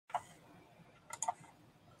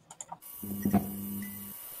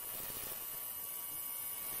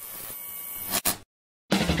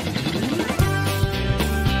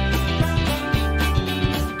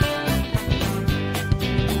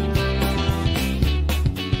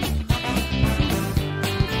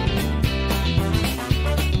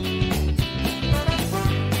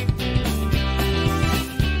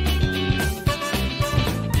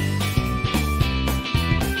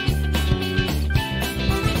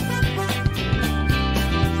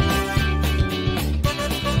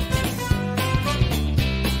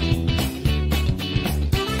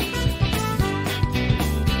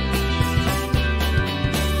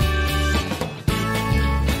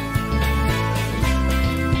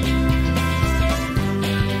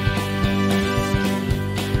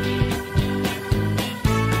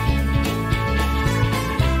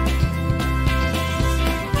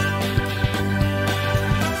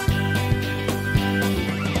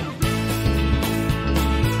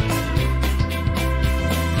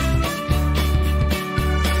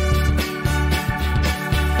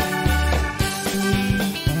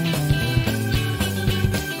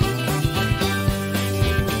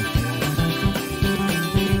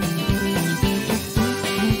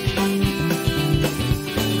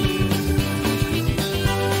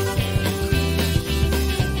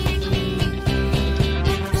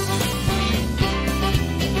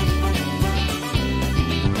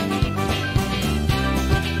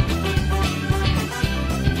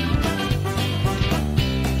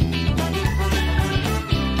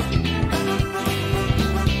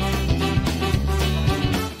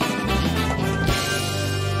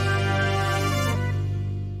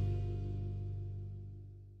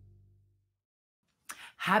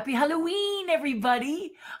Happy Halloween,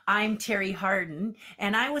 everybody. I'm Terri Hardin,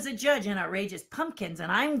 and I was a judge in Outrageous Pumpkins,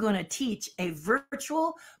 and I'm going to teach a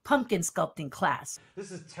virtual pumpkin sculpting class. This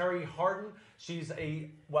is Terri Hardin. She's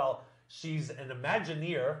an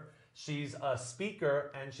Imagineer, she's a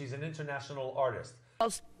speaker, and she's an international artist.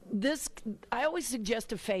 I always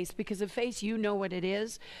suggest a face, because a face, you know what it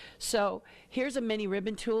is. So here's a mini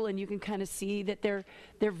ribbon tool, and you can kind of see that they're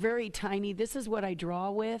very tiny. This is what I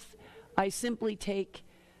draw with. I simply take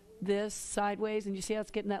this sideways, and you see how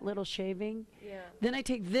it's getting that little shaving? Yeah. Then I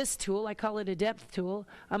take this tool, I call it a depth tool.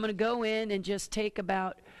 I'm going to go in and just take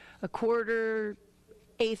about a 1/4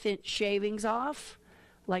 1/8 shavings off,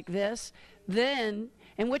 like this. Then,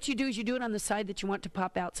 and what you do is you do it on the side that you want to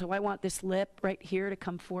pop out. So I want this lip right here to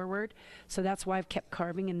come forward. So that's why I've kept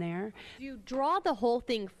carving in there. Do you draw the whole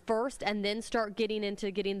thing first and then start getting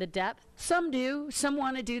into getting the depth? Some do. Some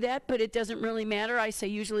want to do that, but it doesn't really matter. I say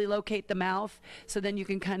usually locate the mouth, so then you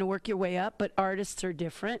can kind of work your way up, but artists are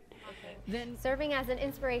different. Okay. Then, serving as an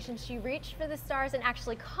inspiration, she reached for the stars and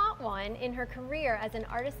actually caught one in her career as an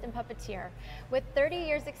artist and puppeteer. With 30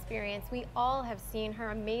 years experience, we all have seen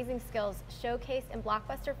her amazing skills showcased in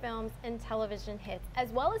blockbuster films and television hits,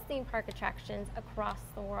 as well as theme park attractions across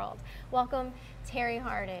the world. Welcome, Terri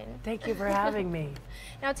Hardin. Thank you for having me.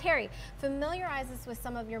 Now, Terri, familiarize us with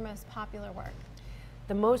some of your most popular work.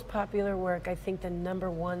 The most popular work, I think the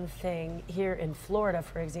 #1 thing here in Florida,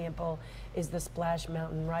 for example, is the Splash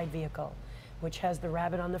Mountain ride vehicle, which has the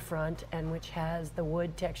rabbit on the front and which has the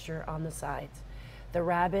wood texture on the sides. The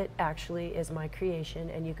rabbit actually is my creation,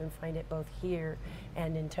 and you can find it both here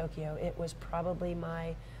and in Tokyo. It was probably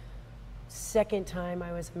my second time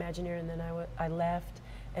I was Imagineer, and then I left,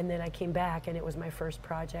 and then I came back, and it was my first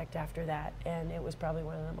project after that, and it was probably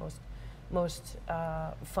one of the most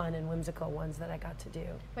fun and whimsical ones that I got to do.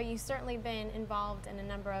 But you've certainly been involved in a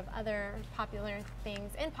number of other popular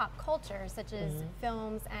things in pop culture, such as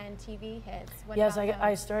films and TV hits. Yes,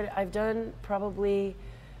 I've done probably,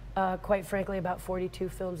 quite frankly, about 42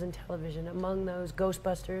 films and television. Among those,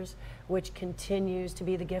 Ghostbusters, which continues to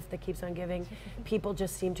be the gift that keeps on giving. People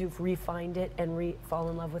just seem to have refined it and fall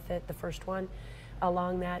in love with it, the first one.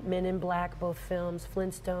 Along that, Men in Black, both films,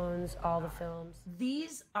 Flintstones, all the films.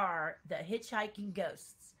 These are the hitchhiking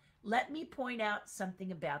ghosts. Let me point out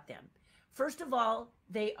something about them. First of all,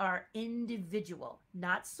 they are individual,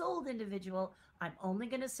 not sold individual. I'm only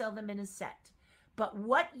going to sell them in a set. But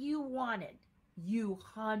what you wanted, you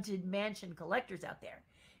Haunted Mansion collectors out there,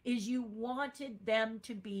 is you wanted them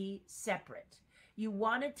to be separate. You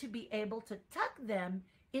wanted to be able to tuck them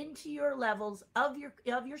into your levels of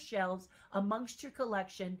your shelves amongst your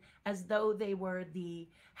collection, as though they were the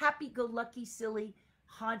happy-go-lucky, silly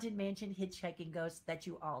Haunted Mansion hitchhiking ghosts that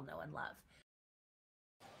you all know and love.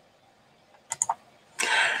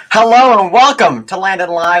 Hello and welcome to Landon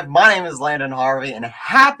Live. My name is Landon Harvey, and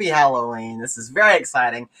happy Halloween. This is very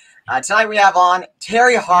exciting. Tonight we have on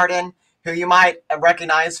Terri Hardin, who you might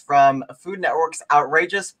recognize from Food Network's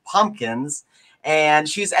Outrageous Pumpkins. And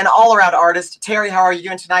she's an all-around artist. Terri, how are you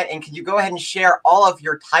doing tonight? And can you go ahead and share all of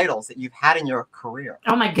your titles that you've had in your career?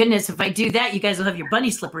 Oh my goodness, if I do that, you guys will have your bunny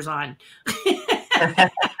slippers on.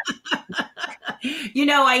 You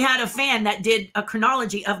know, I had a fan that did a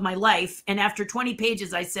chronology of my life, and after 20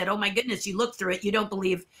 pages, I said, oh my goodness, you look through it,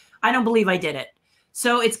 I don't believe I did it.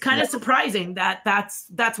 So it's kind of surprising that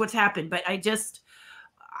that's what's happened. But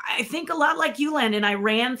I think a lot like you, Landon, I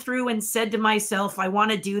ran through and said to myself, I want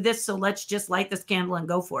to do this, so let's just light this candle and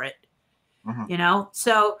go for it. You know,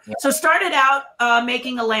 so started out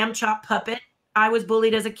making a lamb chop puppet. I was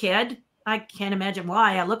bullied as a kid. I can't imagine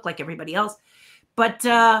why. I look like everybody else, but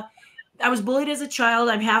I was bullied as a child.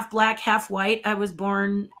 I'm half black, half white. I was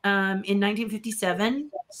born in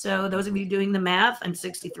 1957. So those of you doing the math, I'm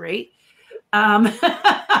 63. But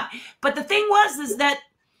the thing is that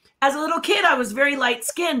as a little kid, I was very light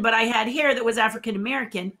skinned, but I had hair that was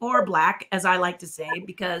African-American or black, as I like to say,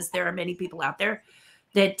 because there are many people out there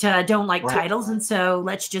that don't like titles. And so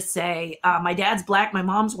let's just say my dad's black, my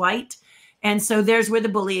mom's white. And so there's where the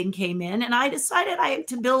bullying came in. And I decided I had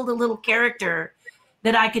to build a little character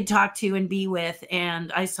that I could talk to and be with.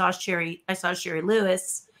 And I saw Sherry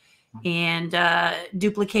Lewis and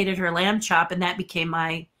duplicated her lamb chop, and that became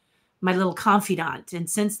my little confidant. And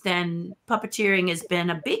since then, puppeteering has been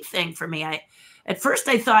a big thing for me. At first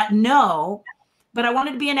I thought no, but I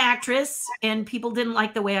wanted to be an actress, and people didn't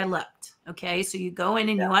like the way I looked. Okay, so you go in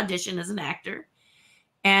and you audition as an actor,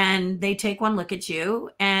 and they take one look at you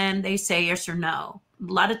and they say yes or no,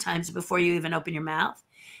 a lot of times before you even open your mouth.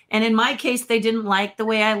 And in my case, they didn't like the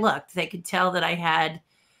way I looked. They could tell that I had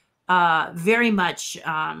very much,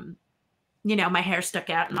 you know, my hair stuck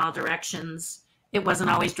out in all directions. It wasn't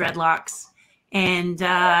always dreadlocks. And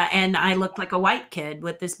I looked like a white kid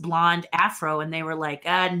with this blonde afro, and they were like,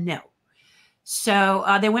 no.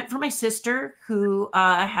 So they went for my sister, who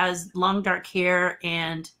has long dark hair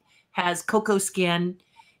and has cocoa skin.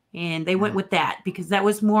 And they went with that because that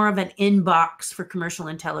was more of an inbox for commercial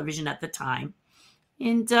and television at the time.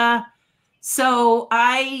 And so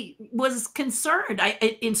I was concerned.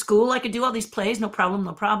 In school, I could do all these plays, no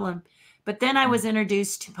problem. But then I was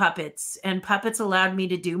introduced to puppets, and puppets allowed me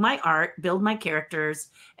to do my art, build my characters,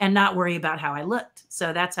 and not worry about how I looked.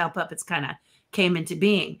 So that's how puppets kind of came into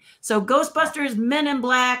being. So Ghostbusters, Men in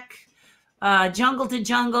Black, Jungle to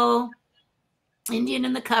Jungle, Indian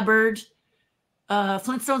in the Cupboard,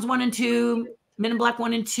 Flintstones 1 and 2, Men in Black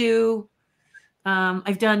 1 and 2.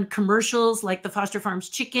 I've done commercials like the Foster Farms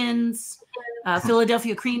chickens,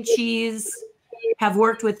 Philadelphia cream cheese, have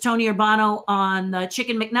worked with Tony Urbano on the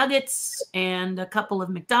Chicken McNuggets and a couple of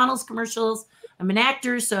McDonald's commercials. I'm an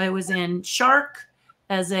actor, so I was in Shark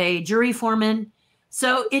as a jury foreman.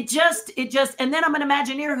 So it just, and then I'm an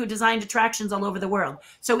Imagineer who designed attractions all over the world.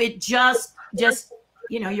 So it just,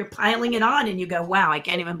 you know, you're piling it on and you go, wow, I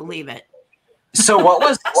can't even believe it. So what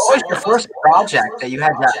was your first project that you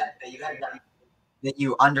had that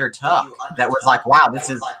you undertook that was like, wow, this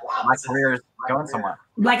is my career is going somewhere?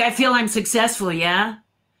 Like I feel I'm successful, yeah.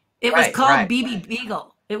 It was called BB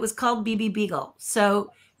Beagle. It was called BB Beagle.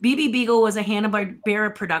 So BB Beagle was a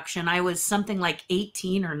Hanna-Barbera production. I was something like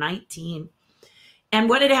 18 or 19. And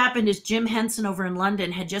what had happened is Jim Henson over in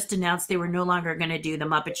London had just announced they were no longer going to do the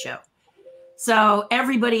Muppet Show. So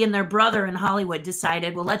everybody and their brother in Hollywood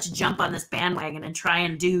decided, well, let's jump on this bandwagon and try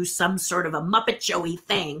and do some sort of a Muppet Showy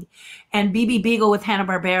thing. And BB Beagle with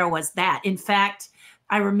Hanna-Barbera was that. In fact,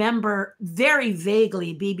 I remember very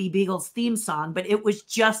vaguely BB Beagle's theme song, but it was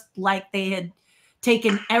just like they had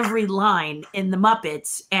taken every line in the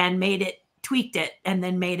Muppets and tweaked it, and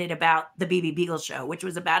then made it about the BB Beagle show, which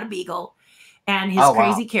was about a beagle and his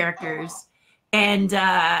crazy characters. And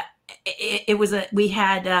we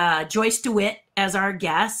had Joyce DeWitt as our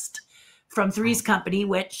guest from Three's Company,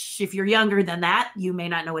 which if you're younger than that, you may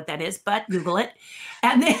not know what that is, but Google it.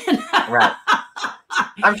 And then right.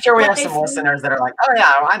 I'm sure we have some listeners that are like, oh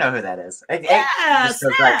yeah, I know who that is. It just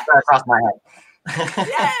goes right across my head.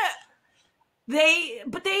 Yeah. They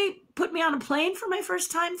put me on a plane for my first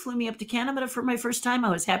time, flew me up to Canada for my first time. I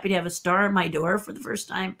was happy to have a star on my door for the first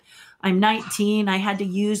time. I'm 19. I had to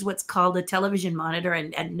use what's called a television monitor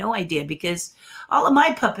and had no idea because all of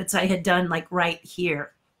my puppets I had done like right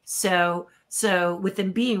here. So with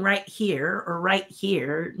them being right here or right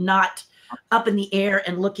here, not up in the air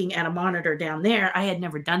and looking at a monitor down there, I had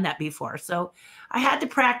never done that before. So I had to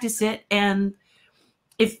practice it. And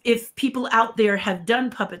if people out there have done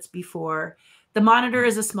puppets before, the monitor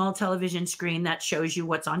is a small television screen that shows you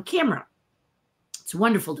what's on camera. It's a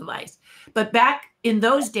wonderful device. But back in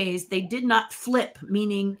those days, they did not flip,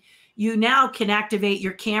 meaning you now can activate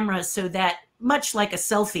your camera so that much like a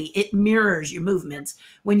selfie. It mirrors your movements.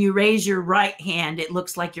 When you raise your right hand, it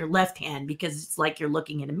looks like your left hand because it's like you're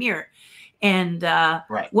looking in a mirror. And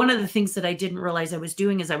one of the things that I didn't realize I was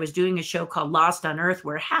doing is I was doing a show called Lost on Earth,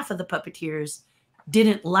 where half of the puppeteers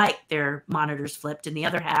didn't like their monitors flipped and the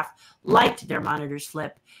other half liked their monitors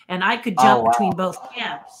flipped. And I could jump between both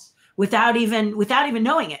camps without even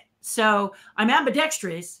knowing it. So I'm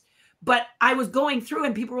ambidextrous, but I was going through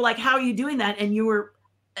and people were like, how are you doing that? And you were,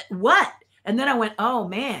 what? And then I went, oh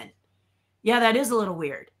man, yeah, that is a little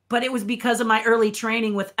weird. But it was because of my early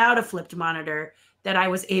training without a flipped monitor that I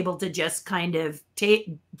was able to just kind of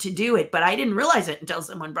to do it. But I didn't realize it until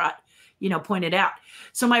someone pointed out.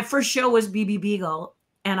 So my first show was BB Beagle,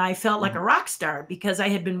 and I felt like a rock star because I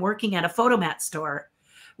had been working at a photomat store,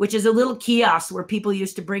 which is a little kiosk where people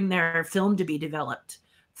used to bring their film to be developed.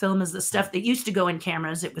 Film is the stuff that used to go in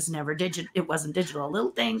cameras. It was never digital. It wasn't digital.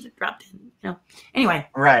 Little things that dropped in, Anyway.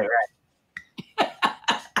 Right.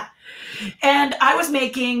 And I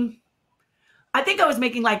think I was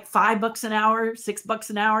making like $5 an hour, $6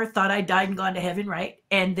 an hour, thought I died and gone to heaven. Right.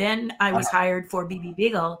 And then I was hired for BB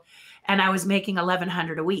Beagle and I was making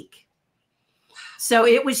 $1,100 a week. So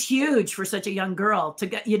it was huge for such a young girl to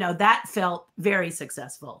get, that felt very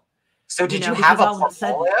successful. So did you have a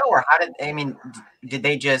portfolio, or did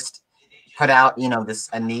they just put out,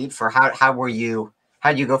 a need for how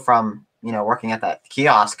did you go from, working at that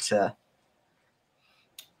kiosk to?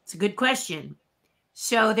 It's a good question.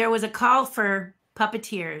 So there was a call for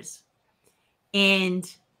puppeteers,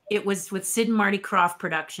 and it was with Sid and Marty Krofft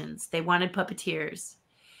Productions. They wanted puppeteers.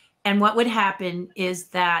 And what would happen is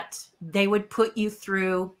that they would put you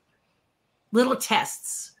through little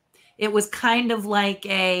tests. It was kind of like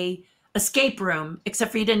a escape room,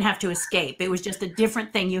 except for you didn't have to escape. It was just a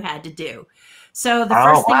different thing you had to do. So the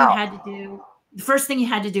first thing you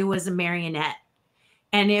had to do was a marionette.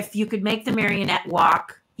 And if you could make the marionette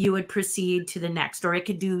walk, you would proceed to the next, or it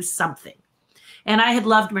could do something. And I had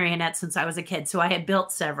loved marionettes since I was a kid, so I had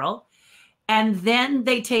built several. And then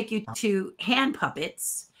they take you to hand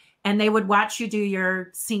puppets, and they would watch you do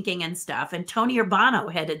your syncing and stuff. And Tony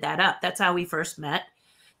Urbano headed that up. That's how we first met.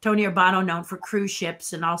 Tony Urbano, known for cruise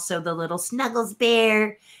ships and also the little Snuggles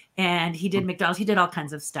Bear. And he did McDonald's. He did all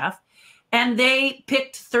kinds of stuff. And they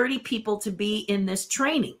picked 30 people to be in this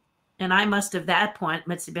training. And I must have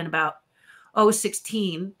been about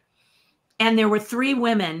 16. And there were 3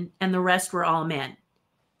 women and the rest were all men.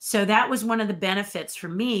 So that was one of the benefits for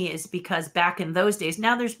me, is because back in those days,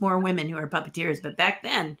 now there's more women who are puppeteers, but back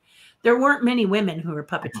then there weren't many women who were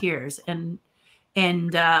puppeteers. And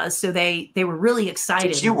so they were really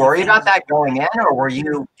excited. Did you worry about that going in, or did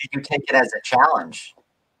you take it as a challenge?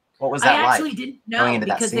 What was that like? I actually didn't know,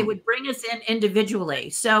 because they would bring us in individually.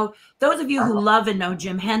 So those of you who love and know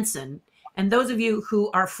Jim Henson, and those of you who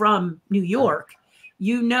are from New York,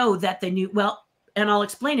 you know that and I'll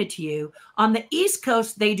explain it to you. On the East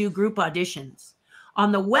Coast, they do group auditions.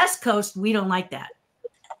 On the West Coast, we don't like that.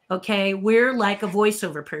 Okay, we're like a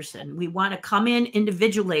voiceover person. We want to come in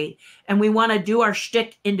individually, and we want to do our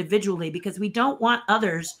shtick individually because we don't want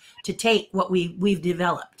others to take what we've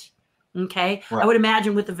developed. Okay, right. I would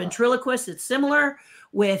imagine with the ventriloquist, it's similar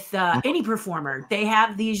with any performer. They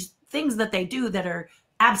have these things that they do that are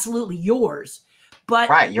absolutely yours.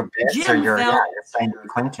 But your bits or your thing to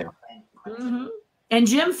cling to. Mm-hmm. And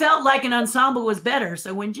Jim felt like an ensemble was better.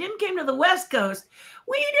 So when Jim came to the West Coast,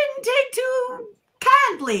 we didn't take too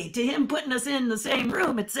kindly to him putting us in the same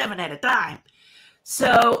room at 7 at a time.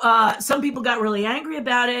 So some people got really angry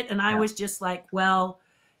about it. And I was just like, well,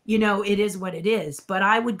 it is what it is. But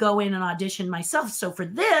I would go in and audition myself. So for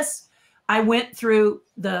this, I went through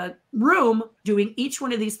the room doing each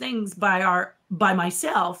one of these things by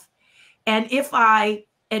myself. And if I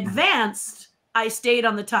advanced, I stayed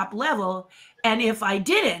on the top level. And if I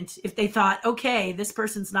didn't, if they thought, okay, this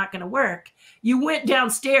person's not going to work, you went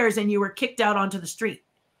downstairs and you were kicked out onto the street.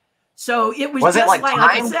 So it was just like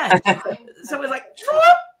I said. So it was like,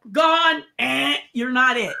 gone, you're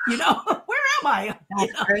not it. Where am I?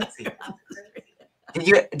 Crazy.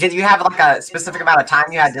 Did you have like a specific amount of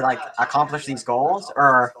time you had to like accomplish these goals,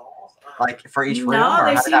 or like for each room? No,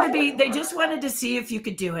 they seemed to be. They just wanted to see if you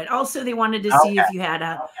could do it. Also, they wanted to see if you had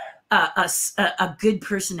a good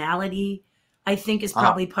personality. I think is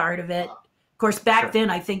probably part of it. Of course, back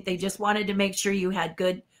then, I think they just wanted to make sure you had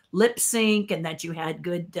good lip sync and that you had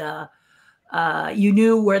good. You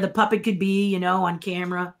knew where the puppet could be, on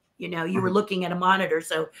camera. You were looking at a monitor,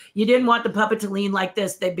 so you didn't want the puppet to lean like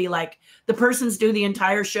this. They'd be like, the person's do the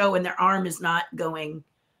entire show and their arm is not going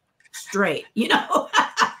straight,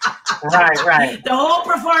 Right. The whole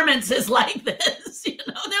performance is like this,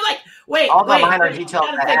 They're like, all the wait, minor wait, details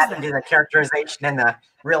gotta that fix add that. into the characterization and the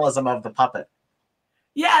realism of the puppet.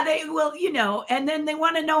 Yeah, they will, you know, and then they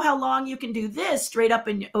want to know how long you can do this straight up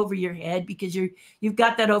and over your head, because you've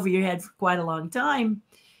got that over your head for quite a long time.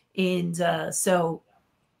 And so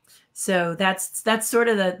that's sort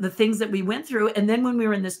of the things that we went through. And then when we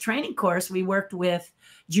were in this training course, we worked with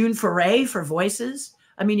June Foray for voices.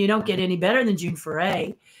 I mean, you don't get any better than June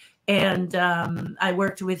Foray. And I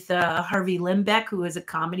worked with Harvey Limbeck, who was a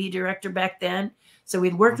comedy director back then. So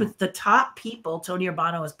we'd worked with the top people. Tony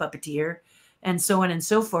Urbano was Puppeteer, and so on and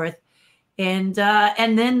so forth. And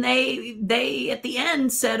then they at the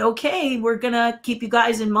end said, okay, we're gonna keep you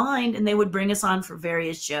guys in mind, and they would bring us on for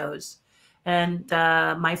various shows. And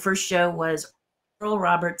my first show was Earl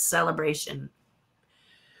Roberts Celebration.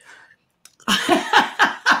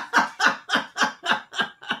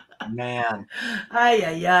 Man.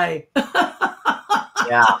 Ay.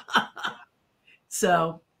 Yeah.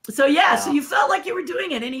 So yeah, so you felt like you were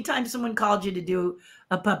doing it. Anytime someone called you to do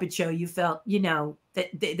a puppet show, you felt, you know, that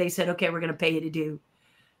they said, okay, we're going to pay you to do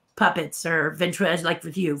puppets or like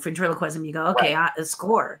with you, ventriloquism. You go, okay, right. A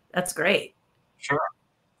score. That's great. Sure.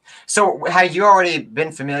 So had you already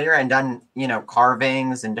been familiar and done, you know,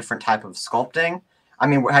 carvings and different type of sculpting? I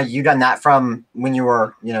mean, had you done that from when you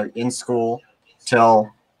were, you know, in school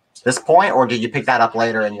till this point, or did you pick that up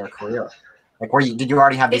later in your career? Like, did you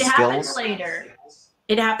already have these skills?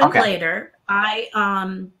 It happened later.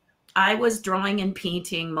 I was drawing and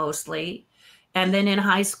painting mostly. And then in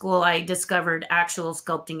high school, I discovered actual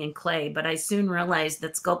sculpting in clay. But I soon realized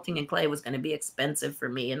that sculpting in clay was going to be expensive for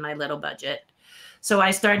me in my little budget. So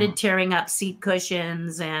I started tearing up seat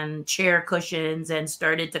cushions and chair cushions and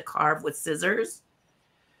started to carve with scissors.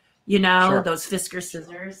 You know, those Fisker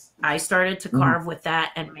scissors. I started to carve with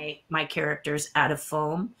that and make my characters out of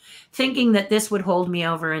foam, thinking that this would hold me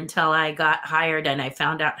over until I got hired and I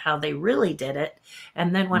found out how they really did it.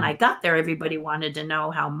 And then when I got there, everybody wanted to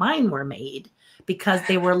know how mine were made, because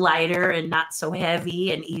they were lighter and not so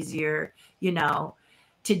heavy and easier, you know,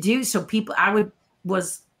 to do. So I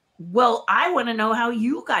want to know how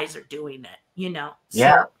you guys are doing it, you know?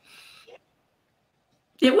 Yeah. So,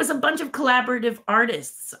 it was a bunch of collaborative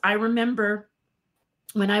artists. I remember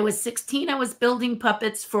when I was 16, I was building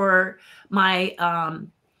puppets for my,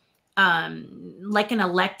 like an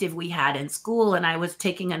elective we had in school. And I was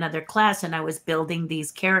taking another class and I was building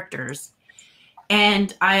these characters.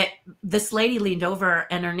 And this lady leaned over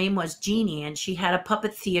and her name was Jeannie. And she had a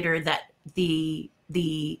puppet theater that the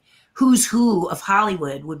who's who of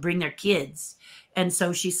Hollywood would bring their kids. And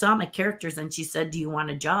so she saw my characters and she said, do you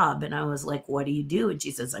want a job? And I was like, what do you do? And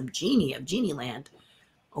she says, I'm Jeannie of Jeannie Land.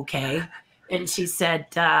 Okay. And she said,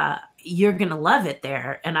 you're going to love it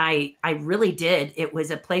there. And I really did. It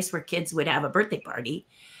was a place where kids would have a birthday party.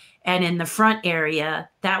 And in the front area,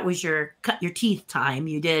 that was your cut your teeth time.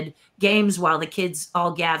 You did games while the kids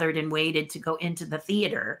all gathered and waited to go into the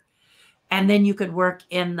theater. And then you could work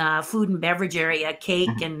in the food and beverage area,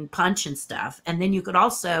 cake and punch and stuff. And then you could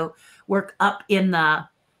also work up in the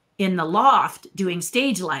loft doing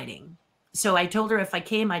stage lighting. So I told her if I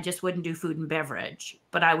came, I just wouldn't do food and beverage,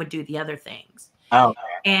 but I would do the other things. Oh.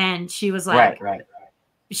 And she was like, right.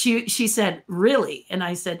 She said, really? And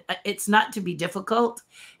I said, it's not to be difficult.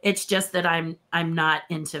 It's just that I'm not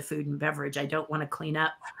into food and beverage. I don't want to clean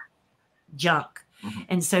up junk.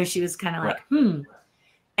 And so she was kind of like,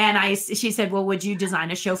 And she said, well, would you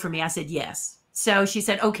design a show for me? I said, yes. So she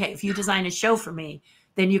said, okay, if you design a show for me,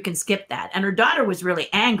 then you can skip that. And her daughter was really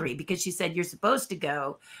angry because she said, you're supposed to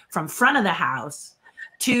go from front of the house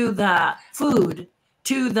to the food,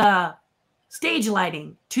 to the stage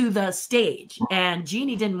lighting, to the stage. And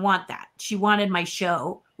Jeannie didn't want that. She wanted my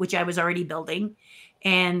show, which I was already building.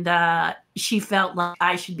 And she felt like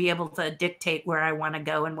I should be able to dictate where I want to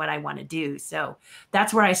go and what I want to do. So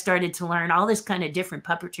that's where I started to learn all this kind of different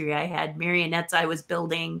puppetry. I had marionettes I was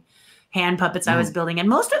building, hand puppets I was building, and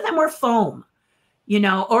most of them were foam, you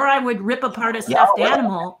know, or I would rip apart a stuffed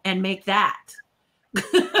animal and make that.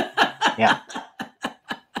 Yeah,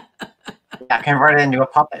 convert it into a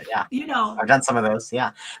puppet. Yeah, you know, I've done some of those.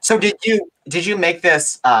 Yeah. So did you make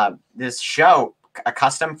this this show a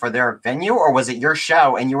custom for their venue, or was it your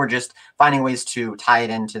show and you were just finding ways to tie it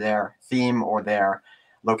into their theme or their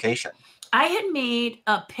location? I had made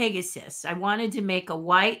a Pegasus. I wanted to make a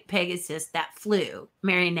white Pegasus that flew,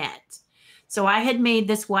 marionette. So I had made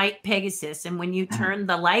this white Pegasus, and when you turned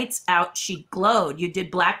the lights out, she glowed. You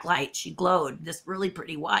did black light, she glowed, this really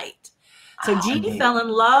pretty white. So Jeannie fell in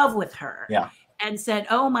love with her and said,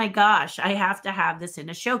 oh my gosh, I have to have this in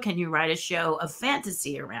a show. Can you write a show of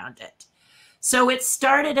fantasy around it? So it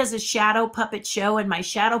started as a shadow puppet show, and my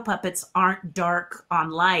shadow puppets aren't dark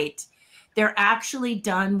on light. They're actually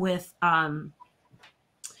done with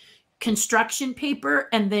construction paper,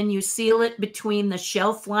 and then you seal it between the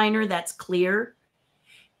shelf liner that's clear.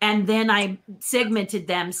 And then I segmented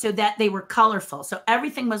them so that they were colorful. So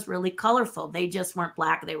everything was really colorful. They just weren't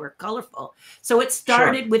black, they were colorful. So it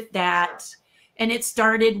started with that. And it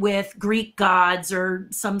started with Greek gods or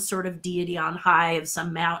some sort of deity on high of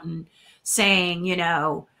some mountain saying, you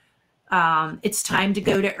know, it's time to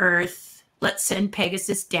go to Earth. Let's send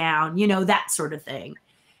Pegasus down, you know, that sort of thing.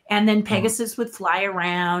 And then Pegasus would fly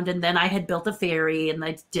around, and then I had built a fairy, and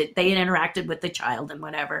they interacted with the child and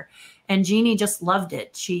whatever. And Jeannie just loved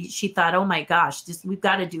it. She thought, oh my gosh, we've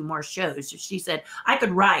got to do more shows. She said,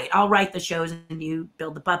 I'll write the shows and you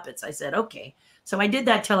build the puppets. I said, okay. So I did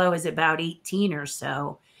that till I was about 18 or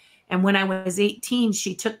so. And when I was 18,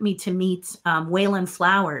 she took me to meet Waylon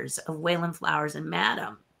Flowers of Waylon Flowers and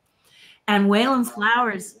Madam. And Waylon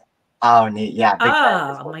Flowers. Oh, neat. Yeah.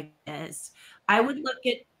 Oh my goodness. I would look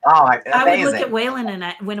at Waylon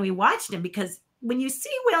and when we watched him, because when you see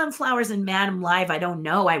Waylon Flowers and Madam live, I don't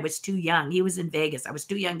know. I was too young. He was in Vegas. I was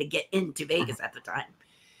too young to get into Vegas at the time.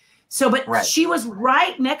 So, but she was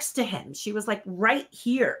right next to him. She was like right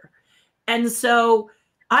here. And so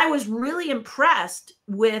I was really impressed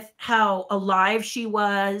with how alive she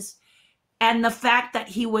was and the fact that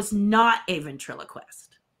he was not a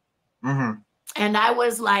ventriloquist. Mm-hmm. And I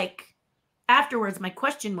was like, afterwards, my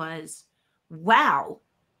question was, wow,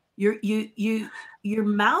 your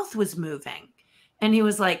mouth was moving. And he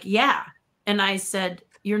was like, yeah. And I said,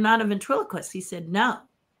 you're not a ventriloquist. He said, no.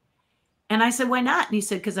 And I said, why not? And he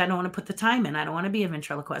said, because I don't want to put the time in. I don't want to be a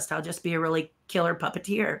ventriloquist. I'll just be a really killer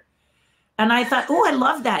puppeteer. And I thought, oh, I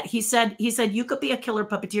love that. He said, you could be a killer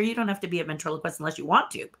puppeteer. You don't have to be a ventriloquist unless you want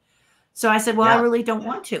to. So I said, well, I really don't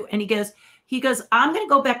want to. And he goes, I'm going to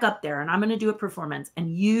go back up there and I'm going to do a performance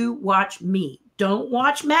and you watch me. Don't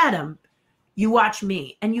watch Madam. You watch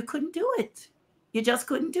me. And you couldn't do it. You just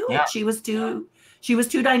couldn't do it. She was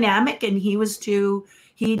too dynamic and he was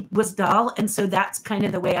dull. And so that's kind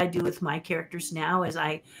of the way I do with my characters now is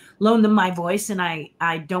I loan them my voice and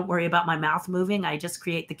I don't worry about my mouth moving. I just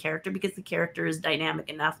create the character because the character is dynamic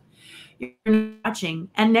enough. You're watching.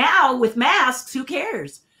 And now with masks, who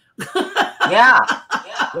cares?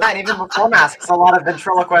 And even before masks, a lot of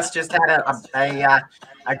ventriloquists just had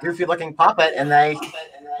a goofy looking puppet and they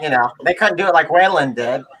couldn't do it like Waylon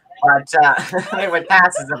did. But they would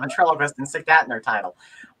pass as a ventriloquist and stick that in their title.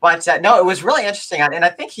 But no, it was really interesting. And I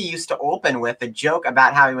think he used to open with a joke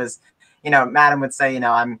about how he was, Madam would say,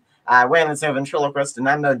 I'm Waylon's no ventriloquist and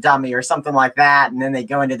I'm no dummy or something like that. And then they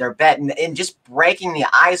go into their bed and just breaking the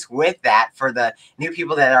ice with that for the new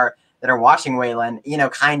people that are watching Waylon,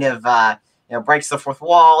 kind of, breaks the fourth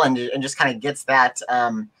wall and just kind of gets that,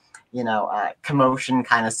 commotion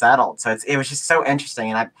kind of settled. So it was just so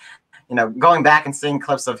interesting. And going back and seeing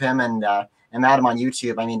clips of him and Madam on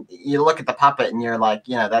YouTube, I mean, you look at the puppet and you're like,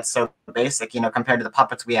 that's so basic, compared to the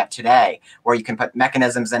puppets we have today, where you can put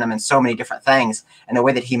mechanisms in them and so many different things. And the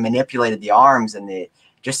way that he manipulated the arms and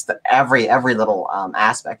every little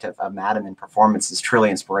aspect of Madam in performance is truly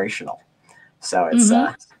inspirational. So it's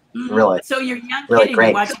really, so you're young really kid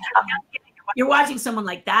great. You're watching someone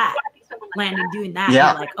like that, Landon, doing that.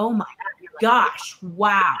 You're like, oh my gosh,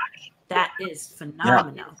 wow, that is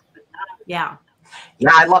phenomenal. Yeah.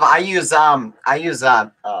 I love it. I use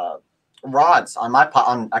rods on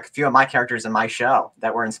a few of my characters in my show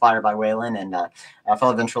that were inspired by Waylon and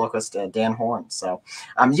fellow ventriloquist Dan Horn. So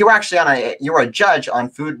you were actually you were a judge on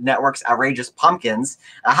Food Network's Outrageous Pumpkins.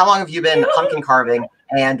 How long have you been pumpkin carving?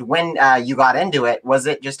 And when you got into it, was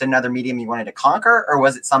it just another medium you wanted to conquer, or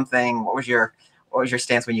was it something? What was your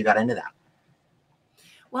stance when you got into that?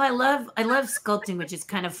 Well, I love sculpting, which is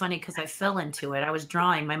kind of funny because I fell into it. I was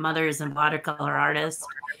drawing. My mother is a watercolor artist,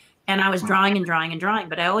 and I was drawing and drawing and drawing.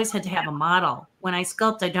 But I always had to have a model. When I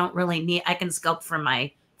sculpt, I don't really need. I can sculpt from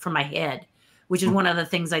my head, which is one of the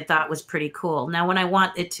things I thought was pretty cool. Now, when I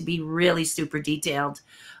want it to be really super detailed,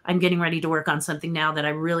 I'm getting ready to work on something now that I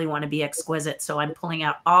really want to be exquisite. So I'm pulling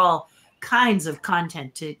out all kinds of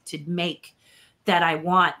content to make that I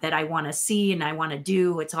want to see and I want to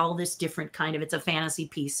do. It's all this different kind of, it's a fantasy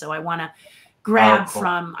piece. So I want to grab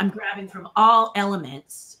I'm grabbing from all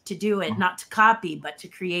elements to do it, not to copy, but to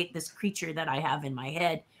create this creature that I have in my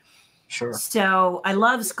head. Sure. So I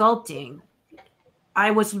love sculpting. I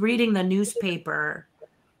was reading the newspaper,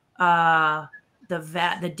 the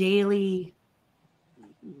daily,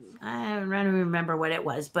 I don't remember what it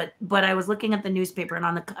was, but I was looking at the newspaper and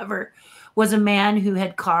on the cover was a man who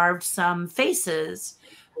had carved some faces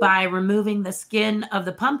by removing the skin of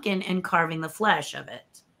the pumpkin and carving the flesh of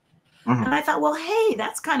it. Mhm. And I thought, well, hey,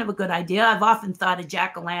 that's kind of a good idea. I've often thought a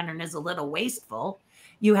jack-o'-lantern is a little wasteful.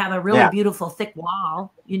 You have a really Yeah. beautiful thick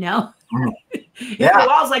wall, you know? Mhm. If Yeah. the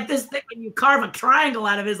wall's like this thick and you carve a triangle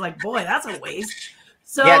out of it, it's like, boy, that's a waste.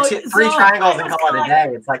 So, Yeah, three so triangles I and was call it a kinda like,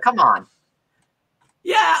 day. It's like, come on.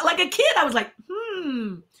 yeah, like a kid, I was like,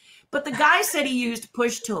 But the guy said he used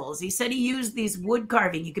push tools. He said he used these wood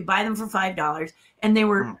carving. You could buy them for $5, and they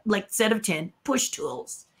were like set of 10 push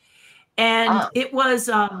tools. And it was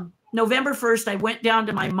November 1st. I went down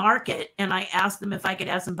to my market and I asked them if I could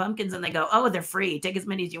have some pumpkins, and they go, "Oh, they're free. Take as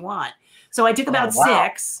many as you want." So I took about wow.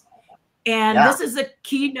 6. And Yeah. this is a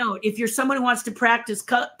keynote. If you're someone who wants to practice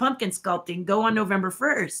pumpkin sculpting, go on November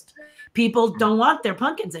 1st. People don't want their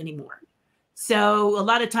pumpkins anymore. So a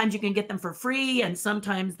lot of times you can get them for free, and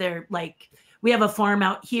sometimes they're like, we have a farm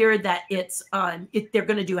out here that they're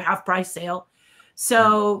going to do a half price sale.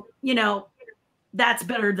 So, you know, that's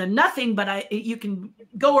better than nothing, but you can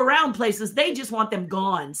go around places. They just want them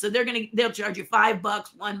gone. So they'll charge you $5,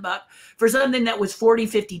 $1 for something that was $40,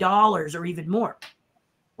 $50 or even more.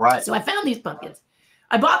 Right. So I found these pumpkins.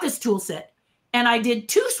 I bought this tool set and I did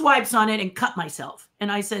 2 swipes on it and cut myself.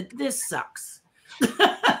 And I said, this sucks.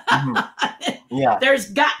 Yeah. There's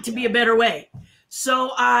got to be a better way.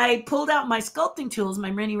 So I pulled out my sculpting tools, my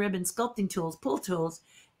mini ribbon sculpting tools, pull tools,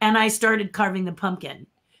 and I started carving the pumpkin.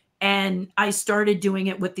 And I started doing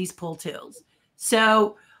it with these pull tools.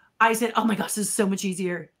 So I said, oh my gosh, this is so much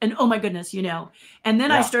easier. And oh my goodness, you know. And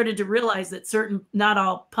then I started to realize that not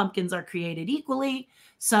all pumpkins are created equally.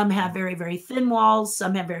 Some have very, very thin walls.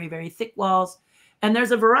 Some have very, very thick walls. And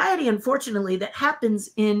there's a variety, unfortunately, that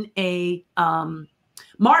happens in a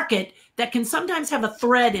market that can sometimes have a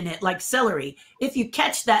thread in it, like celery. If you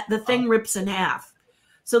catch that, the thing rips in half.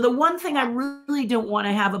 So the one thing I really don't want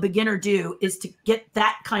to have a beginner do is to get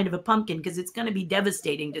that kind of a pumpkin, because it's going to be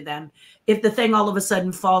devastating to them if the thing all of a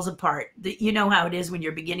sudden falls apart. You know how it is when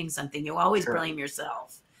you're beginning something. You always blame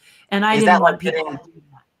yourself. And I didn't want people to do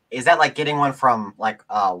that. Is that like getting one from like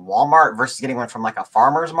Walmart versus getting one from like a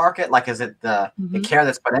farmer's market? Like, is it the care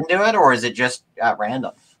that's put into it, or is it just at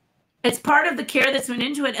random? It's part of the care that's went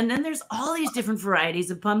into it. And then there's all these different varieties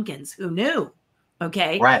of pumpkins. Who knew?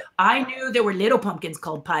 Okay. Right. I knew there were little pumpkins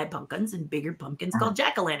called pie pumpkins and bigger pumpkins called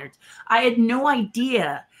jack-o'-lanterns. I had no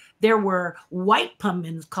idea there were white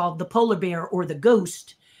pumpkins called the polar bear or the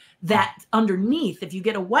ghost, that underneath, if you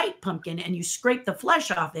get a white pumpkin and you scrape the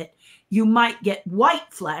flesh off it, you might get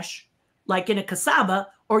white flesh, like in a cassava,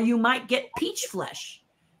 or you might get peach flesh.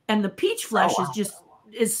 And the peach flesh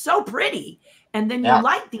is so pretty. And then you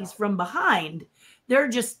light these from behind. They're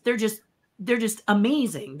just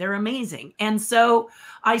amazing. They're amazing. And so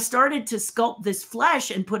I started to sculpt this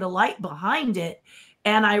flesh and put a light behind it.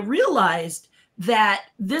 And I realized that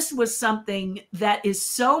this was something that is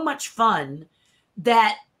so much fun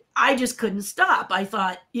that I just couldn't stop. I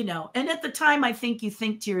thought, you know, and at the time, I think you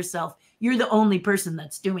think to yourself, you're the only person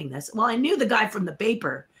that's doing this. Well, I knew the guy from the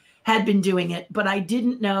paper had been doing it, but I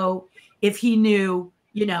didn't know if he knew,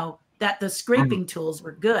 you know, that the scraping tools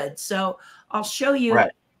were good. So I'll show you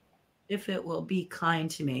if it will be kind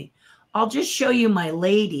to me. I'll just show you my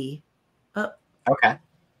lady. Okay.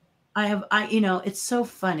 You know, it's so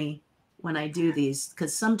funny when I do these,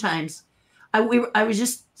 because sometimes I was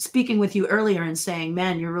just speaking with you earlier and saying,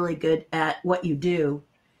 man, you're really good at what you do.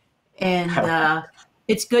 And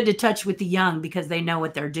it's good to touch with the young because they know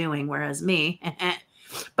what they're doing, whereas me.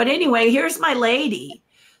 But anyway, here's my lady.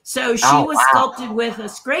 So she was sculpted with a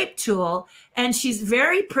scrape tool, and she's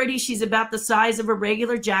very pretty. She's about the size of a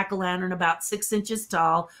regular jack-o'-lantern, about 6 inches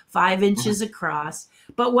tall, 5 inches across.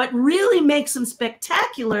 But what really makes them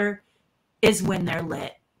spectacular is when they're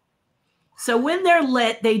lit. So when they're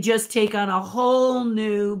lit, they just take on a whole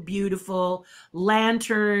new, beautiful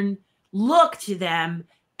lantern look to them.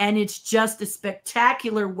 And it's just a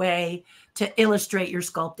spectacular way to illustrate your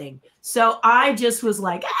sculpting. So I just was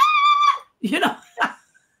like, you know.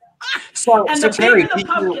 So the Terri, bigger the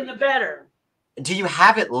pumpkin, the better. Do you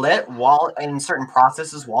have it lit while in certain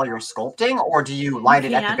processes while you're sculpting, or do you light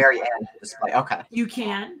it at the very end to display? Okay. You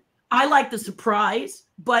can. I like the surprise,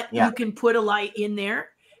 but you can put a light in there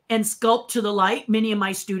and sculpt to the light. Many of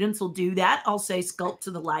my students will do that. I'll say sculpt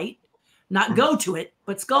to the light, not go to it,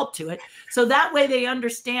 but sculpt to it. So that way they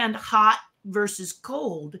understand hot versus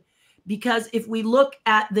cold. Because if we look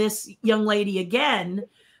at this young lady again,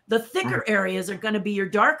 the thicker areas are going to be your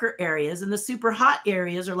darker areas, and the super hot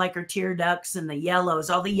areas are like her tear ducts and the yellows.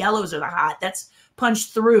 All the yellows are the hot. That's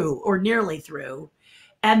punched through or nearly through.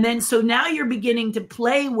 And then so now you're beginning to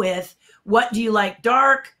play with, what do you like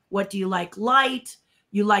dark? What do you like light?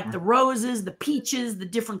 You like the roses, the peaches, the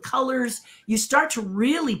different colors. You start to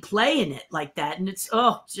really play in it like that. And it's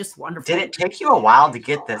just wonderful. Did it take you a while to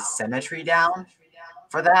get the symmetry down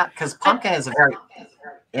for that? Because pumpkin is a very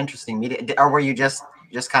interesting media. Or were you just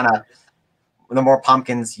kind of, the more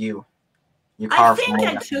pumpkins you carve? I think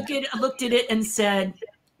I took it, I looked at it and said,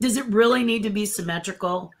 does it really need to be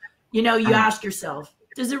symmetrical? You know, you ask yourself,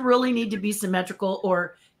 does it really need to be symmetrical,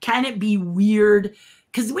 or can it be weird?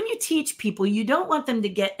 Because when you teach people, you don't want them to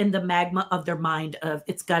get in the magma of their mind of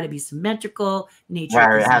it's got to be symmetrical.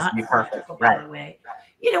 Nature is it has not to be perfect. by the way.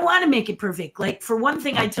 You don't want to make it perfect. Like, for one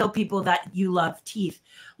thing, I tell people that you love teeth.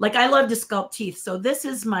 Like, I love to sculpt teeth. So this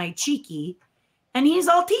is my cheeky, and he's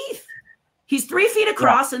all teeth. He's 3 feet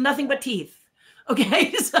across and nothing but teeth.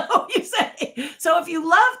 Okay, so you say, so if you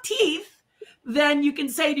love teeth, then you can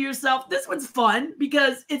say to yourself, this one's fun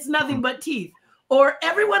because it's nothing but teeth. Or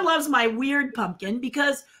everyone loves my weird pumpkin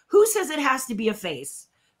because who says it has to be a face?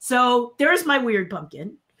 So there's my weird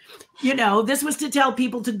pumpkin. You know, this was to tell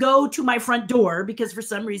people to go to my front door because for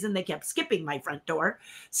some reason they kept skipping my front door.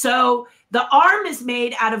 So the arm is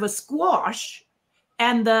made out of a squash,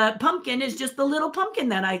 and the pumpkin is just the little pumpkin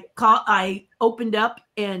that I opened up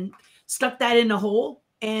and stuck that in a hole,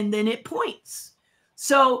 and then it points.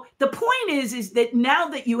 So the point is that now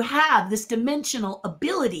that you have this dimensional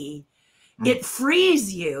ability, it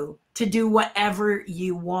frees you to do whatever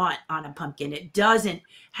you want on a pumpkin. It doesn't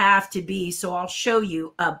have to be. So I'll show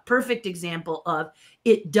you a perfect example of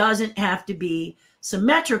it doesn't have to be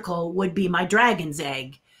symmetrical would be my dragon's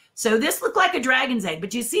egg. So this looked like a dragon's egg,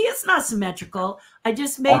 but you see it's not symmetrical. I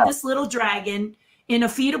just made this little dragon in a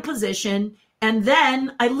fetal position, and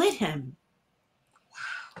then I lit him.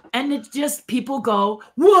 And it's just, people go,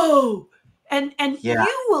 whoa. And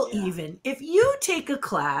you will even, if you take a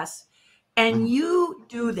class and you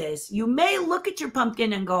do this, you may look at your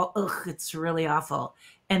pumpkin and go, ugh, it's really awful.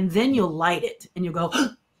 And then you'll light it and you go,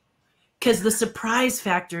 because the surprise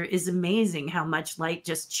factor is amazing how much light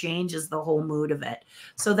just changes the whole mood of it.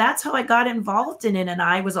 So that's how I got involved in it. And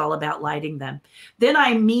I was all about lighting them. Then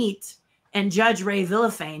I meet and judge Ray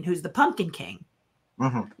Villafane, who's the Pumpkin King.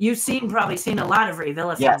 You've probably seen a lot of Ray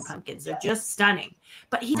Villafane pumpkins. They're just stunning.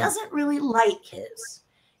 But he doesn't really like his.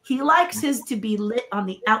 He likes his to be lit on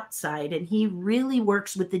the outside, and he really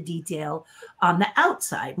works with the detail on the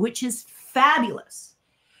outside, which is fabulous.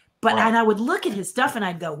 But and I would look at his stuff and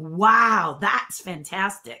I'd go, wow, that's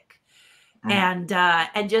fantastic. And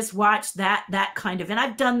just watch that kind of, and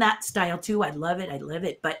I've done that style too. I love it. I live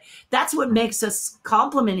it. But that's what makes us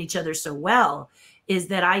complement each other so well, is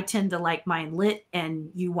that I tend to like mine lit, and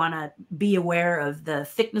you want to be aware of the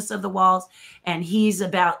thickness of the walls. And he's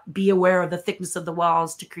about be aware of the thickness of the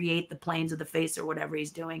walls to create the planes of the face or whatever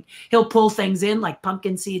he's doing. He'll pull things in like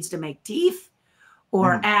pumpkin seeds to make teeth,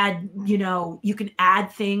 or add, you know, you can add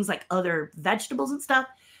things like other vegetables and stuff.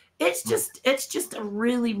 It's just a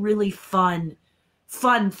really, really fun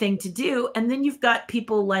thing to do. And then you've got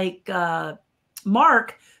people like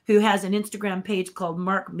Mark, who has an Instagram page called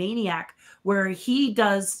Mark Maniac, where he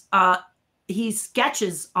does, he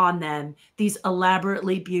sketches on them these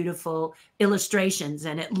elaborately beautiful illustrations,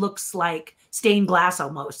 and it looks like stained glass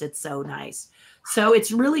almost. It's so nice. So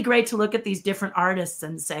it's really great to look at these different artists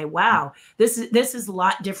and say, wow, this is a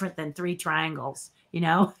lot different than 3 triangles, you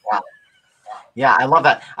know? Yeah, I love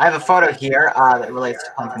that. I have a photo here that relates to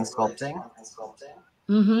pumpkin sculpting.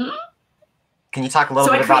 Can you talk a little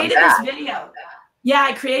bit about that? So I created this video. Yeah,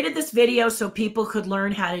 I created this video so people could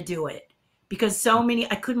learn how to do it, because so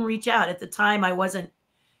many, I couldn't reach out. At the time, I wasn't,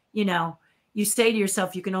 you know, you say to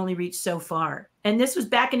yourself, you can only reach so far. And this was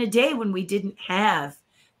back in a day when we didn't have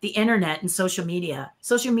the internet and social media.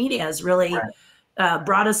 Social media has really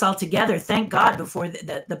brought us all together. Thank God, before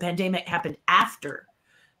the pandemic happened after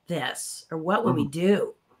this, or what would we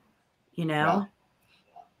do, you know?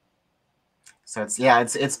 So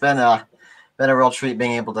it's been a real treat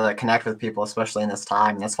being able to connect with people, especially in this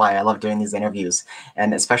time. That's why I love doing these interviews.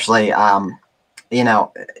 And especially, you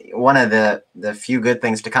know, one of the few good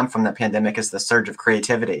things to come from the pandemic is the surge of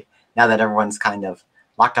creativity. Now that everyone's kind of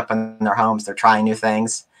locked up in their homes, they're trying new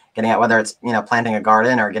things, getting out, whether it's, you know, planting a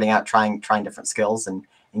garden or getting out, trying different skills and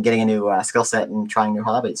getting a new skill set and trying new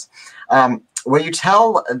hobbies. Will you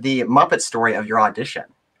tell the Muppet story of your audition?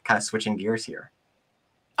 Kind of switching gears here.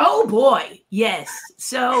 Oh boy, yes.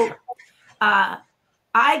 So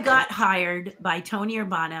I got hired by Tony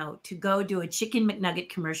Urbano to go do a Chicken McNugget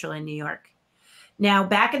commercial in New York. Now,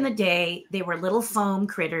 back in the day, they were little foam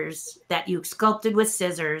critters that you sculpted with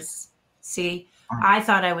scissors. See, I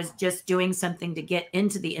thought I was just doing something to get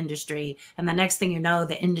into the industry. And the next thing you know,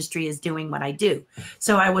 the industry is doing what I do.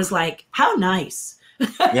 So I was like, how nice.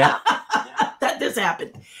 Yeah. this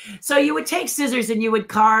happened. So you would take scissors and you would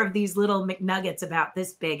carve these little McNuggets about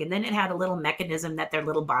this big. And then it had a little mechanism that their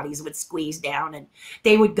little bodies would squeeze down and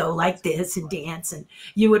they would go like this and dance. And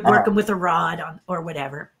you would work them with a rod on, or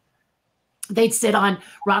whatever. They'd sit on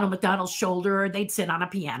Ronald McDonald's shoulder, or they'd sit on a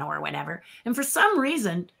piano or whatever. And for some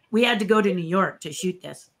reason, we had to go to New York to shoot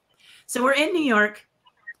this. So we're in New York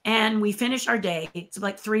and we finish our day. It's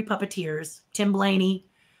like 3 puppeteers, Tim Blaney,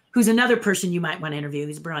 who's another person you might want to interview.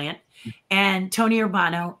 He's brilliant. And Tony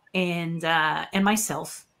Urbano and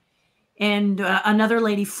myself and another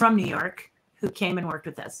lady from New York who came and worked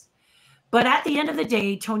with us. But at the end of the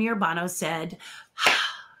day, Tony Urbano said,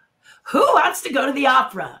 who wants to go to the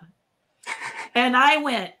opera? And I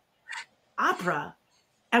went, opera?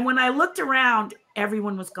 And when I looked around,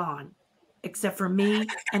 everyone was gone except for me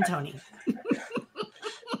and Tony.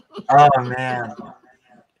 Oh, man.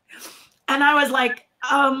 And I was like,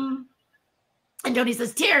 and Tony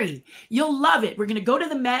says, Terry, you'll love it. We're going to go to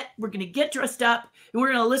the Met. We're going to get dressed up and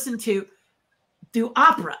we're going to listen to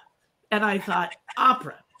opera. And I thought,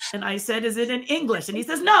 opera. And I said, is it in English? And he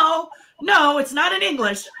says, no, it's not in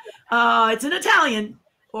English. It's in Italian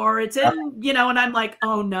or it's in, and I'm like,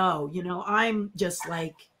 oh no, I'm just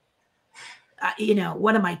like,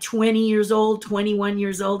 what am I, 20 years old, 21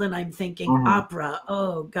 years old? And I'm thinking opera.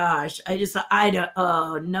 Oh gosh.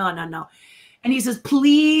 Oh, no. And he says,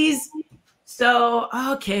 please. So,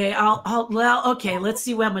 okay, okay, let's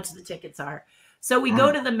see how much the tickets are. So we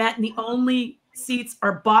go to the Met and the only seats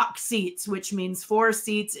are box seats, which means 4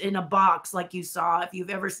 seats in a box, like you saw if you've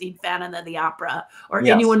ever seen Phantom of the Opera or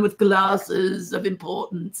anyone with glasses of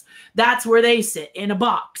importance. That's where they sit, in a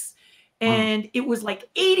box. And it was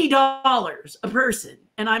like $80 a person.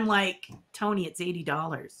 And I'm like, Tony, it's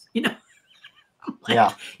 $80. I'm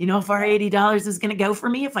like, if our $80 is going to go for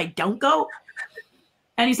me if I don't go?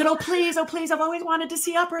 And he said, oh, please, I've always wanted to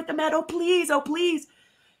see opera at the Met. Oh, please.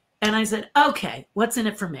 And I said, okay, what's in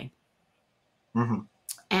it for me?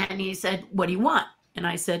 And he said, what do you want? And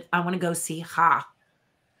I said, I want to go see Ha,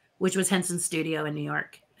 which was Henson's studio in New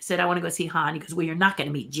York. I said, I want to go see Ha. And he goes, well, you're not going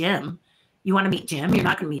to meet Jim. You want to meet Jim? You're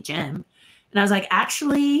not going to meet Jim. And I was like,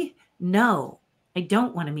 actually, no, I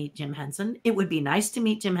don't want to meet Jim Henson. It would be nice to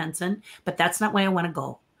meet Jim Henson, but that's not why I want to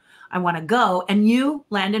go. I want to go. And you,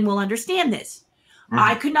 Landon, will understand this.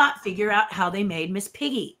 I could not figure out how they made Miss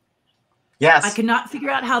Piggy. Yes. I could not figure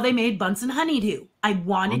out how they made Bunsen Honeydew. I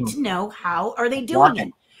wanted to know, how are they doing it?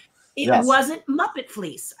 It wasn't Muppet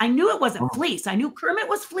fleece. I knew it wasn't fleece. I knew Kermit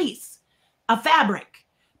was fleece, a fabric,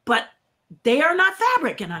 but they are not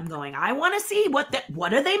fabric. And I'm going, I want to see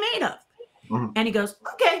what are they made of? And he goes,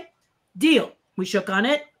 okay, deal. We shook on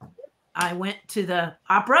it. I went to the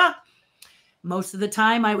opera. Most of the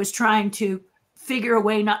time I was trying to figure a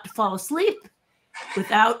way not to fall asleep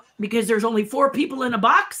because there's only 4 people in a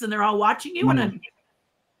box and they're all watching you.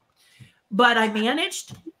 But I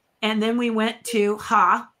managed. And then we went to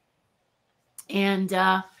Ha. And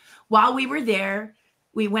while we were there,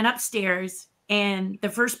 we went upstairs and the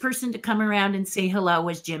first person to come around and say hello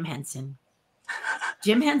was Jim Henson.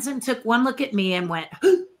 Jim Henson took one look at me and went,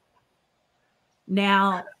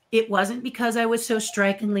 now, it wasn't because I was so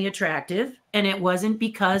strikingly attractive, and it wasn't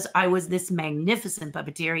because I was this magnificent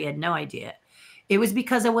puppeteer. He had no idea. It was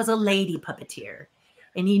because I was a lady puppeteer.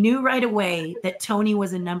 And he knew right away that Tony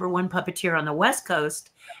was a #1 puppeteer on the West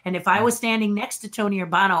Coast. And if I was standing next to Tony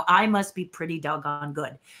Urbano, I must be pretty doggone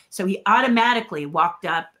good. So he automatically walked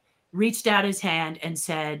up, reached out his hand and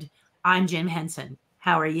said, I'm Jim Henson.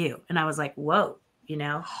 How are you? And I was like, whoa,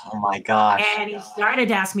 Oh my gosh. And he started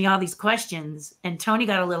to ask me all these questions. And Tony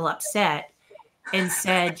got a little upset and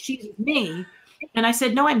said, she's me. And I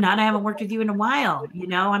said, no, I'm not. I haven't worked with you in a while.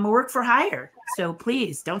 I'm a work for hire. So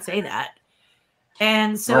please don't say that.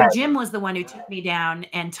 And so Jim was the one who took me down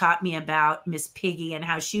and taught me about Miss Piggy and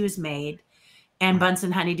how she was made, and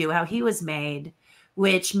Bunsen Honeydew, how he was made,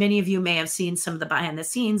 which many of you may have seen some of the behind the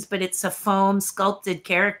scenes, but it's a foam sculpted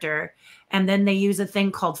character. And then they use a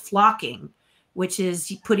thing called flocking, which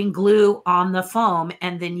is putting glue on the foam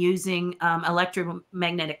and then using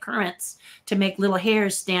electromagnetic currents to make little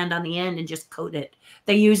hairs stand on the end and just coat it.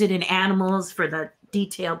 They use it in animals for the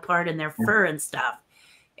detailed part in their fur and stuff.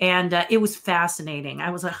 And it was fascinating. I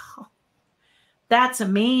was like, oh, that's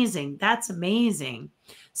amazing. That's amazing.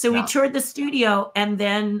 So we toured the studio and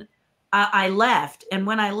then I left. And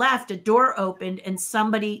when I left, a door opened and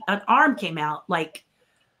an arm came out like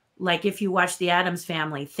if you watch the Addams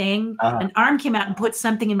Family thing, an arm came out and put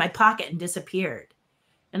something in my pocket and disappeared.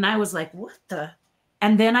 And I was like, what the?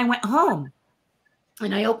 And then I went home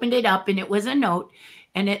and I opened it up and it was a note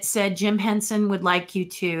and it said, Jim Henson would like you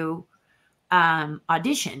to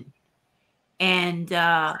audition. And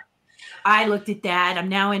I looked at that. I'm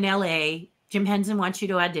now in LA. Jim Henson wants you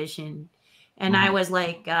to audition. And I was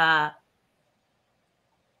like,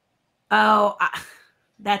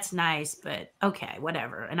 that's nice, but okay,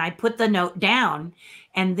 whatever. And I put the note down,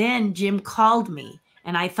 and then Jim called me,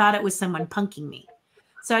 and I thought it was someone punking me.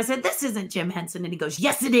 So I said, this isn't Jim Henson. And he goes,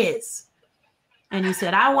 yes, it is. And he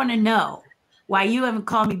said, I want to know why you haven't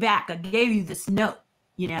called me back. I gave you this note,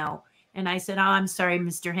 you know. And I said, oh, I'm sorry,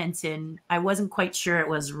 Mr. Henson. I wasn't quite sure it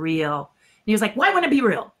was real. And he was like, why wouldn't it be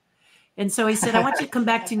real? And so he said, I want you to come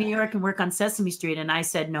back to New York and work on Sesame Street. And I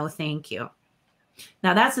said, no, thank you.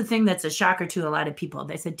 Now, that's the thing that's a shocker to a lot of people.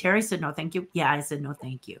 They said, Terri said, no, thank you. Yeah, I said, no,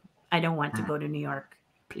 thank you. I don't want to go to New York.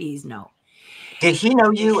 Please, no. Did he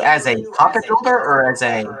know you as a puppet builder or as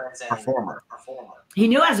a performer? He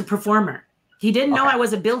knew as a performer. He didn't know I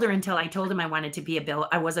was a builder until I told him I wanted to be a builder.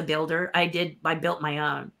 I was a builder. I built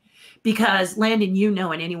my own. Because, Landon, you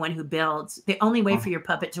know, and anyone who builds, the only way for your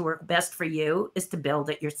puppet to work best for you is to build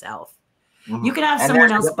it yourself. You can have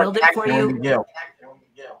someone else build it for you.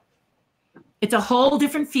 It's a whole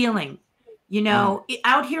different feeling. You know,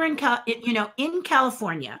 out here in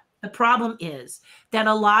California, the problem is that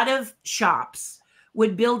a lot of shops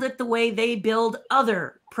would build it the way they build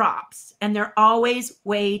other props, and they're always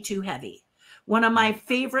way too heavy. One of my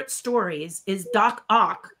favorite stories is Doc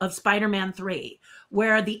Ock of Spider-Man 3,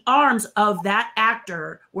 where the arms of that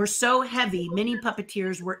actor were so heavy, many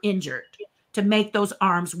puppeteers were injured to make those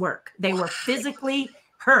arms work. They were physically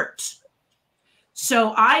hurt.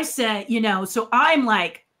 So I said, you know, so I'm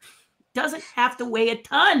like, doesn't have to weigh a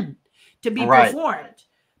ton to be performed.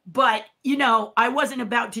 But, you know, I wasn't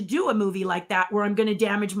about to do a movie like that where I'm going to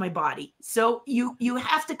damage my body. So you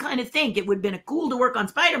have to kind of think it would have been cool to work on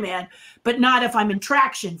Spider-Man, but not if I'm in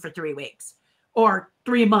traction for 3 weeks or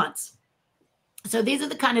 3 months. So these are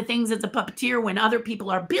the kind of things as a puppeteer when other people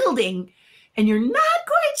are building and you're not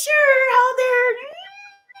quite sure how they're,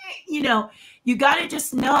 you know, you got to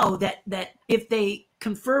just know that if they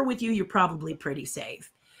confer with you, you're probably pretty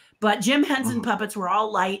safe. But Jim Henson puppets were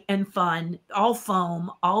all light and fun, all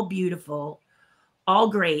foam, all beautiful, all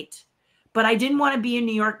great. But I didn't want to be in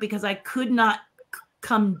New York because I could not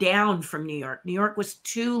come down from New York. New York was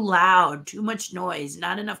too loud, too much noise,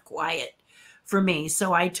 not enough quiet for me.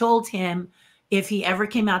 So I told him if he ever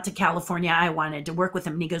came out to California, I wanted to work with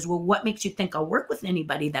him. And he goes, well, what makes you think I'll work with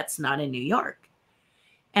anybody that's not in New York?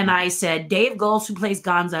 And I said, Dave Goles, who plays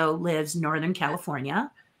Gonzo, lives in Northern California.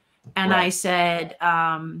 And I said,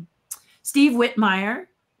 Steve Whitmire,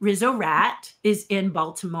 Rizzo Rat, is in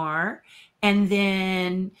Baltimore, and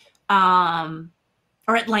then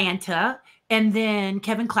or Atlanta, and then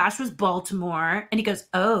Kevin Clash was Baltimore. And he goes,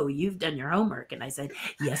 oh, you've done your homework. And I said,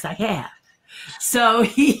 yes, I have. So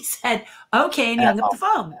he said, okay, and he hung up the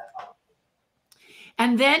phone.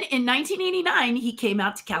 And then in 1989, he came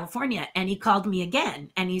out to California, and he called me again.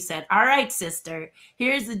 And he said, all right, sister,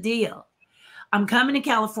 here's the deal. I'm coming to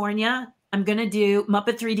California. I'm going to do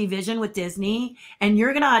Muppet 3D Vision with Disney, and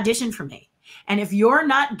you're going to audition for me. And if you're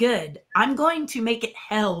not good, I'm going to make it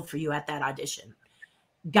hell for you at that audition.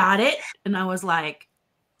 Got it? And I was like,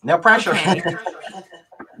 no pressure. Okay.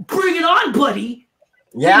 Bring it on, buddy.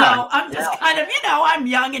 Yeah. You know, I'm just kind of, you know, I'm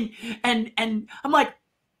young and I'm like,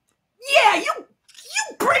 yeah, you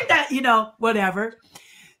bring that, you know, whatever.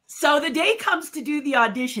 So the day comes to do the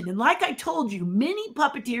audition. And like I told you, many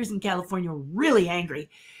puppeteers in California were really angry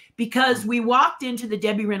because we walked into the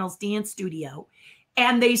Debbie Reynolds dance studio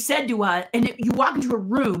and they said to us, and you walk into a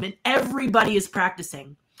room and everybody is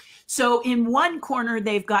practicing. So in one corner,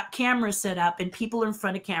 they've got cameras set up and people are in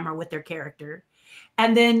front of camera with their character.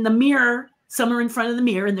 And then the mirror, some are in front of the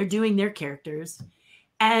mirror and they're doing their characters.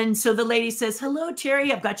 And so the lady says, hello,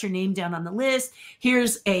 Terri, I've got your name down on the list.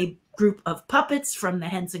 Here's a group of puppets from the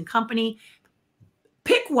Henson Company.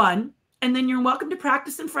 Pick one, and then you're welcome to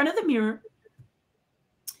practice in front of the mirror.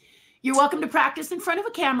 You're welcome to practice in front of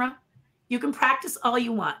a camera. You can practice all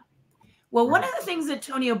you want. Well, one of the things that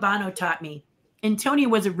Tony Urbano taught me, and Tony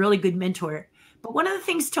was a really good mentor, but one of the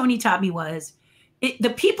things Tony taught me was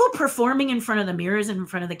the people performing in front of the mirrors and in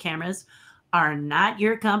front of the cameras are not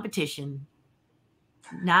your competition.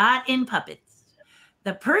 Not in puppets.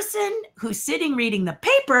 The person who's sitting reading the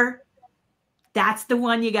paper, that's the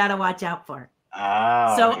one you got to watch out for.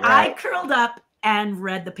 Oh, so I curled up and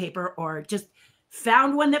read the paper or just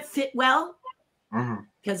found one that fit well.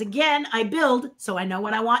 Because again, I build, so I know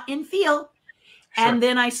what I want in feel. Sure. And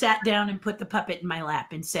then I sat down and put the puppet in my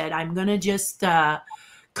lap and said, I'm going to just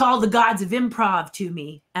call the gods of improv to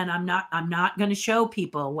me. And I'm not going to show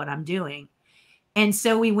people what I'm doing. And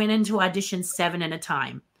so we went into auditions 7 at a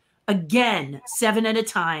time. Again, 7 at a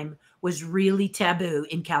time was really taboo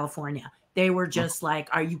in California. They were just like,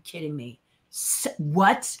 are you kidding me?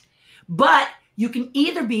 What? But you can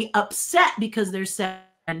either be upset because there's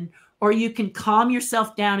 7, or you can calm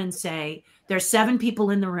yourself down and say, there's 7 people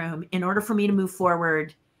in the room. In order for me to move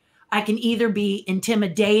forward, I can either be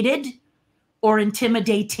intimidated or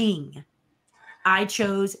intimidating. I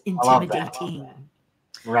chose intimidating.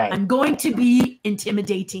 Right. I'm going to be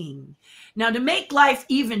intimidating. Now, to make life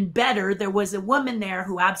even better, there was a woman there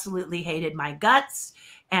who absolutely hated my guts.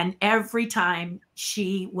 And every time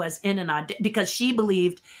she was in an audition, because she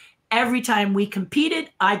believed every time we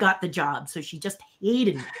competed, I got the job. So she just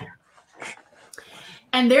hated me.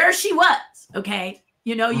 And there she was. Okay.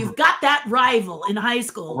 You know, you've got that rival in high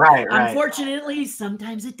school. Right. Unfortunately,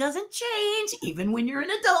 sometimes it doesn't change. Even when you're an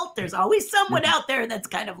adult, there's always someone out there that's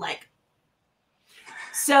kind of like.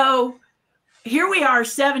 So here we are,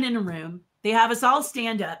 7 in a room. They have us all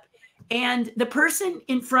stand up. And the person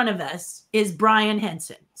in front of us is Brian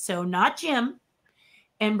Henson. So not Jim.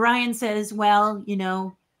 And Brian says, well, you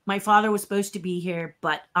know, my father was supposed to be here,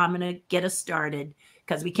 but I'm going to get us started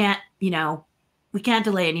because we can't, you know, we can't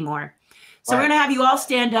delay anymore. So we're going to have you all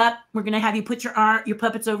stand up. We're going to have you put your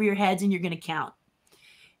puppets over your heads and you're going to count.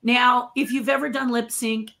 Now, if you've ever done lip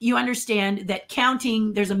sync, you understand that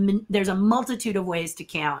counting, there's a multitude of ways to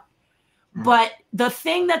count. But the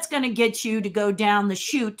thing that's going to get you to go down the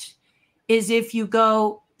chute is if you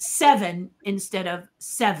go 7 instead of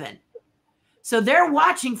 7. So they're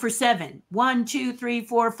watching for 7. 1, 2, 3,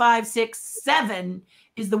 4, 5, 6, 7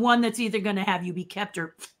 is the one that's either going to have you be kept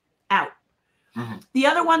or out. The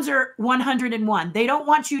other ones are 101. They don't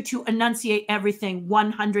want you to enunciate everything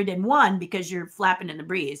 101 because you're flapping in the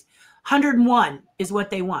breeze. 101 is what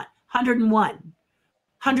they want. 101.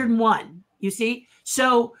 101. You see?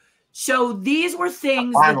 So these were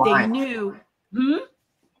things that they knew.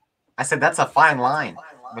 I said that's a fine line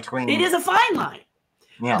between. It is a fine line.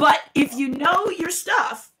 Yeah. But if you know your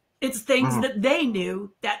stuff, it's things that they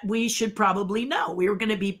knew that we should probably know. We were going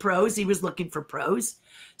to be pros. He was looking for pros.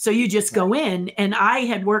 So you just go in. And I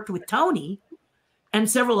had worked with Tony and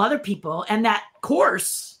several other people and that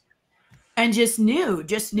course and just knew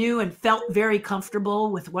and felt very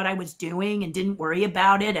comfortable with what I was doing and didn't worry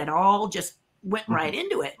about it at all. Just went right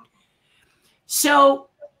into it. So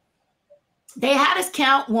they had us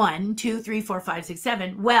count 1, 2, 3, 4, 5, 6,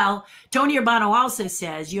 7. Well, Tony Urbano also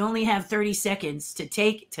says you only have 30 seconds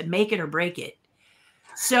to make it or break it.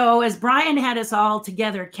 So as Brian had us all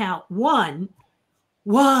together count 1,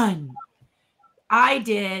 I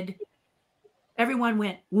did. Everyone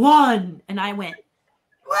went 1, and I went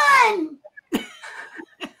 1,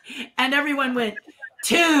 and everyone went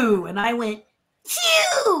 2, and I went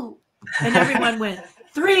 2, and everyone went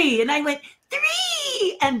 3, and I went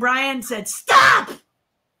 3, and Brian said, stop.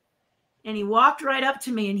 And he walked right up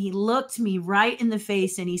to me and he looked me right in the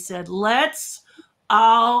face and he said, let's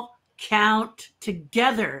all count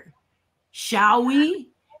together, shall we?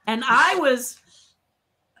 And I was,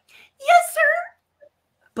 yes, sir.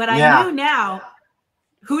 But I knew now,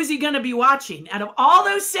 who's he going to be watching out of all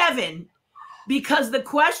those 7? Because the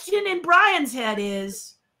question in Brian's head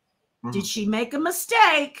is, did she make a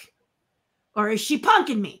mistake or is she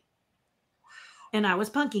punking me? And I was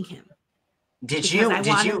punking him. Did you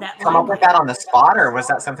come up with that on the spot, or was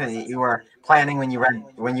that something that you were planning when you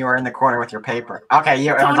were in the corner with your paper? Okay,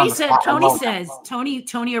 Tony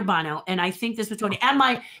Urbano, and I think this was Tony, and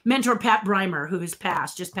my mentor Pat Breimer, who has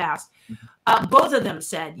just passed. Both of them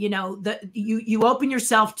said, you know, you open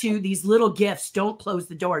yourself to these little gifts. Don't close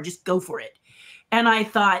the door. Just go for it. And I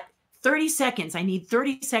thought, 30 seconds. I need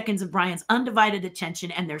 30 seconds of Brian's undivided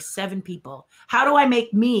attention, and there's 7 people. How do I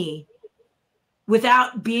make me?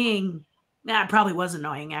 Without being, it probably was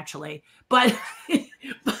annoying actually, but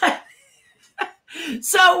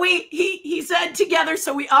so he said together,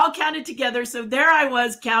 so we all counted together. So there I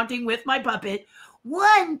was counting with my puppet,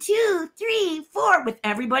 1, 2, 3, 4 with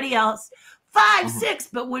everybody else, 5, 6.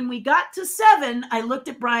 But when we got to 7, I looked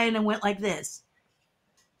at Brian and went like this: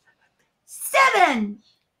 7,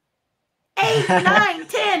 8, 9,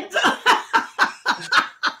 10.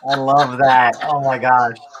 I love that. Oh my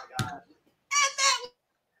gosh.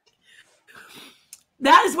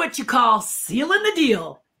 That is what you call sealing the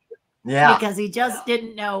deal. Yeah. Because he just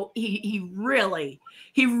didn't know. He really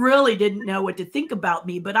didn't know what to think about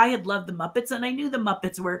me. But I had loved the Muppets, and I knew the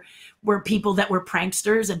Muppets were people that were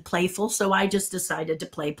pranksters and playful. So I just decided to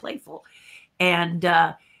play playful. And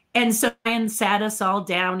so Brian sat us all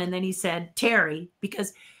down, and then he said, Terri,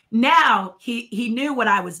 because now he knew what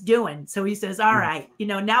I was doing. So he says, all right, you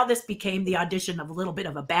know, now this became the audition of a little bit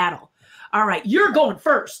of a battle. All right, you're going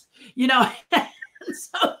first, you know.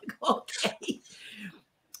 So, okay.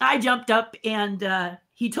 I jumped up and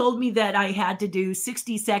he told me that I had to do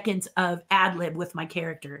 60 seconds of ad lib with my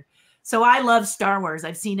character. So I love Star Wars.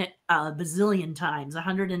 I've seen it a bazillion times,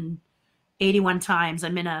 181 times.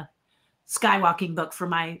 I'm in a Skywalking book for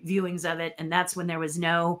my viewings of it. And that's when there was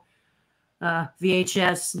no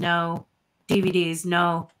VHS, no DVDs,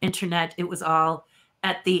 no internet. It was all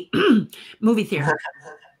at the movie theater.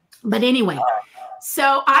 But anyway,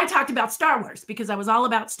 so I talked about Star Wars because I was all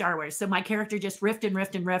about Star Wars. So my character just riffed and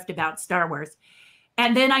riffed and riffed about Star Wars.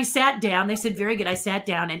 And then I sat down. They said, very good. I sat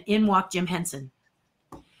down and in walked Jim Henson.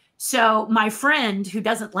 So my friend who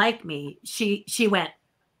doesn't like me, she went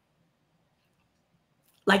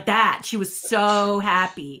like that. She was so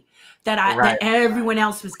happy that that everyone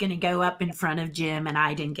else was going to go up in front of Jim and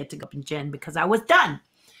I didn't get to go up in Jim because I was done.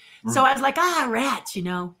 So I was like, rats, you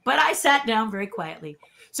know, but I sat down very quietly.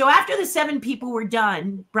 So after the 7 people were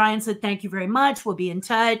done, Brian said, thank you very much. We'll be in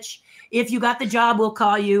touch. If you got the job, we'll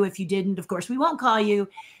call you. If you didn't, of course, we won't call you.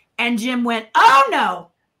 And Jim went, oh,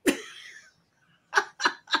 no.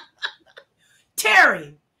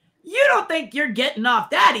 Terri, you don't think you're getting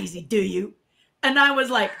off that easy, do you? And I was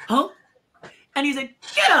like, huh? And he said,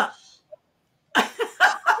 get up. And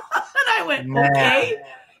I went, okay.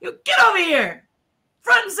 Get over here.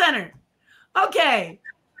 Front and center. Okay.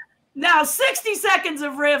 Now 60 seconds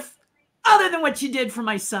of riff other than what you did for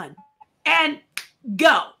my son. And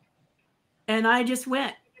go. And I just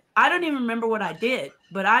went. I don't even remember what I did,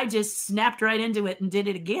 but I just snapped right into it and did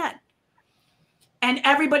it again. And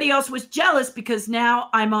everybody else was jealous because now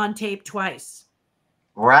I'm on tape twice.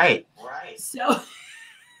 Right. So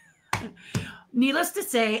needless to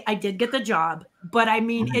say, I did get the job, but I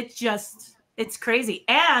mean, it's crazy.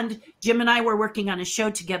 And Jim and I were working on a show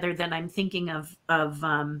together that I'm thinking of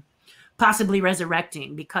possibly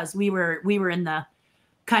resurrecting because we were in the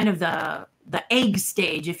kind of the egg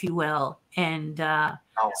stage, if you will. And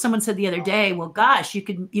someone said the other day, well, gosh, you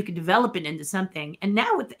could develop it into something. And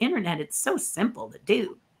now with the internet, it's so simple to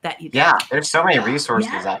do that. There's so many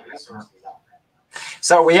resources out there.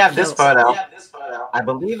 So we have this photo. I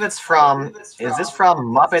believe it's from, is this from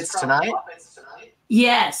Muppets Tonight?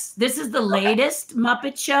 Yes, this is the latest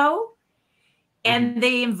Muppet show. And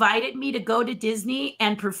they invited me to go to Disney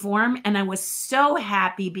and perform. And I was so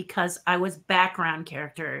happy because I was background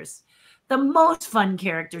characters. The most fun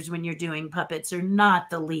characters when you're doing puppets are not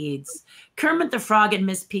the leads. Kermit the Frog and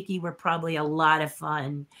Miss Piggy were probably a lot of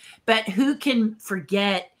fun. But who can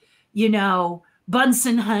forget, you know,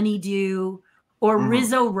 Bunsen Honeydew or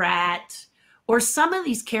Rizzo Rat or some of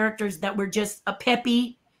these characters that were just a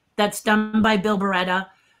Peppy that's done by Bill Beretta.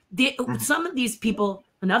 Some of these people,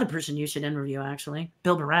 another person you should interview, actually,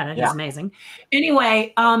 Bill Beretta, he's amazing.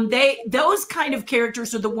 Anyway, those kind of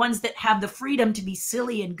characters are the ones that have the freedom to be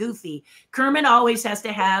silly and goofy. Kermit always has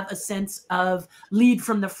to have a sense of lead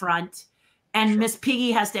from the front, and Miss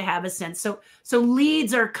Piggy has to have a sense. So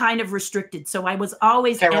leads are kind of restricted. So I was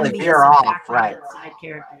always envious of background side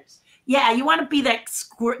characters. Yeah, you want to be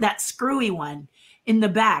that screwy one in the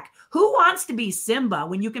back. Who wants to be Simba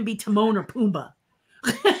when you can be Timon or Pumbaa?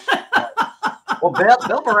 Well,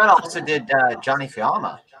 Bill Beretta also did Johnny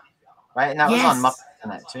Fiamma, right? And that was on Muppets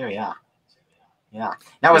Tonight too. Yeah.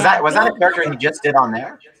 Now was that a character he just did on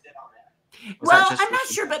there? Well, I'm not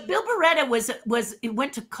sure, but Bill Beretta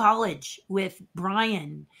went to college with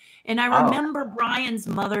Brian, and I remember Brian's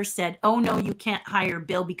mother said, "Oh no, you can't hire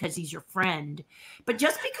Bill because he's your friend." But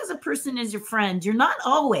just because a person is your friend, you're not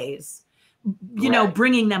always, you know,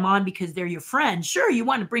 bringing them on because they're your friend. Sure, you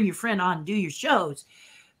want to bring your friend on and do your shows.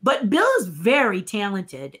 But Bill is very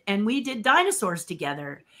talented, and we did Dinosaurs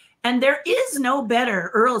together. And there is no better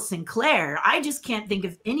Earl Sinclair. I just can't think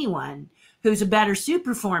of anyone who's a better suit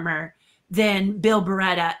performer than Bill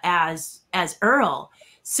Beretta as Earl.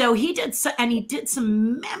 So he did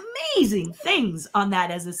some amazing things on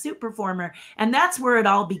that as a suit performer, and that's where it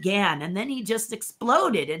all began. And then he just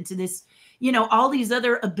exploded into this, you know, all these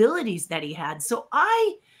other abilities that he had. So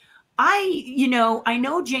I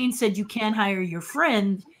know Jane said you can't hire your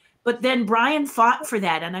friend, but then Brian fought for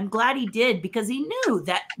that, and I'm glad he did because he knew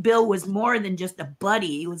that Bill was more than just a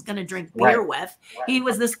buddy he was going to drink beer with. He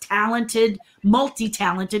was this talented,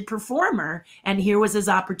 multi-talented performer, and here was his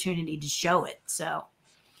opportunity to show it. So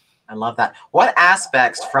I love that. What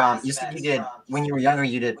aspects from, you said you did, when you were younger,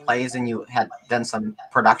 you did plays and you had done some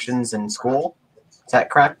productions in school. Is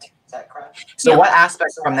that correct? So what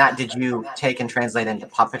aspects from that did you take and translate into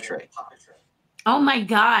puppetry? Oh my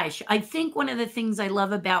gosh. I think one of the things I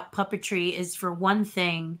love about puppetry is, for one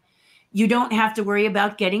thing, you don't have to worry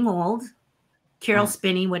about getting old. Carol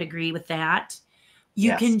Spinney would agree with that.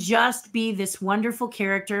 You can just be this wonderful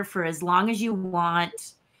character for as long as you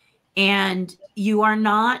want. And you are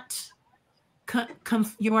not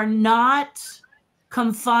you are not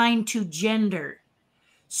confined to gender.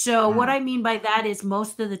 So what I mean by that is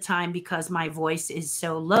most of the time, because my voice is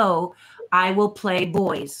so low, I will play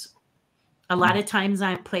boys. A lot of times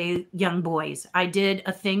I play young boys. I did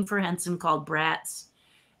a thing for Henson called Brats,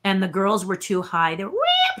 and the girls were too high. They were way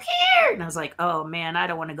up here. And I was like, oh man, I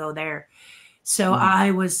don't want to go there. So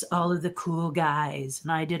I was all of the cool guys,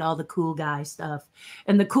 and I did all the cool guy stuff.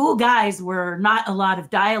 And the cool guys were not a lot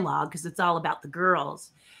of dialogue because it's all about the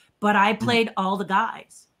girls, but I played all the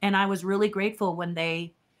guys. And I was really grateful when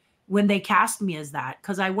they cast me as that,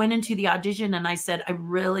 because I went into the audition and I said, I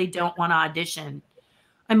really don't want to audition.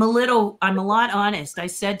 I'm a lot honest. I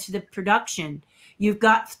said to the production, you've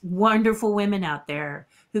got wonderful women out there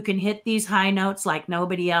who can hit these high notes like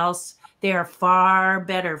nobody else. They are far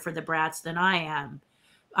better for the Brats than I am.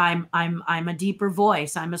 I'm a deeper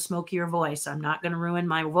voice. I'm a smokier voice. I'm not going to ruin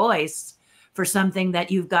my voice for something that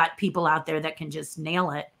you've got people out there that can just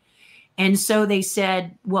nail it. And so they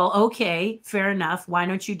said, well, okay, fair enough. Why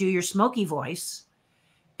don't you do your smoky voice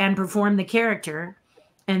and perform the character?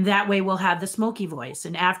 And that way we'll have the smoky voice.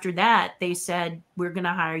 And after that, they said, we're going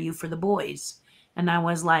to hire you for the boys. And I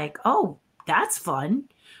was like, oh, that's fun.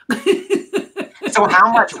 So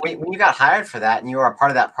how much, when you got hired for that and you were a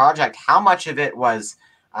part of that project, how much of it was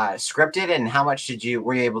scripted, and how much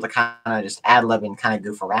were you able to kind of just ad lib and kind of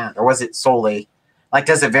goof around? Or was it solely, like,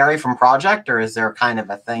 does it vary from project, or is there kind of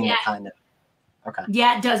a thing that kind of, okay.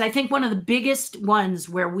 Yeah, it does. I think one of the biggest ones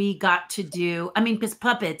where we got to do, I mean, because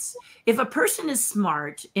puppets, if a person is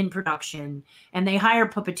smart in production and they hire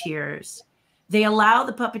puppeteers, they allow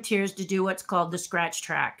the puppeteers to do what's called the scratch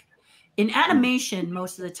track. In animation,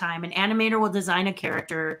 most of the time, an animator will design a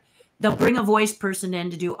character. They'll bring a voice person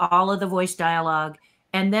in to do all of the voice dialogue,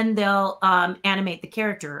 and then they'll animate the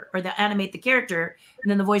character, or they'll animate the character,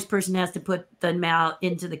 and then the voice person has to put the mouth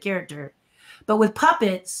into the character. But with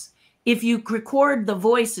puppets, if you record the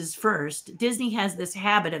voices first, Disney has this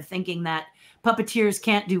habit of thinking that puppeteers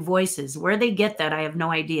can't do voices. Where they get that, I have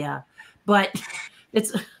no idea. But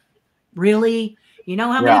it's really, you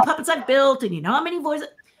know how many puppets I've built, and you know how many voices.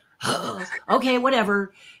 Okay,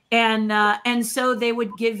 whatever. And so they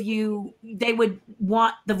would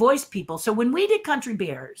want the voice people. So when we did Country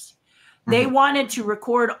Bears, they wanted to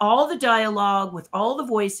record all the dialogue with all the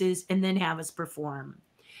voices and then have us perform.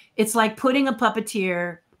 It's like putting a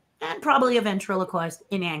puppeteer and probably a ventriloquist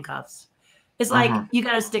in handcuffs. It's like, you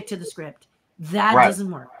got to stick to the script. That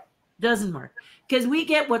doesn't work. Doesn't work. Because we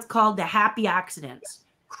get what's called the happy accidents.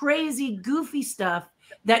 Crazy, goofy stuff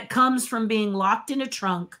that comes from being locked in a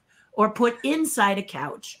trunk or put inside a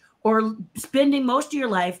couch or spending most of your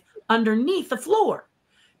life underneath the floor.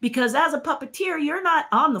 Because as a puppeteer, you're not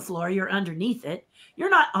on the floor, you're underneath it. You're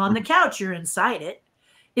not on the couch, you're inside it.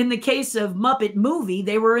 In the case of Muppet Movie,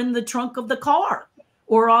 they were in the trunk of the car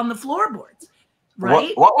or on the floorboards,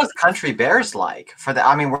 right? What was Country Bears like for that?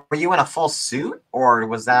 I mean, were you in a full suit, or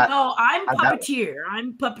was that? No, I'm puppeteer.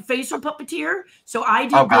 I'm facial puppeteer. So I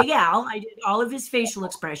did Big Al. I did all of his facial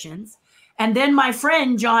expressions. And then my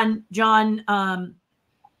friend, John, I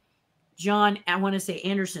want to say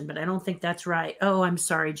Anderson, but I don't think that's right. Oh, I'm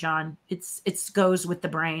sorry, John. It goes with the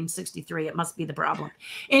brain, 63. It must be the problem.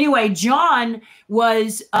 Anyway, John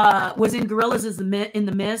was in Gorillas in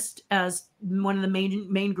the Mist as one of the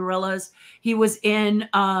main gorillas. He was in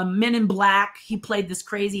Men in Black. He played this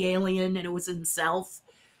crazy alien, and it was himself.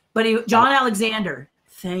 But John Alexander.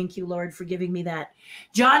 Thank you, Lord, for giving me that.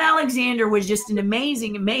 John Alexander was just an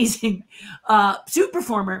amazing, amazing suit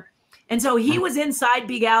performer. And so he was inside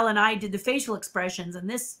Big Al, and I did the facial expressions. And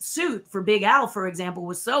this suit for Big Al, for example,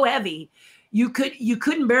 was so heavy, you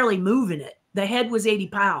couldn't barely move in it. The head was 80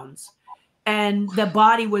 pounds, and the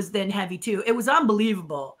body was then heavy too. It was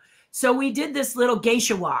unbelievable. So we did this little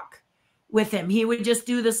geisha walk with him. He would just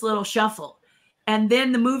do this little shuffle. And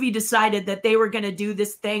then the movie decided that they were going to do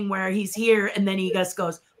this thing where he's here, and then he just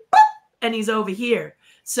goes, boop, and he's over here.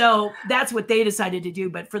 So that's what they decided to do.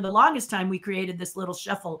 But for the longest time, we created this little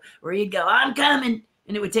shuffle where he'd go, I'm coming.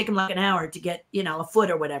 And it would take him like an hour to get, a foot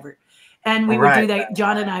or whatever. And we would do that.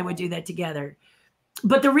 John and I would do that together.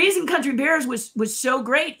 But the reason Country Bears was so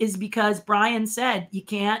great is because Brian said, you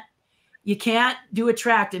can't do a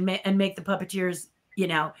tract and make the puppeteers,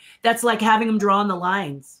 that's like having them draw on the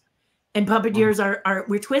lines. And puppeteers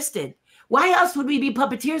we're twisted. Why else would we be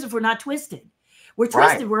puppeteers if we're not twisted? We're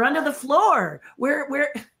twisted. Right. We're under the floor. We're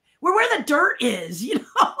where the dirt is.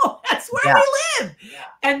 That's where we live. Yeah.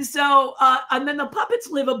 And so, and then the puppets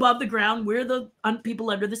live above the ground. We're the people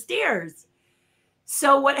under the stairs.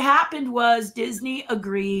 So what happened was Disney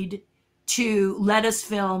agreed to let us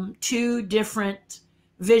film 2 different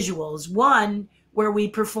visuals. One where we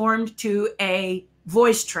performed to a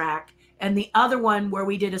voice track, and the other one where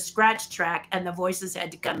we did a scratch track and the voices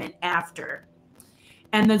had to come in after.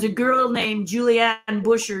 And there's a girl named Julianne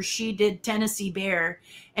Busher. She did Tennessee Bear.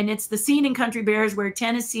 And it's the scene in Country Bears where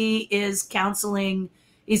Tennessee is counseling.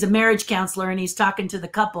 He's a marriage counselor and he's talking to the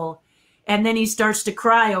couple. And then he starts to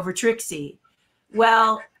cry over Trixie.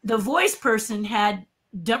 Well, the voice person had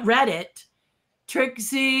read it.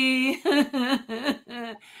 Trixie,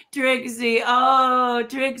 Trixie, oh,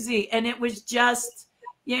 Trixie. And it was just,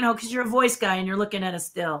 you know, because you're a voice guy and you're looking at a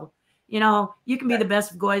still. You know, you can be the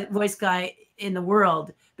best voice guy in the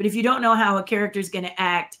world, but if you don't know how a character is going to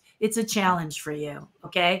act, it's a challenge for you.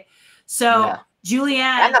 Okay, so Julianne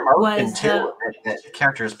and the motion was too that the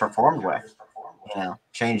character is performed with, you know,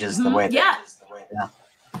 changes the way. Yeah.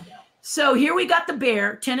 So here we got the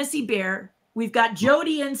bear, Tennessee Bear. We've got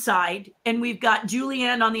Jody inside, and we've got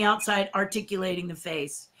Julianne on the outside articulating the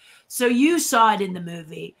face. So you saw it in the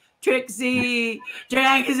movie. Trixie,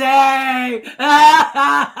 Trixie.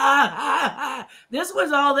 This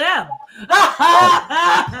was all them.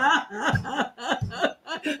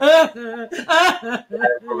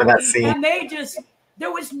 Remember that scene? And they just,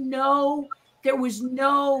 there was no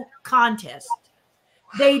contest.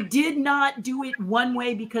 They did not do it one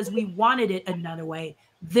way because we wanted it another way.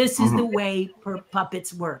 This is the way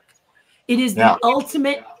puppets work. It is the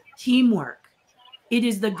ultimate teamwork. It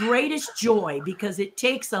is the greatest joy because it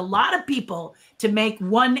takes a lot of people to make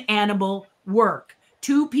one animal work.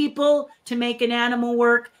 2 people to make an animal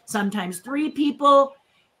work, sometimes 3 people.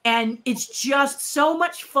 And it's just so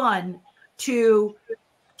much fun to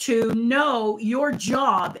know your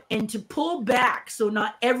job and to pull back so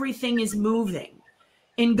not everything is moving.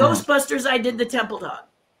 In Ghostbusters, I did the Temple Dog.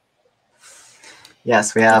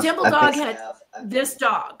 Yes, we have. The Temple Dog had this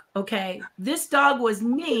dog, okay? This dog was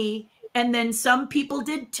me, and then some people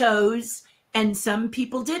did toes, and some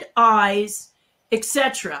people did eyes,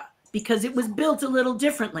 etc., because it was built a little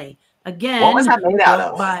differently. Again, what was that made out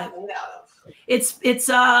of?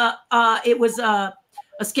 It was a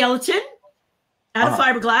skeleton out of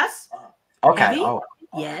fiberglass. Okay. Heavy. Oh.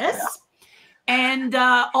 Yes. Yeah. And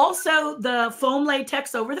also the foam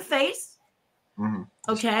latex over the face.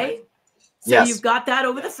 Okay. So you've got that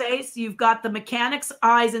over the face. You've got the mechanics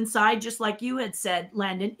eyes inside, just like you had said,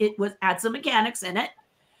 Landon. It had some mechanics in it.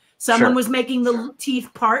 Someone was making the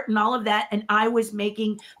teeth part and all of that, and I was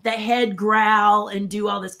making the head growl and do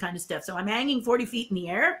all this kind of stuff. So I'm hanging 40 feet in the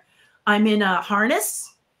air. I'm in a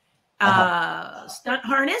harness, stunt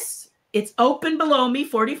harness. It's open below me,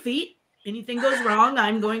 40 feet. Anything goes wrong,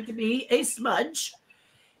 I'm going to be a smudge.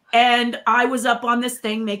 And I was up on this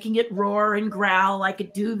thing making it roar and growl. I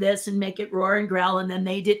could do this and make it roar and growl. And then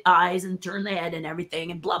they did eyes and turn the head and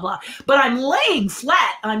everything and blah, blah. But I'm laying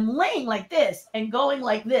flat. I'm laying like this and going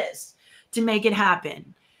like this to make it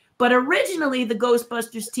happen. But originally, the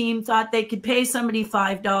Ghostbusters team thought they could pay somebody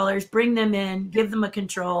 $5, bring them in, give them a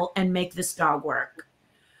control, and make this dog work.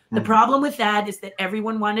 The problem with that is that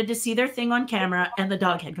everyone wanted to see their thing on camera, and the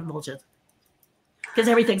dog had convulsions because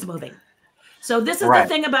everything's moving. So this is the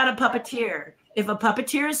thing about a puppeteer. If a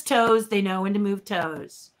puppeteer's toes, they know when to move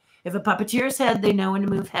toes. If a puppeteer's head, they know when to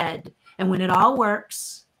move head. And when it all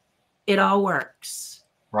works, it all works.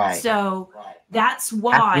 Right. So that's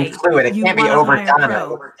why it can't be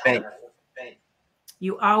overdone.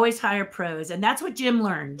 You always hire pros. And that's what Jim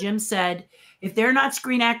learned. Jim said, if they're not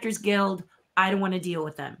Screen Actors Guild, I don't want to deal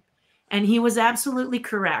with them. And he was absolutely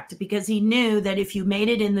correct, because he knew that if you made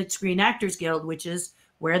it in the Screen Actors Guild, which is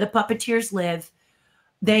where the puppeteers live,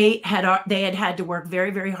 they had to work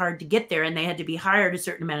very, very hard to get there, and they had to be hired a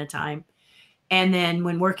certain amount of time. And then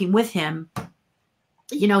when working with him,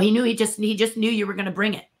 you know, he just knew you were going to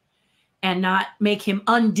bring it and not make him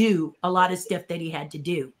undo a lot of stuff that he had to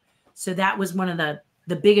do. So that was one of the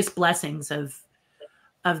biggest blessings of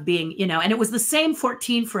being, you know, and it was the same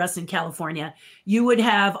 14 for us in California. You would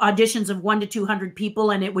have auditions of 100 to 200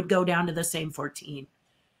 people, and it would go down to the same 14.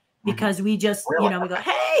 Because we just, you know, we go,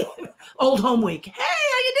 hey, old home week. Hey,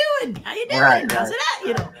 how you doing? How you doing? Right, how's it at?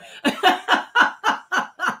 You know.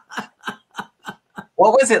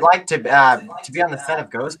 What was it like to be on the set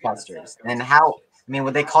of Ghostbusters? And how, I mean,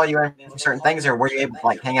 would they call you in for certain things, or were you able to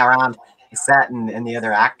like hang out around the set and the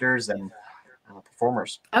other actors and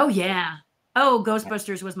performers? Oh, yeah. Oh,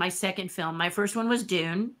 Ghostbusters was my second film. My first one was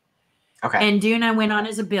Dune. Okay. And Dune I went on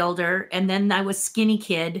as a builder, and then I was Skinny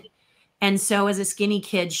Kid. And so as a skinny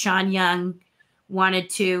kid, Sean Young wanted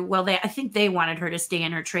to, well, I think they wanted her to stay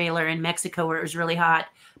in her trailer in Mexico where it was really hot,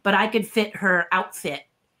 but I could fit her outfit,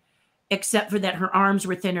 except for that her arms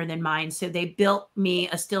were thinner than mine. So they built me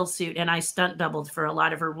a still suit, and I stunt doubled for a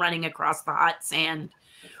lot of her running across the hot sand.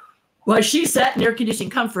 Well, she sat in air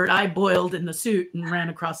conditioned comfort. I boiled in the suit and ran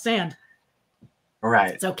across sand.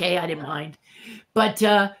 Right. It's okay. I didn't mind. But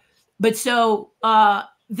so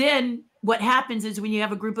then what happens is when you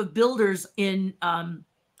have a group of builders in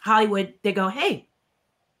Hollywood, they go, hey,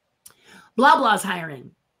 blah, blah's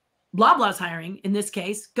hiring. Blah, blah's hiring. In this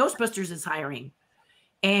case, Ghostbusters is hiring.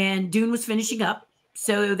 And Dune was finishing up.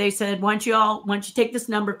 So they said, why don't you take this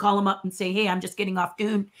number, call them up and say, hey, I'm just getting off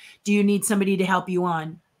Dune. Do you need somebody to help you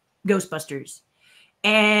on Ghostbusters?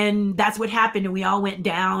 And that's what happened. And we all went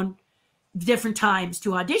down different times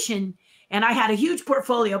to audition. And I had a huge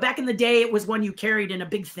portfolio. Back in the day, it was one you carried in a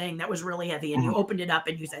big thing that was really heavy. And you opened it up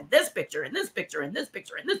and you said, this picture and this picture and this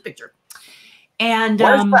picture and this picture. And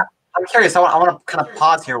I'm curious. I want to kind of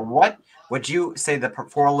pause here. What would you say the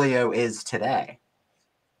portfolio is today?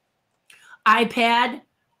 iPad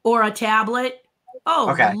or a tablet. Oh,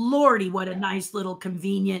 okay. Lordy, what a nice little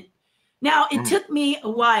convenient. Now, it took me a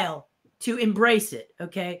while to embrace it,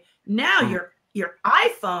 okay? Now your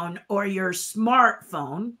iPhone or your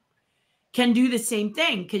smartphone can do the same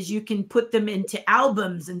thing because you can put them into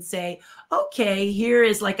albums and say, okay, here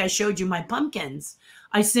is, like I showed you my pumpkins.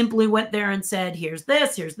 I simply went there and said, here's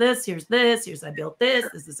this, here's this, here's this, here's I built this,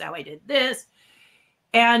 this is how I did this.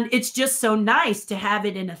 And it's just so nice to have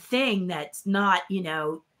it in a thing that's not, you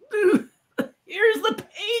know, here's the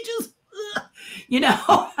pages, you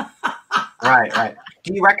know. Right.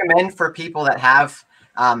 Do you recommend for people that have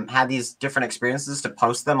had these different experiences to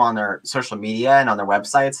post them on their social media and on their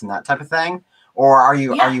websites and that type of thing? Or are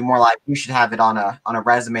you more like you should have it on a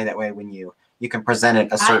resume, that way when you can present it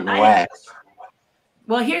a certain way?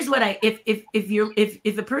 Well, here's what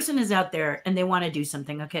if a person is out there and they want to do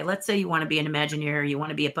something, okay, let's say you want to be an Imagineer, you want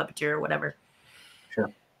to be a puppeteer or whatever.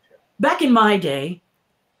 Sure. Back in my day,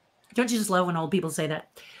 don't you just love when old people say that?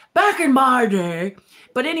 Back in my day.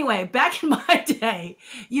 But anyway, back in my day,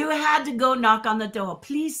 you had to go knock on the door.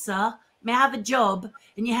 Please, sir, may I have a job?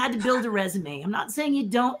 And you had to build a resume. I'm not saying you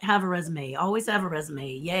don't have a resume. Always have a resume.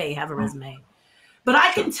 Yay, have a resume. But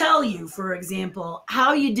I can tell you, for example,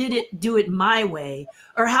 how you do it my way.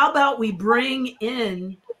 Or how about we bring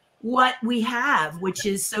in what we have, which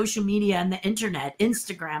is social media and the internet,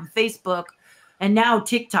 Instagram, Facebook, and now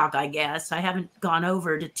TikTok, I guess. I haven't gone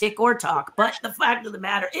over to Tik or Talk. But the fact of the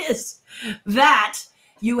matter is that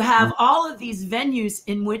you have all of these venues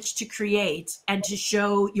in which to create and to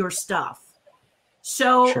show your stuff.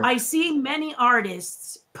 So I see many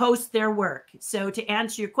artists post their work. So to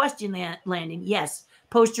answer your question, Landon, yes,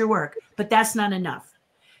 post your work, but that's not enough.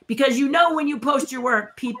 Because you know when you post your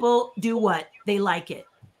work, people do what? They like it.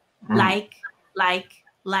 Like.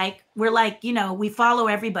 We're like, you know, we follow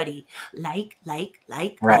everybody. Like.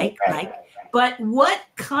 But what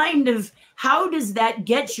kind of, how does that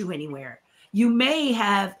get you anywhere? You may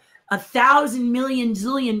have 1,000 million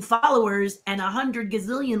zillion followers and 100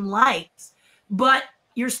 gazillion likes, but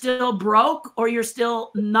you're still broke or you're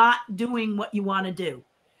still not doing what you want to do.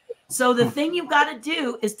 So the thing you've got to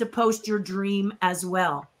do is to post your dream as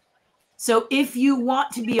well. So if you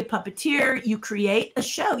want to be a puppeteer, you create a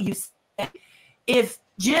show. You say, if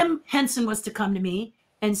Jim Henson was to come to me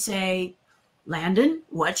and say, Landon,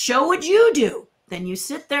 what show would you do? Then you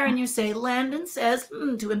sit there and you say, Landon says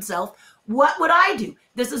to himself, what would I do?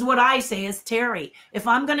 This is what I say as Terri. If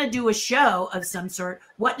I'm going to do a show of some sort,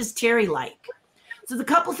 what does Terri like? So there's a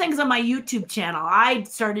couple things on my YouTube channel. I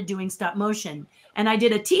started doing stop motion, and I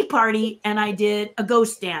did a tea party and I did a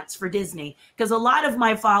ghost dance for Disney because a lot of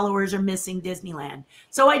my followers are missing Disneyland.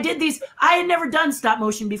 So I did these. I had never done stop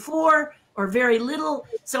motion before or very little.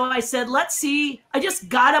 So I said, let's see. I just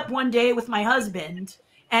got up one day with my husband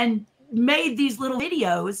and made these little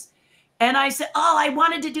videos. And I said, oh, I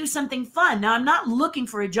wanted to do something fun. Now, I'm not looking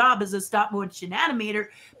for a job as a stop motion animator,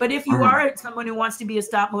 but if you are someone who wants to be a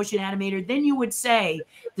stop motion animator, then you would say,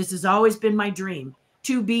 this has always been my dream,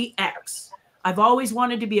 to be X. I've always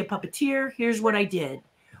wanted to be a puppeteer. Here's what I did.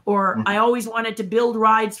 Or I always wanted to build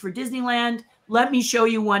rides for Disneyland. Let me show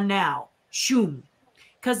you one now. Shoom.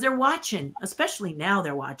 Because they're watching, especially now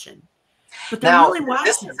they're watching. But they're really watching.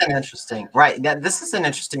 This is an interesting, right? This is an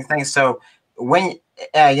interesting thing. So when,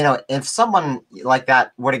 if someone like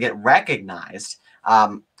that were to get recognized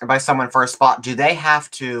by someone for a spot, do they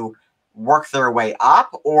have to work their way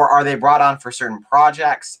up, or are they brought on for certain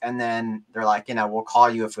projects and then they're like, we'll call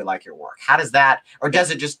you if we like your work? How does that, or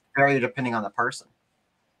does it just vary depending on the person?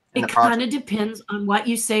 It kind of depends on what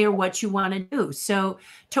you say or what you want to do. So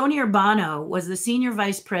Tony Urbano was the senior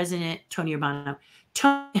vice president. Tony Baxter.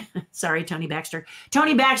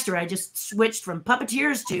 Tony Baxter, I just switched from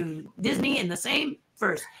puppeteers to Disney in the same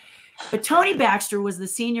verse. But Tony Baxter was the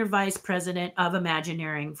senior vice president of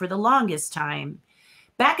Imagineering for the longest time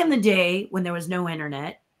Back in the day when there was no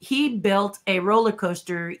internet, he built a roller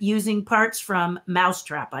coaster using parts from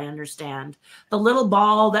Mousetrap, I understand. The little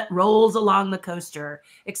ball that rolls along the coaster,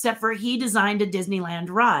 except for he designed a Disneyland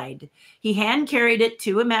ride. He hand carried it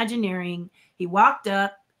to Imagineering. He walked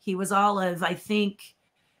up. He was all of, I think,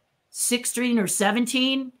 16 or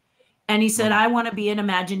 17. And he said, I want to be an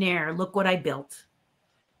Imagineer. Look what I built.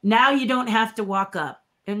 Now you don't have to walk up.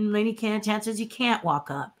 And many chances you can't walk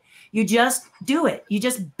up. You just do it. You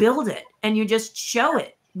just build it and you just show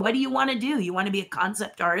it. What do you want to do? You want to be a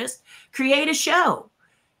concept artist? Create a show,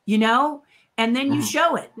 you know, and then you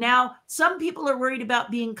show it. Now, some people are worried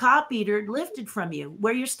about being copied or lifted from you,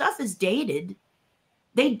 where your stuff is dated.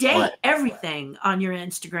 They date everything on your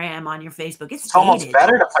Instagram, on your Facebook. It's almost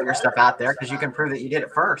better to put your stuff out there because you can prove that you did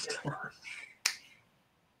it first.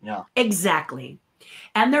 Yeah. Exactly.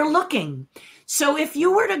 And they're looking. So if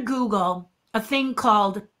you were to Google a thing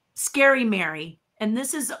called Scary Mary, and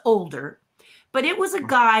this is older, but it was a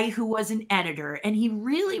guy who was an editor, and he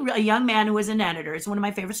really, a young man who was an editor. It's one of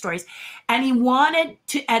my favorite stories. And he wanted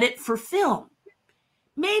to edit for film.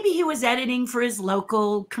 Maybe he was editing for his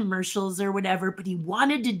local commercials or whatever, but he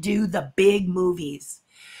wanted to do the big movies.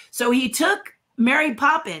 So he took Mary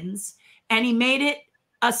Poppins and he made it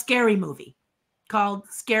a scary movie called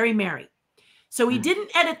Scary Mary. So he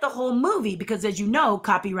didn't edit the whole movie because, as you know,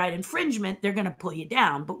 copyright infringement, they're going to pull you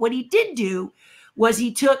down. But what he did do was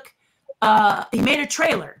he made a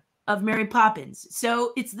trailer of Mary Poppins.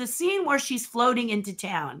 So it's the scene where she's floating into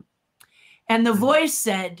town. And the voice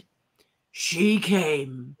said, "She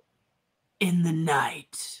came in the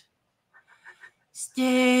night.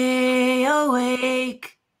 Stay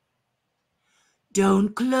awake.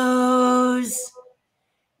 Don't close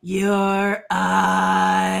your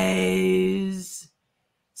eyes.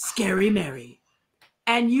 Scary Mary."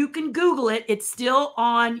 And you can Google it. It's still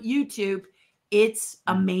on YouTube. It's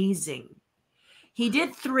amazing. He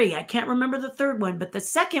did 3. I can't remember the third one, but the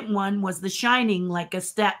second one was The Shining, like a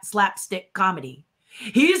slapstick comedy.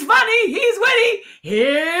 He's funny. He's witty.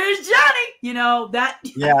 Here's Johnny. You know, that.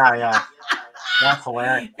 Yeah. That's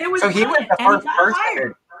hilarious. So he was the first person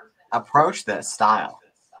to approach this style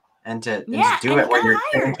and to do it where you're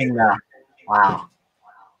thinking, wow.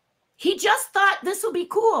 He just thought this will be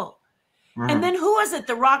cool. And then who was it?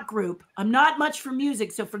 The rock group. I'm not much for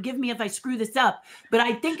music, so forgive me if I screw this up. But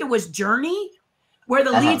I think it was Journey, where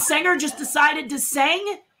the lead singer just decided to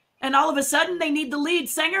sing, and all of a sudden they need the lead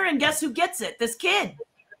singer, and guess who gets it? This kid.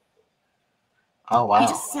 Oh wow! He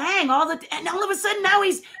just sang and all of a sudden now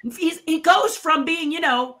he goes from being, you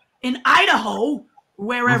know, in Idaho,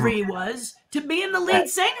 wherever he was, to being the lead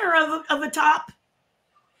singer of a top.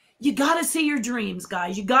 You got to see your dreams,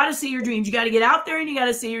 guys. You got to see your dreams. You got to get out there and you got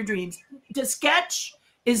to see your dreams. To sketch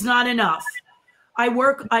is not enough. I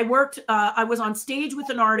was on stage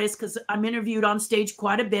with an artist because I'm interviewed on stage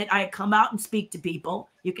quite a bit. I come out and speak to people.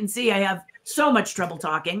 You can see I have so much trouble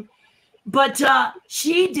talking. But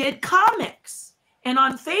she did comics. And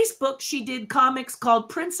on Facebook, she did comics called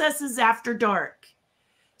Princesses After Dark.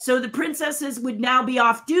 So the princesses would now be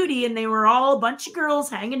off duty, and they were all a bunch of girls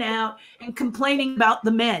hanging out and complaining about the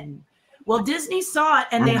men. Well, Disney saw it,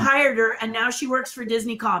 and they hired her, and now she works for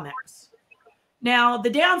Disney Comics. Now, the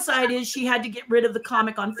downside is she had to get rid of the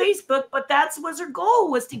comic on Facebook, but that was her goal,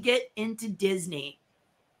 was to get into Disney.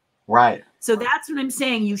 Right. So that's what I'm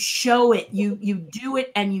saying. You show it, you do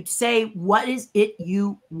it, and you say, what is it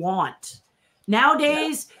you want?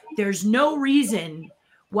 Nowadays, there's no reason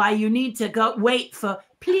why you need to go wait for,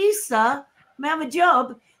 please, sir, I have a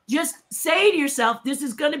job. Just say to yourself, this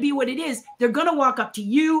is going to be what it is. They're going to walk up to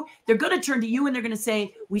you. They're going to turn to you and they're going to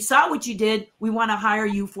say, we saw what you did. We want to hire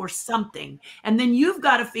you for something. And then you've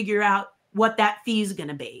got to figure out what that fee is going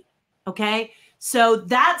to be. Okay. So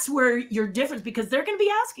that's where your difference, because they're going to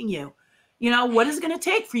be asking you, you know, what is it going to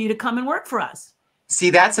take for you to come and work for us? See,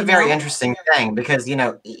 that's a very interesting thing because, you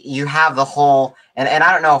know, you have the whole, and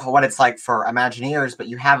I don't know what it's like for Imagineers, but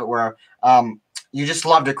you have it where you just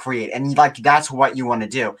love to create and like that's what you want to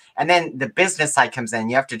do. And then the business side comes in.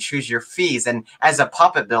 You have to choose your fees. And as a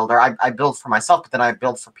puppet builder, I build for myself, but then I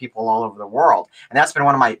build for people all over the world. And that's been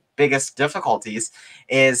one of my biggest difficulties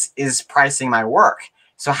is pricing my work.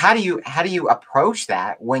 So how do you approach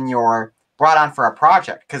that when you're brought on for a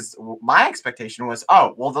project? Because my expectation was,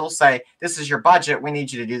 oh, well, they'll say, this is your budget. We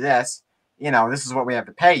need you to do this. You know, this is what we have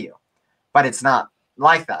to pay you. But it's not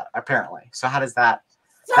like that, apparently. So how does that?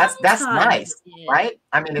 That's nice, right?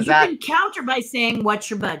 I mean, you can counter by saying, what's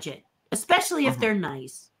your budget? Especially if they're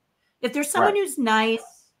nice. If there's someone who's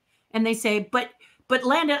nice and they say, but But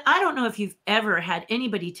Landon, I don't know if you've ever had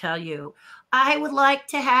anybody tell you, I would like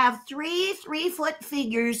to have 3 3-foot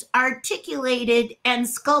figures articulated and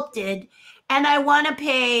sculpted, and I want to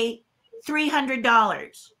pay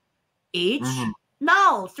 $300 each.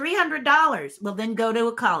 No, $300. Well, then go to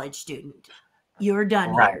a college student. You're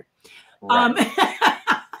done here. I've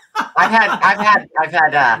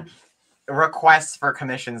had requests for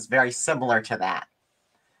commissions very similar to that.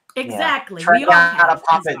 Exactly. Try out a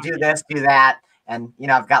puppet, do this, do that, and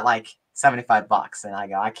I've got like $75, and I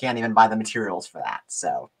go, I can't even buy the materials for that.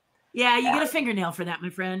 So yeah, you get a fingernail for that, my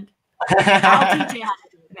friend. I'll teach you how to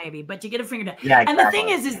do it, maybe, but you get a fingernail. Yeah, exactly. And the thing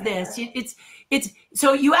is this: it's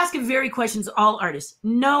so you ask very questions. All artists,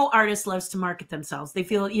 no artist loves to market themselves. They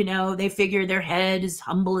feel, they figure their head is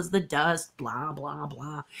humble as the dust, blah blah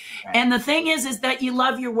blah. Right. And the thing is that you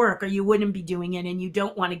love your work, or you wouldn't be doing it, and you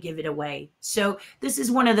don't want to give it away. So this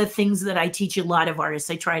is one of the things that I teach a lot of artists.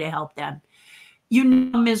 I try to help them. You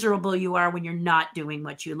know how miserable you are when you're not doing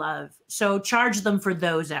what you love. So charge them for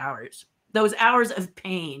those hours of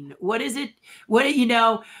pain. What is it?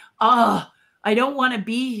 I don't want to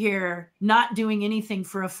be here not doing anything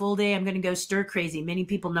for a full day. I'm going to go stir crazy. Many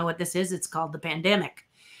people know what this is. It's called the pandemic.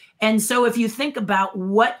 And so if you think about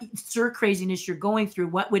what stir craziness you're going through,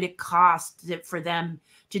 what would it cost for them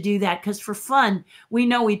to do that? Because for fun, we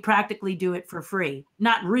know we practically do it for free.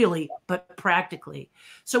 Not really, but practically.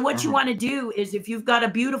 So what you want to do is, if you've got a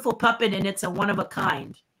beautiful puppet and it's a one of a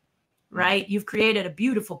kind, right? You've created a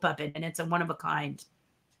beautiful puppet and it's a one of a kind.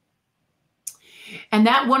 And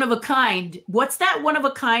that one of a kind, what's that one of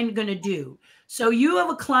a kind going to do? So you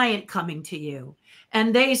have a client coming to you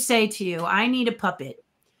and they say to you, I need a puppet.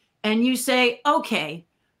 And you say, okay.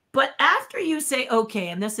 But after you say, okay,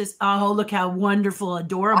 and this is, oh, look how wonderful,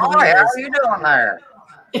 adorable. Oh, how are you doing there?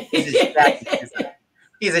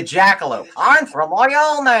 He's a jackalope. I'm from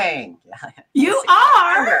Wyoming. You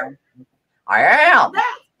are? I am.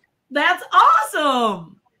 That's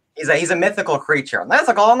awesome. He's a mythical creature. And there's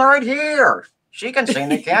a girl right here. She can see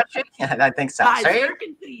me, can't she? I think so. I sure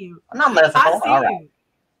can see you. I'm not mythical.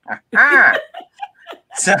 I see you.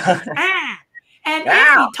 So, and if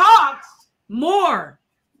he talks, more.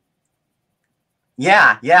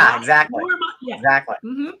 Yeah, exactly. Exactly.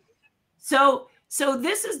 So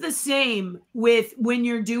this is the same with when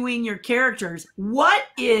you're doing your characters. What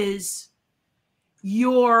is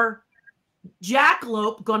your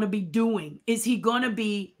jackalope going to be doing? Is he going to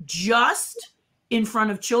be just in front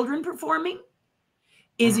of children performing?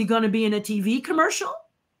 Is he going to be in a TV commercial?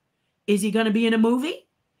 Is he going to be in a movie?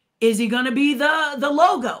 Is he going to be the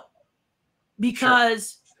logo?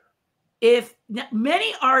 Because if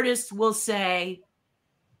many artists will say,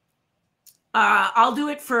 I'll do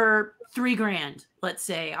it for $3,000. Let's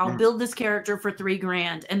say I'll build this character for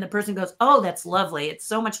 $3,000. And the person goes, oh, that's lovely. It's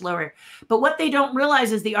so much lower. But what they don't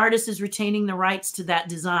realize is the artist is retaining the rights to that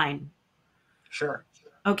design. Sure.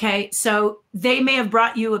 Okay. So they may have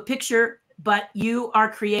brought you a picture, but you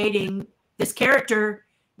are creating this character.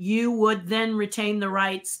 You would then retain the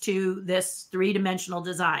rights to this 3-dimensional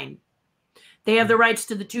design. They have the rights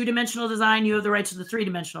to the 2-dimensional design. You have the rights to the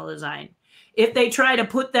 3-dimensional design. If they try to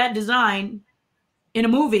put that design in a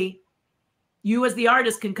movie, you as the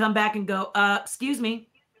artist can come back and go, excuse me.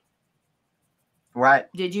 Right.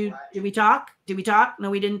 Did we talk? Did we talk?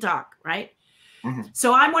 No, we didn't talk. Right.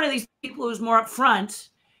 So I'm one of these people who's more upfront.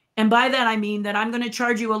 And by that, I mean that I'm going to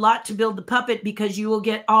charge you a lot to build the puppet because you will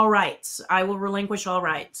get all rights. I will relinquish all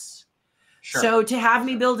rights. Sure. So to have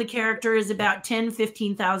me build a character is about $10,000,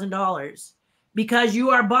 $15,000 because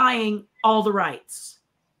you are buying all the rights.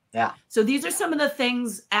 Yeah. So these are some of the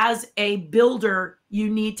things as a builder you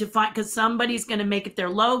need to find, because somebody's going to make it their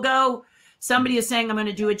logo. Somebody is saying, I'm going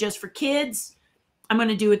to do it just for kids. I'm going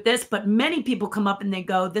to do it this. But many people come up and they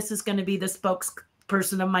go, this is going to be the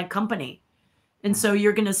spokesperson of my company. And so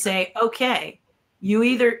you're going to say, okay,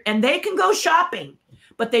 and they can go shopping,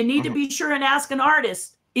 but they need to be sure and ask an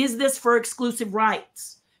artist, is this for exclusive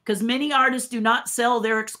rights? Because many artists do not sell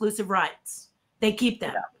their exclusive rights. They keep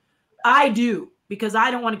them. Yeah. I do, because I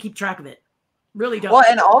don't want to keep track of it. Really don't. Well,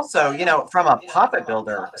 and also, from a puppet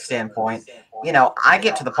builder standpoint, I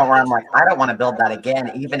get to the point where I'm like, I don't want to build that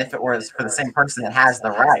again, even if it was for the same person that has the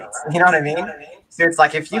rights. You know what I mean? So it's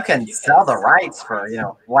like, if you can sell the rights for,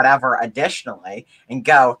 whatever additionally and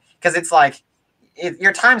go, because it's like,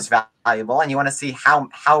 your time's valuable and you want to see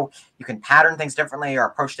how you can pattern things differently or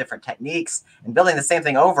approach different techniques, and building the same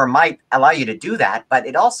thing over might allow you to do that, but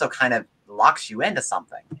it also kind of locks you into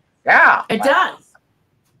something. Yeah. It does.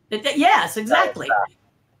 Yes, exactly.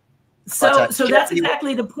 So that's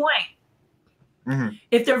exactly the point.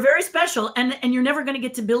 If they're very special and you're never going to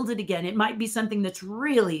get to build it again, it might be something that's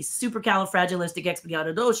really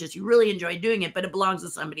supercalifragilisticexpialidocious. You really enjoy doing it, but it belongs to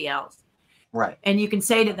somebody else. Right. And you can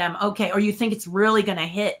say to them, okay, or you think it's really going to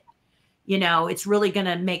hit, you know, it's really going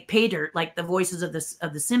to make pay dirt like the voices of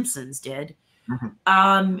the Simpsons did.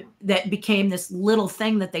 That became this little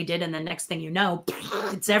thing that they did. And the next thing you know,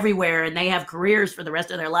 it's everywhere and they have careers for the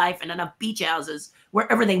rest of their life and enough beach houses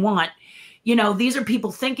wherever they want. You know, these are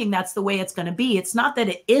people thinking that's the way it's going to be. It's not that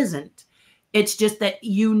it isn't. It's just that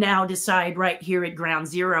you now decide right here at ground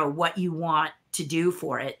zero what you want to do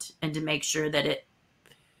for it and to make sure that it,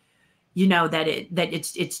 you know, that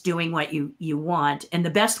it's doing what you want. And the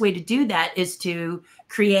best way to do that is to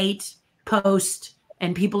create, post,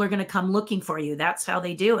 and people are going to come looking for you. That's how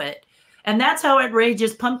they do it. And that's how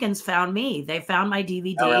Outrageous Pumpkins found me. They found my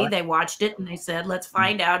DVD, Oh, really? they watched it, and they said, let's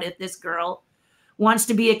find out if this girl wants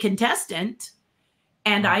to be a contestant.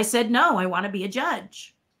 And I said, no, I want to be a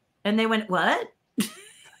judge. And they went, what? You're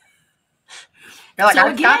like, So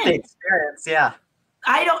I've got the again, experience. Yeah.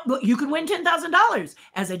 I don't, well, you can win $10,000.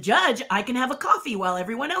 As a judge, I can have a coffee while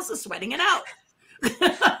everyone else is sweating it out.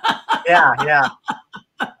 Yeah. Yeah.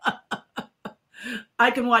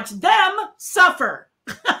 I can watch them suffer.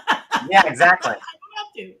 Yeah, exactly.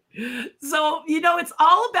 So, you know, it's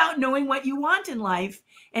all about knowing what you want in life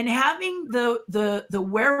and having the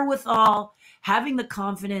wherewithal, having the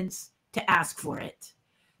confidence to ask for it,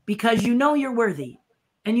 because you know you're worthy,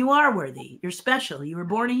 and you are worthy. You're special. You were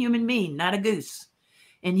born a human being, not a goose.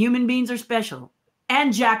 And human beings are special,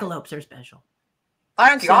 and jackalopes are special.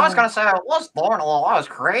 Thank you. So- I was going to say I was born a little. I was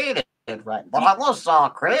created, right? But I was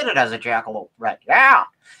created as a jackalope, right? Yeah.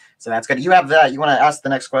 So that's good. You have the. You want to ask the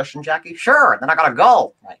next question, Jackie? Sure. Then I gotta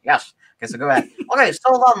go. Right. Yes. Okay. So go ahead. Okay.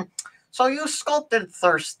 So you sculpted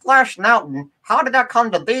Splash Mountain. How did that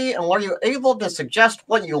come to be? And were you able to suggest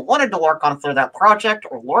what you wanted to work on for that project,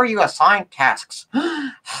 or were you assigned tasks?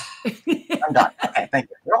 I'm done. Okay.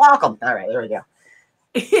 Thank you. You're welcome. All right. There we go.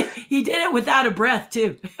 He did it without a breath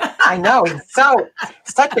too. I know. He's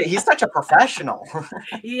such a professional.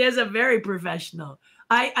 He is a very professional.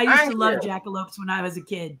 I used Thank to love you. jackalopes when I was a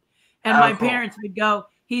kid. And Oh, my cool. parents would go,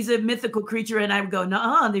 he's a mythical creature. And I would go,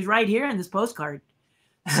 no, he's right here in this postcard.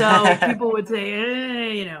 So people would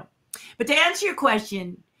say, you know. But to answer your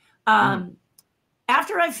question,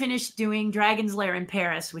 after I finished doing Dragon's Lair in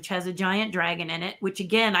Paris, which has a giant dragon in it, which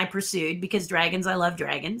again, I pursued because dragons, I love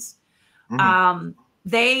dragons.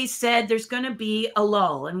 They said there's going to be a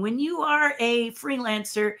lull. And when you are a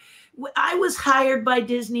freelancer, I was hired by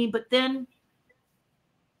Disney, but then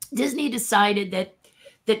Disney decided that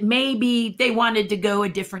maybe they wanted to go a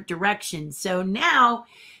different direction. So now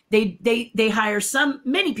they hire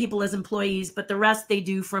many people as employees, but the rest they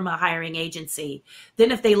do from a hiring agency.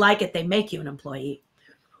 Then if they like it, they make you an employee.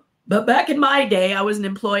 But back in my day, I was an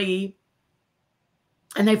employee.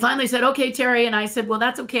 And they finally said, okay, Terry. And I said, well,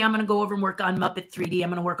 that's okay. I'm going to go over and work on Muppet 3D. I'm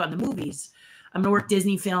going to work on the movies. I'm going to work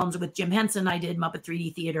Disney films with Jim Henson. I did Muppet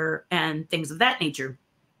 3D theater and things of that nature.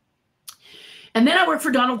 And then I worked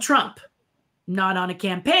for Donald Trump, not on a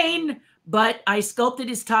campaign, but I sculpted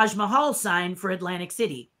his Taj Mahal sign for Atlantic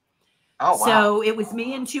City. Oh, wow. So it was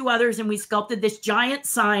me and two others, and we sculpted this giant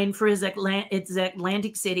sign for his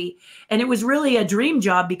Atlantic City. And it was really a dream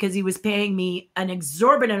job because he was paying me an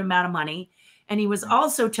exorbitant amount of money. And he was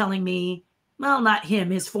also telling me, well, not him,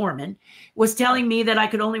 his foreman, was telling me that I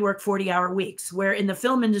could only work 40-hour weeks, where in the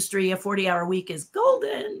film industry, a 40-hour week is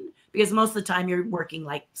golden because most of the time you're working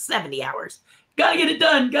like 70 hours. Got to get it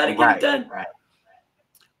done. Got to get it done. Right.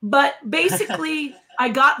 But basically, I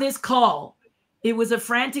got this call. It was a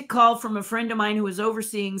frantic call from a friend of mine who was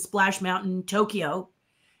overseeing Splash Mountain, Tokyo.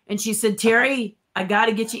 And she said, Terry, I got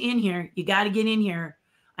to get you in here. You got to get in here.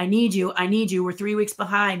 I need you. I need you. We're 3 weeks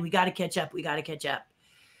behind. We got to catch up. We got to catch up.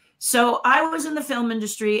 So I was in the film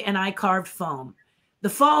industry and I carved foam. The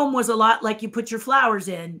foam was a lot like you put your flowers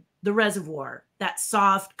in the reservoir, that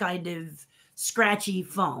soft kind of scratchy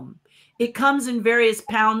foam. It comes in various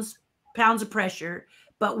pounds of pressure,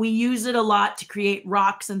 but we use it a lot to create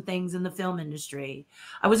rocks and things in the film industry.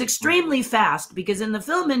 I was extremely fast because in the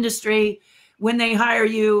film industry, when they hire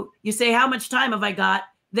you, you say, how much time have I got?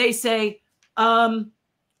 They say,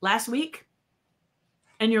 last week.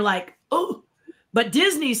 And you're like, oh, but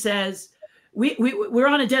Disney says, we're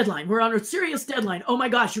on a deadline. We're on a serious deadline. Oh my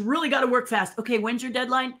gosh, you really got to work fast. Okay, when's your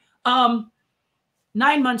deadline? 9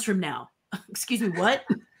 months from now. Excuse me, what?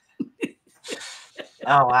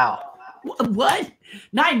 Oh, wow. What?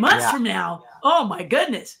 9 months from now? Oh my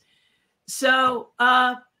goodness. So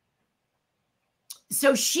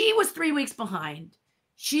she was 3 weeks behind.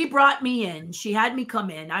 She brought me in. She had me come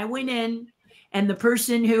in. I went in And the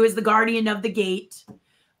person who is the guardian of the gate,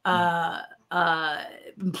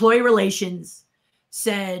 employee relations,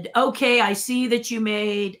 said, okay, I see that you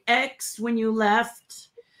made X when you left,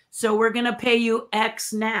 so we're going to pay you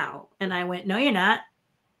X now. And I went, no, you're not.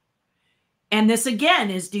 And this again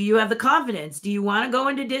is, do you have the confidence? Do you want to go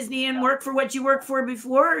into Disney and work for what you worked for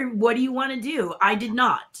before? Or what do you want to do? I did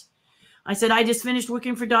not. I said, I just finished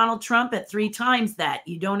working for Donald Trump at 3 times that.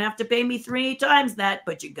 You don't have to pay me 3 times that,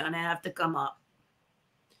 but you're going to have to come up.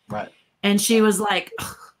 Right. And she was like,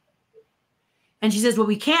 ugh. And she says, well,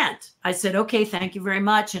 we can't. I said, okay, thank you very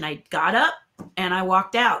much. And I got up and I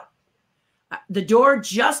walked out. The door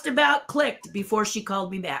just about clicked before she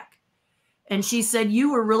called me back. And she said,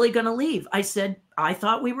 you were really going to leave. I said, I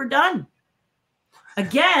thought we were done.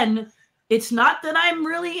 Again, it's not that I'm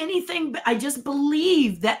really anything, but I just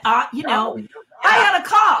believe that, I had a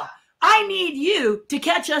call. I need you to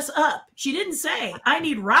catch us up. She didn't say, I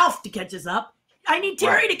need Ralph to catch us up. I need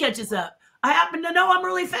Terri to catch us up. I happen to know I'm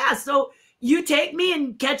really fast. So you take me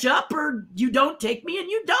and catch up, or you don't take me and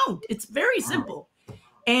you don't. It's very simple.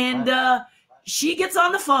 And she gets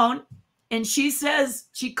on the phone. And she says,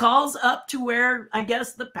 she calls up to where I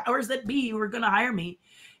guess the powers that be were going to hire me.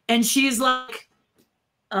 And she's like,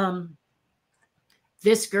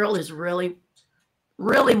 this girl is really,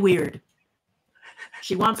 really weird.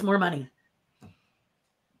 She wants more money.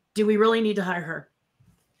 Do we really need to hire her?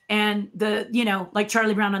 And like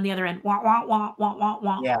Charlie Brown on the other end, wah, wah, wah, wah, wah,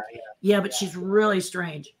 wah. Yeah, but she's really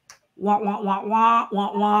strange. Wah, wah, wah, wah,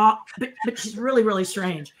 wah, wah. But she's really, really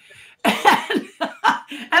strange.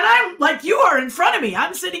 And I'm like, you are in front of me.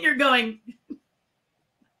 I'm sitting here going,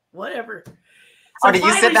 whatever. So did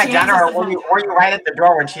you sit back down, or were you right at the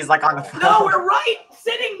door when she's like on the phone? No, we're right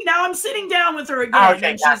sitting. Now I'm sitting down with her again. Oh,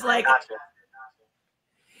 okay, and she's like,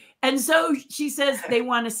 and so she says, they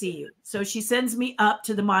want to see you. So she sends me up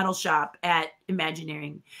to the model shop at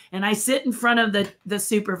Imagineering. And I sit in front of the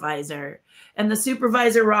supervisor. And the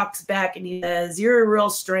supervisor rocks back and he says, you're a real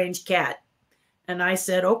strange cat. And I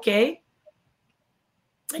said, okay.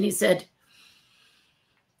 And he said,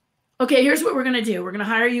 okay, here's what we're going to do. We're going to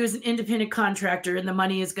hire you as an independent contractor, and the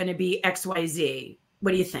money is going to be XYZ.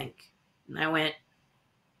 What do you think? And I went,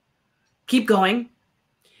 keep going.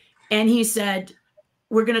 And he said,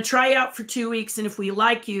 we're going to try out for 2 weeks, and if we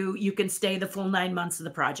like you, you can stay the full 9 months of the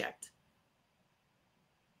project.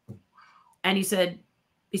 And he said,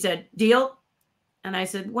 deal? And I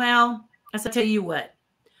said, well, I said, tell you what,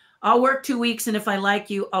 I'll work 2 weeks, and if I like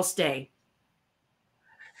you, I'll stay.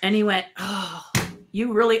 And he went, oh,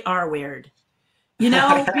 you really are weird.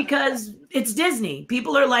 Because it's Disney.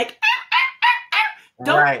 People are like,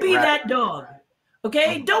 don't be that dog.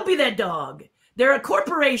 Okay? Don't be that dog. They're a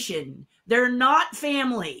corporation. They're not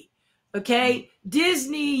family. Okay?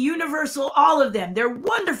 Disney, Universal, all of them. They're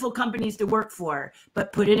wonderful companies to work for.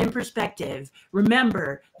 But put it in perspective.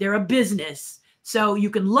 Remember, they're a business. So you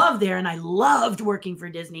can love there. And I loved working for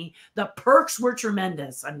Disney. The perks were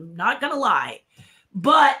tremendous. I'm not going to lie.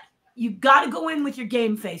 But you got to go in with your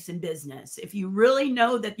game face in business. If you really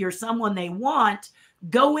know that you're someone they want,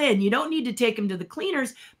 go in. You don't need to take them to the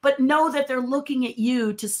cleaners, but know that they're looking at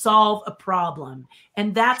you to solve a problem.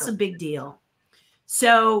 And that's a big deal.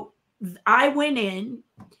 So I went in,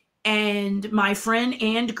 and my friend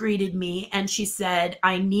Ann greeted me, and she said,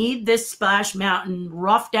 I need this Splash Mountain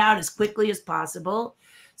roughed out as quickly as possible.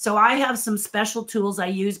 So I have some special tools I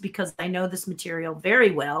use because I know this material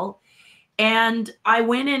very well. And I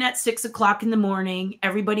went in at 6 o'clock in the morning.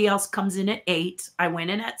 Everybody else comes in at 8. I went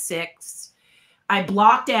in at 6. I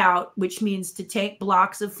blocked out, which means to take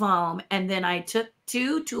blocks of foam. And then I took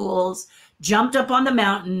 2 tools, jumped up on the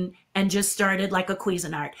mountain, and just started like a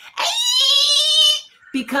Cuisinart.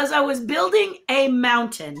 Because I was building a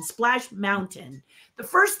mountain, Splash Mountain. The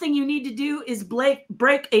first thing you need to do is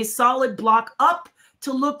break a solid block up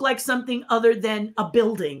to look like something other than a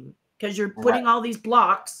building, because you're putting all these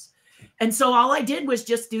blocks. And so all I did was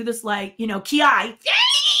just do this ki.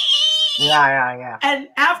 Yeah. And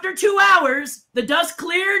after 2 hours, the dust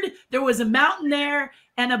cleared. There was a mountain there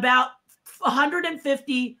and about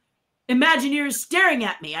 150 Imagineers staring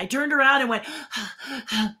at me. I turned around and went,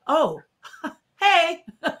 oh, hey.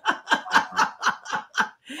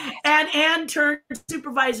 And Ann turned to the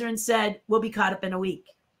supervisor and said, we'll be caught up in a week.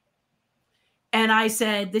 And I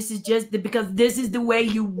said, this is just because this is the way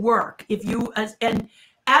you work.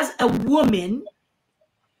 As a woman,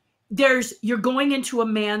 you're going into a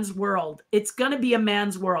man's world. It's going to be a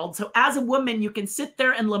man's world. So as a woman, you can sit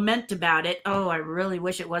there and lament about it. Oh, I really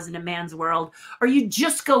wish it wasn't a man's world. Or you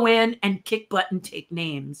just go in and kick butt and take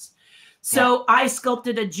names. So I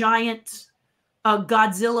sculpted a giant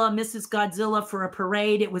Godzilla, Mrs. Godzilla for a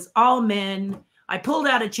parade. It was all men. I pulled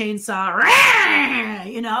out a chainsaw, rah,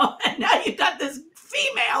 you know, and now you got this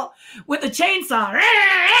female with a chainsaw. Rah,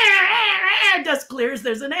 rah, dust clears,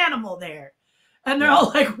 there's an animal there. And they're all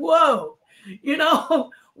like, whoa, you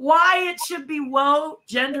know, why it should be whoa.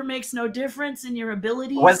 Gender makes no difference in your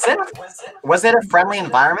abilities. Was it a friendly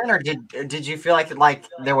environment, or did you feel like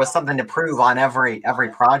there was something to prove on every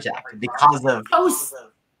project because of?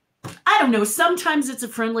 I don't know. Sometimes it's a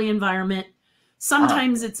friendly environment.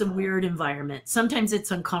 Sometimes it's a weird environment. Sometimes it's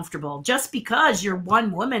uncomfortable just because you're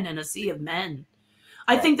one woman in a sea of men.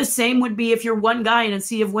 I think the same would be if you're one guy in a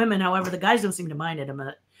sea of women. However, the guys don't seem to mind it a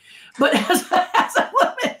bit. But as a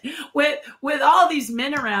woman, with all these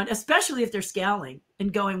men around, especially if they're scowling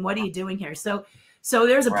and going, what are you doing here? So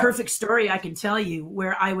there's a perfect story I can tell you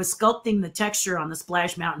where I was sculpting the texture on the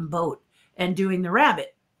Splash Mountain boat and doing the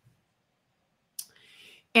rabbit.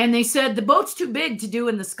 And they said, the boat's too big to do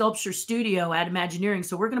in the sculpture studio at Imagineering,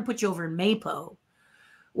 so we're going to put you over in Mapo.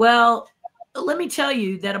 Well, let me tell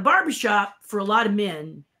you that a barbershop for a lot of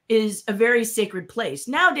men is a very sacred place.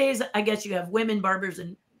 Nowadays, I guess you have women barbers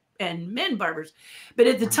and men barbers. But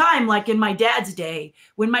at the time, like in my dad's day,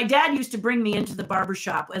 when my dad used to bring me into the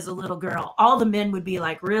barbershop as a little girl, all the men would be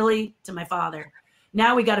like, really? To my father,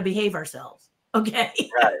 now we got to behave ourselves. Okay.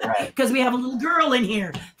 Right. Because we have a little girl in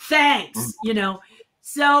here. Thanks. You know?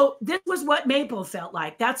 So this was what Maple felt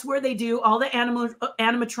like. That's where they do all the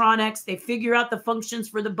animatronics. They figure out the functions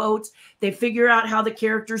for the boats. They figure out how the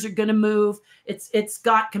characters are going to move. It's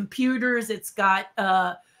got computers. It's got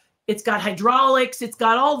hydraulics. It's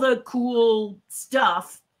got all the cool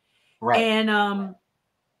stuff. Right. And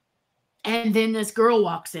then this girl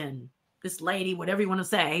walks in. This lady, whatever you want to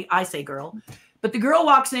say. I say girl. But the girl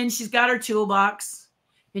walks in. She's got her toolbox.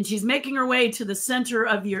 And she's making her way to the center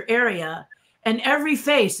of your area. And every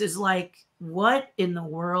face is like, what in the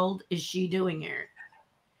world is she doing here?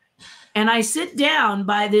 And I sit down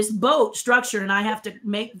by this boat structure and I have to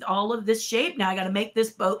make all of this shape. Now I got to make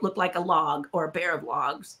this boat look like a log or a pair of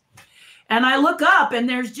logs. And I look up and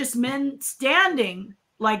there's just men standing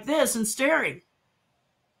like this and staring.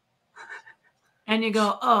 And you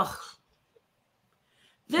go, oh,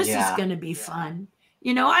 this is going to be fun.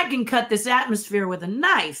 You know, I can cut this atmosphere with a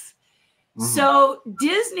knife. So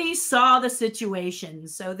Disney saw the situation.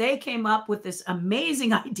 So they came up with this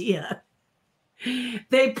amazing idea.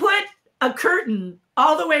 They put a curtain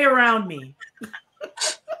all the way around me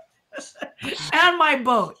and my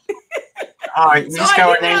boat. Oh, you just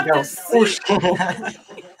go in there and go, whoosh. So I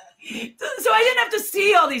didn't have to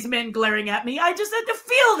see all these men glaring at me. I just had to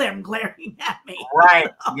feel them glaring at me. Right,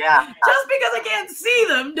 yeah. Just because I can't see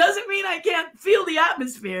them doesn't mean I can't feel the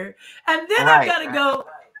atmosphere. And then I've got to go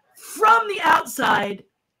from the outside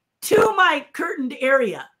to my curtained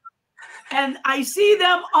area. And I see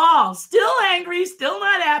them all still angry, still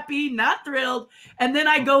not happy, not thrilled. And then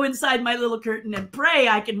I go inside my little curtain and pray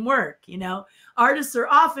I can work. You know, artists are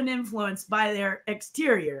often influenced by their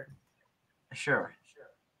exterior. Sure.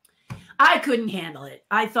 I couldn't handle it.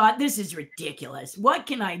 I thought, this is ridiculous. What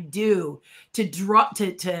can I do to draw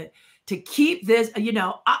to keep this? You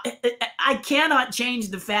know, I cannot change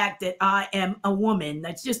the fact that I am a woman.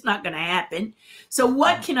 That's just not going to happen. So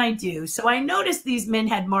what can I do? So I noticed these men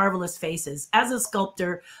had marvelous faces. As a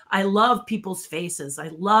sculptor, I love people's faces. I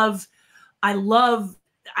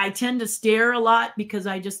tend to stare a lot because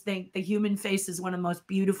I just think the human face is one of the most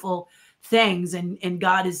beautiful things. And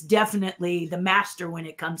God is definitely the master when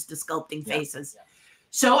it comes to sculpting faces. Yeah.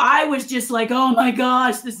 So I was just like, oh my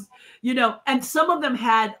gosh, this, you know, and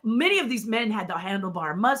many of these men had the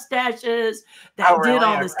handlebar mustaches that did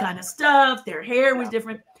all this kind of stuff. Their hair was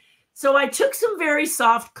different. So I took some very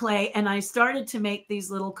soft clay and I started to make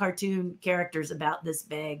these little cartoon characters about this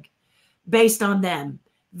big based on them.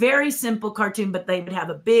 Very simple cartoon, but they would have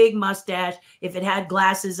a big mustache. If it had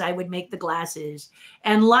glasses, I would make the glasses.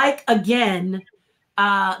 And like, again,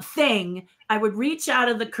 I would reach out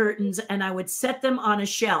of the curtains and I would set them on a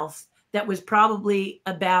shelf that was probably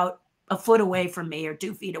about a foot away from me or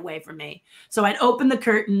 2 feet away from me. So I'd open the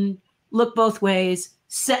curtain, look both ways,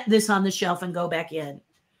 set this on the shelf and go back in.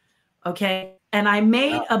 Okay. And I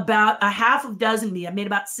made about a half a dozen of these. I made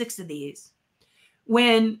about 6 of these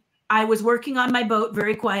when I was working on my boat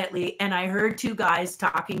very quietly and I heard 2 guys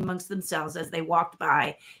talking amongst themselves as they walked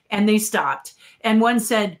by and they stopped. And one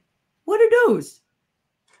said, what are those?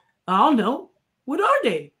 I don't know. What are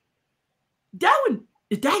they? That one,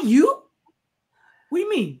 is that you? What do you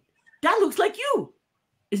mean? That looks like you.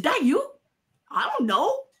 Is that you? I don't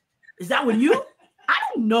know. Is that one you? I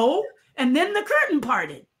don't know. And then the curtain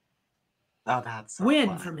parted. Oh, that's so win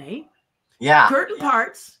funny. For me. Yeah. Curtain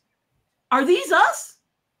parts. Are these us?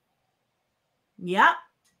 Yeah.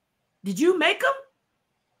 Did you make them?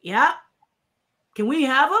 Yeah. Can we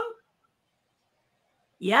have them?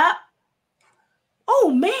 Yeah.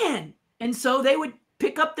 Oh, man. And so they would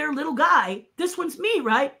pick up their little guy. This one's me,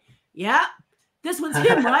 right? Yeah. This one's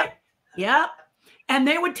him, right? Yeah. And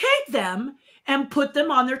they would take them and put them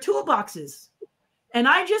on their toolboxes. And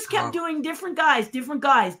I just kept doing different guys, different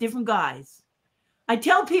guys, different guys. I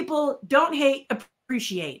tell people, don't hate,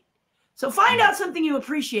 appreciate. So find out something you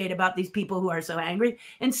appreciate about these people who are so angry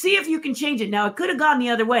and see if you can change it. Now, it could have gone the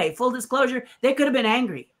other way. Full disclosure, they could have been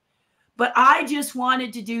angry. But I just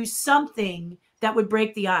wanted to do something that would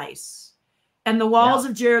break the ice. And the walls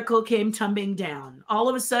of Jericho came tumbling down. All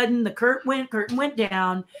of a sudden, the curtain went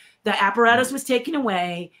down, the apparatus was taken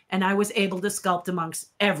away, and I was able to sculpt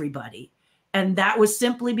amongst everybody. And that was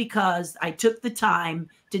simply because I took the time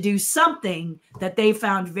to do something that they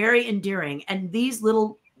found very endearing. And these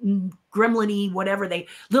little gremlin-y, whatever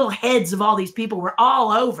little heads of all these people were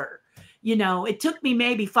all over. You know, it took me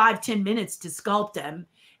maybe 5-10 minutes to sculpt them.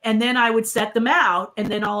 And then I would set them out. And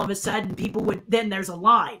then all of a sudden people would, then there's a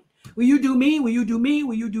line. Will you do me? Will you do me?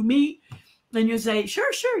 Will you do me? And you say,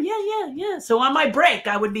 sure, sure. Yeah. So on my break,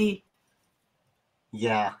 I would be.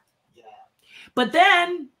 Yeah. But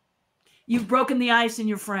then you've broken the ice in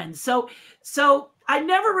your friends. So I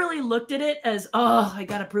never really looked at it as, oh, I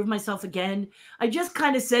got to prove myself again. I just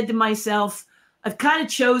kind of said to myself, I've kind of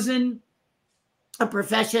chosen a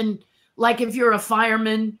profession. Like if you're a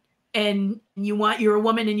fireman and you're a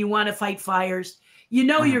woman and you want to fight fires, you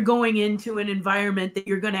know, you're going into an environment that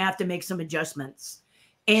you're going to have to make some adjustments.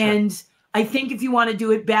 And I think if you want to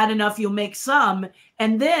do it bad enough, you'll make some,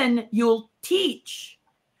 and then you'll teach.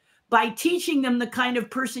 By teaching them the kind of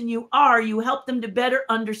person you are, you help them to better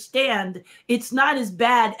understand it's not as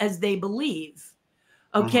bad as they believe.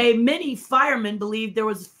 Okay. Many firemen believed there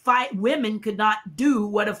was women could not do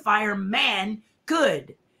what a fireman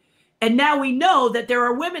could. And now we know that there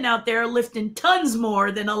are women out there lifting tons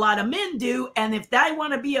more than a lot of men do. And if they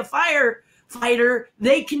want to be a firefighter,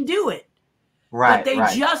 they can do it. Right. But they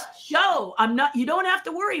just show, you don't have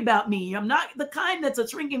to worry about me. I'm not the kind that's a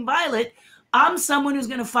shrinking violet. I'm someone who's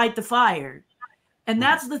going to fight the fire. And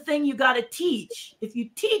that's the thing you got to teach. If you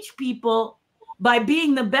teach people by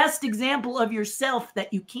being the best example of yourself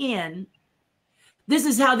that you can, this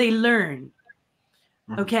is how they learn.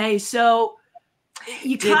 Okay. So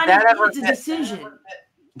you kind of, it's a decision.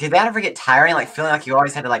 Did that ever get tiring? Like feeling like you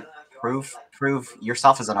always had to like prove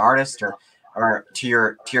yourself as an artist or to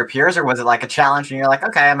your peers, or was it like a challenge and you're like,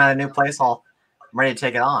 okay, I'm at a new place, I'm ready to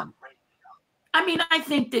take it on? I mean, I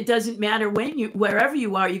think that doesn't matter wherever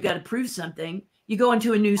you are, you got to prove something. You go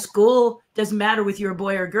into a new school, doesn't matter if you're a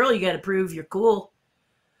boy or a girl, you got to prove you're cool.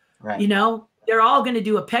 Right. You know, they're all going to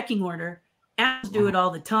do a pecking order. Animals do it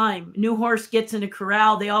all the time. New horse gets in a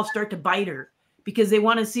corral, they all start to bite her because they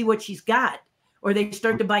want to see what she's got, or they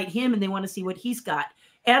start to bite him and they want to see what he's got.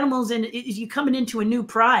 Animals, you coming into a new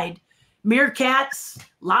pride, meerkats,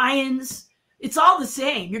 lions, it's all the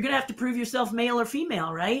same. You're going to have to prove yourself male or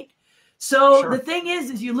female, right? So the thing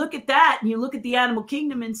is you look at that and you look at the animal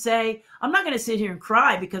kingdom and say, I'm not going to sit here and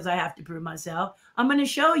cry because I have to prove myself. I'm going to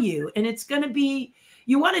show you. And it's going to be,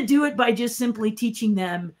 you want to do it by just simply teaching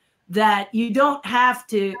them that you don't have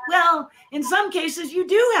to, well, in some cases you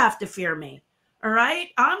do have to fear me. All right.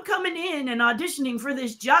 I'm coming in and auditioning for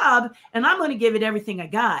this job and I'm going to give it everything I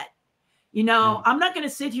got. You know, I'm not going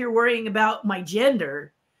to sit here worrying about my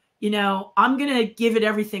gender. You know, I'm going to give it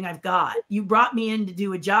everything I've got. You brought me in to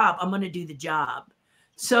do a job. I'm going to do the job.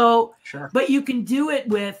 So, but you can do it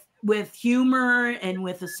with humor and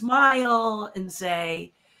with a smile and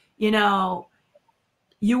say, you know,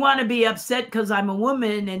 you want to be upset because I'm a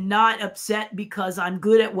woman and not upset because I'm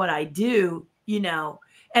good at what I do, you know,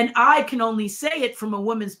 and I can only say it from a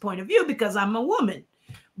woman's point of view because I'm a woman,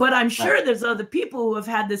 but I'm sure there's other people who have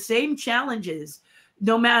had the same challenges.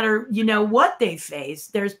 No matter, you know, what they face,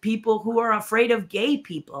 there's people who are afraid of gay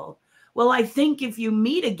people. Well, I think if you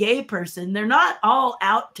meet a gay person, they're not all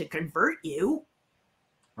out to convert you.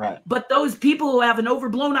 Right. But those people who have an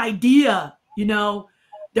overblown idea, you know,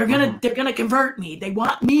 they're gonna convert me. They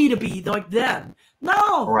want me to be like them.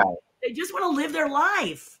 No, they just want to live their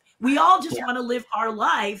life. We all just want to live our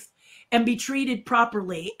life and be treated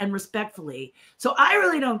properly and respectfully. So I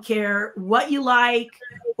really don't care what you like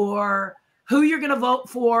or who you're going to vote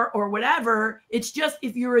for or whatever. It's just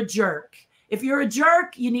if you're a jerk. If you're a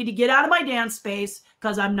jerk, you need to get out of my dance space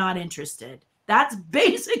because I'm not interested. That's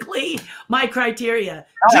basically my criteria.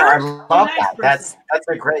 Oh, jerk, I love that. Person. That's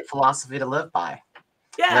a great philosophy to live by.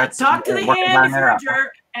 Yeah, talk to the hand if you're a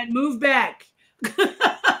jerk and move back.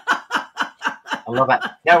 I love it.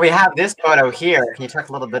 Now we have this photo here. Can you talk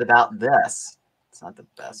a little bit about this? It's not the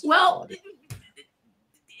best. Well, quality.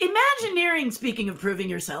 Imagineering, speaking of proving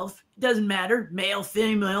yourself, doesn't matter, male,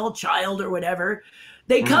 female, child, or whatever.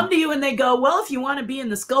 They come to you and they go, well, if you want to be in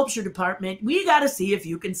the sculpture department, we got to see if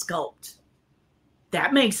you can sculpt.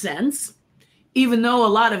 That makes sense. Even though a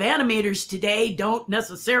lot of animators today don't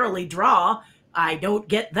necessarily draw, I don't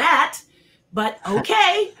get that, but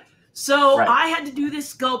okay. So Right. I had to do this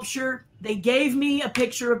sculpture. They gave me a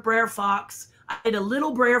picture of Brer Fox. I did a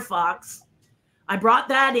little Brer Fox. I brought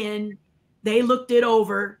that in. They looked it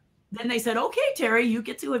over. Then they said, okay, Terri, you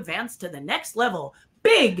get to advance to the next level.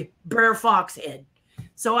 Big Brer Fox head.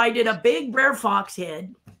 So I did a big Brer Fox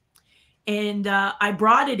head, and I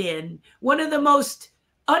brought it in. One of the most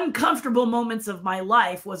uncomfortable moments of my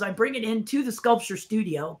life was I bring it into the sculpture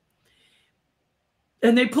studio,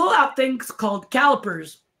 and they pull out things called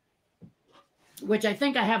calipers, which I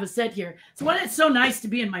think I have a set here. So it's so nice to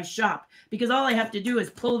be in my shop because all I have to do is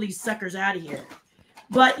pull these suckers out of here.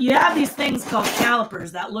 But you have these things called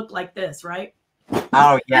calipers that look like this, right?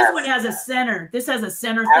 Oh, yes. This one has a center. This has a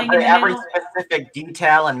center thing in the Every middle. specific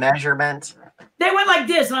detail and measurement. They went like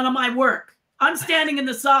this on my work. I'm standing in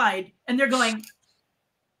the side, and they're going,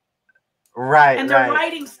 Right, and they're right.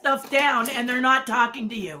 writing stuff down, and they're not talking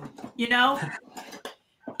to you, you know?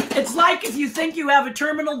 It's like if you think you have a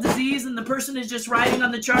terminal disease and the person is just writing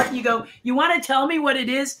on the chart, and you go, you want to tell me what it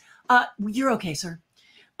is? You're okay, sir.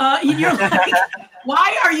 And you're like,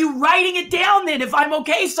 why are you writing it down then if I'm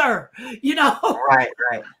okay, sir? You know? Right,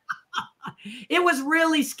 right. It was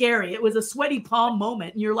really scary. It was a sweaty palm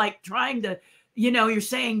moment. And you're like trying to, you know, you're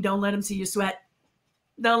saying, don't let them see you sweat.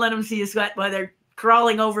 Don't let them see you sweat while they're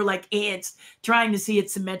crawling over like ants, trying to see it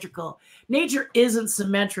symmetrical. Nature isn't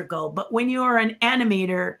symmetrical, but when you are an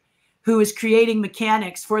animator who is creating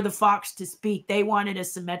mechanics for the fox to speak, they want it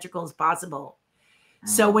as symmetrical as possible.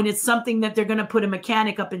 So when it's something that they're going to put a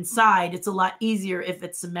mechanic up inside, it's a lot easier if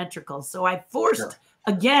it's symmetrical. So I forced,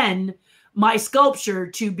 again, my sculpture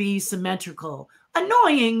to be symmetrical.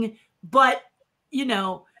 Annoying, but, you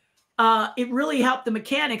know, it really helped the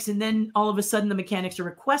mechanics. And then all of a sudden the mechanics are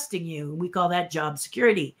requesting you. We call that job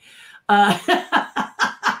security.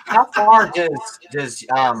 How far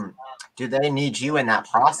do they need you in that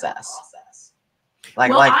process? Like,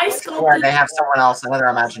 Well, I where sculpted. they have someone else, another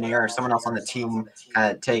Imagineer or someone else on the team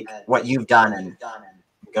kind of take what you've done and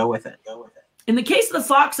go with it. In the case of the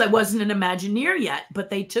fox, I wasn't an Imagineer yet, but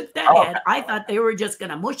they took that Oh, head. I thought they were just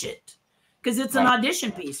going to mush it because it's an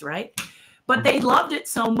audition piece, right? But they loved it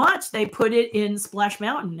so much, they put it in Splash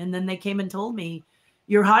Mountain. And then they came and told me,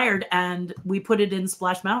 you're hired. And we put it in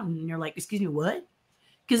Splash Mountain. And you're like, excuse me, what?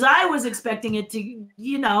 Because I was expecting it to,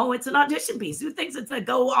 you know, it's an audition piece. Who thinks it's going to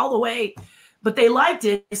go all the way? But they liked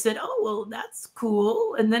it. I said, oh, well, that's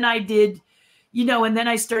cool. And then I did, you know, and then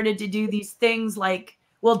I started to do these things like,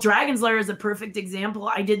 well, Dragon's Lair is a perfect example.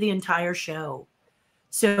 I did the entire show.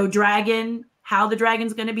 So Dragon, how the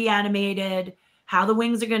dragon's going to be animated, how the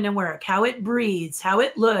wings are going to work, how it breathes, how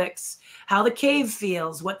it looks, how the cave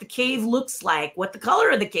feels, what the cave looks like, what the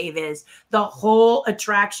color of the cave is. The whole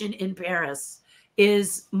attraction in Paris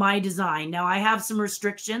is my design. Now, I have some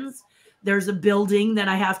restrictions. There's a building that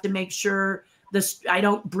I have to make sure I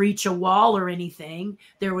don't breach a wall or anything.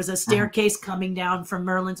 There was a staircase coming down from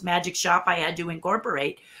Merlin's Magic Shop I had to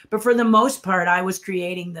incorporate. But for the most part, I was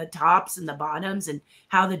creating the tops and the bottoms and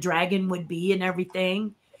how the dragon would be and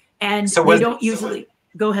everything. And So they don't usually...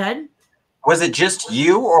 Go ahead. Was it just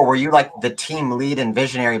you, or were you like the team lead and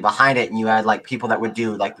visionary behind it, and you had like people that would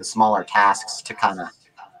do like the smaller tasks to kind of...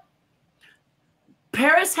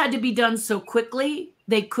 Paris had to be done so quickly,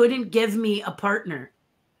 they couldn't give me a partner.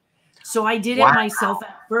 So I did it myself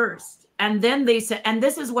at first. And then they said, and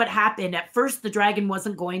this is what happened. At first, the dragon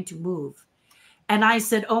wasn't going to move. And I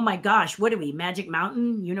said, oh my gosh, what are we, Magic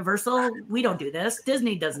Mountain, Universal? We don't do this.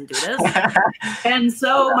 Disney doesn't do this. And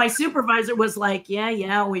so my supervisor was like,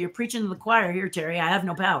 yeah, well, you're preaching to the choir here, Terri. I have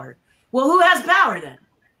no power. Well, who has power then?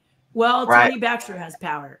 Well, Tony Baxter has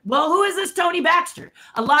power. Well, who is this Tony Baxter?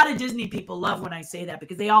 A lot of Disney people love when I say that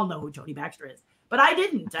because they all know who Tony Baxter is. But I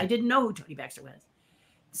didn't. I didn't know who Tony Baxter was.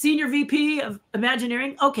 Senior VP of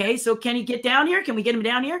Imagineering. Okay, so can he get down here? Can we get him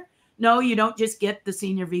down here? No, you don't just get the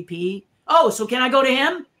senior VP. Oh, so can I go to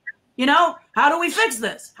him? You know, how do we fix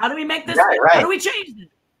this? How do we make this? How do we change this?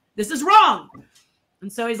 This is wrong.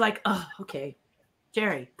 And so he's like, oh, okay,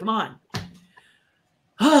 Terri, come on.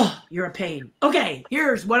 Oh, you're a pain. Okay,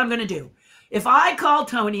 here's what I'm going to do. If I call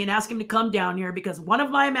Tony and ask him to come down here because one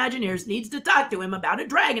of my Imagineers needs to talk to him about a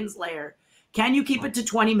dragon's lair, can you keep it to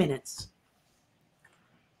 20 minutes?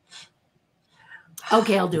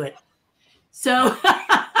 Okay, I'll do it. So,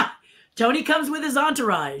 Tony comes with his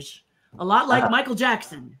entourage, a lot like Michael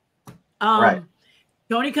Jackson. Right.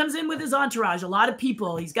 Tony comes in with his entourage, a lot of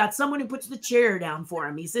people. He's got someone who puts the chair down for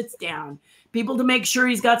him. He sits down. People to make sure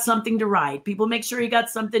he's got something to write. People make sure he got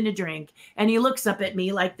something to drink. And he looks up at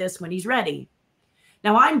me like this when he's ready.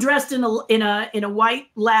 Now I'm dressed in a white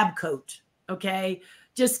lab coat. Okay,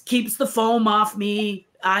 just keeps the foam off me.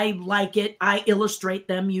 I like it. I illustrate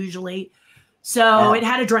them usually. So it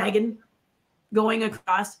had a dragon going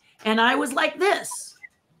across, and I was like this.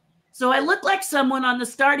 So I looked like someone on the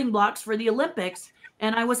starting blocks for the Olympics,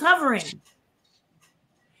 and I was hovering.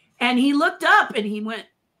 And he looked up and he went,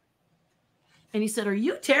 and he said, "Are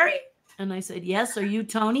you Terri?" And I said, "Yes." "Are you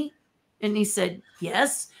Tony?" And he said,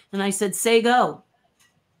 "Yes." And I said, "Say go." And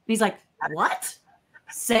he's like, "What?"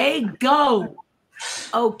 "Say go."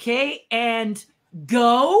 "Okay, and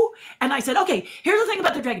go." And I said, "Okay, here's the thing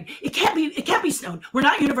about the dragon. It can't be Stone. We're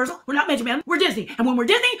not Universal. We're not Magic Man. We're Disney. And when we're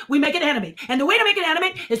Disney, we make it animate. And the way to make it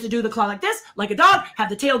animate is to do the claw like this, like a dog, have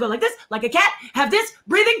the tail go like this, like a cat, have this,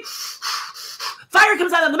 breathing, fire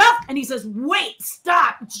comes out of the mouth." And he says, "Wait,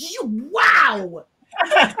 stop. Wow."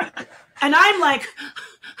 And I'm like,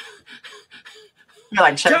 you're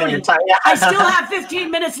like checking your time. Yeah. I still have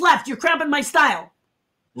 15 minutes left. You're cramping my style.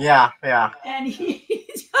 Yeah. And he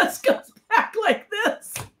just goes back like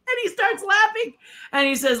this. And he starts laughing. And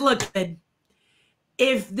he says, "Look, kid,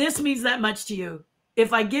 if this means that much to you,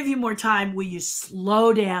 if I give you more time, will you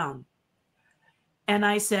slow down?" And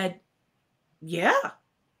I said, "Yeah."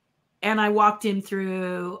 And I walked him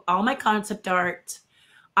through all my concept art.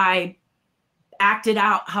 I acted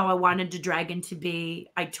out how I wanted the dragon to be.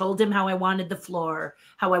 I told him how I wanted the floor,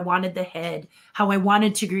 how I wanted the head, how I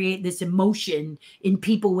wanted to create this emotion in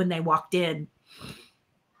people when they walked in.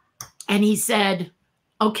 And he said,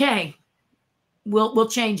 "Okay, we'll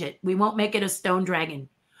change it. We won't make it a stone dragon."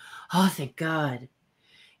 Oh, thank God.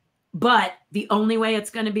 "But the only way it's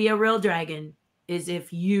going to be a real dragon is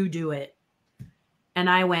if you do it." And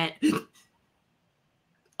I went,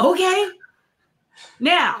 "Okay."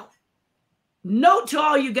 Now, note to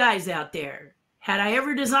all you guys out there, had I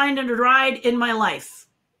ever designed a ride in my life?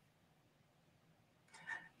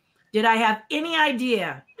 Did I have any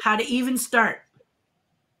idea how to even start?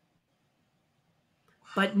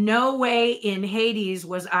 But no way in Hades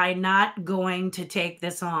was I not going to take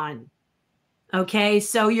this on. Okay,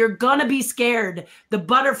 so you're gonna be scared. The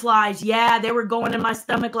butterflies, yeah, they were going in my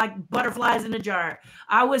stomach like butterflies in a jar.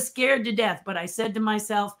 I was scared to death, but I said to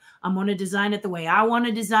myself, I'm gonna design it the way I want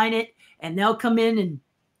to design it, and they'll come in and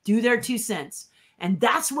do their 2 cents. And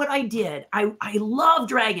that's what I did. I love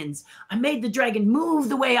dragons. I made the dragon move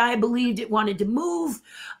the way I believed it wanted to move.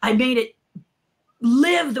 I made it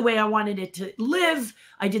live the way I wanted it to live.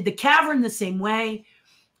 I did the cavern the same way.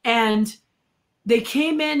 And they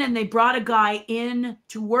came in and they brought a guy in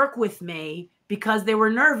to work with me because they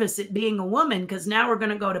were nervous at being a woman, because now we're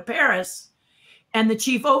going to go to Paris and the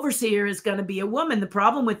chief overseer is going to be a woman. The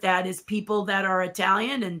problem with that is people that are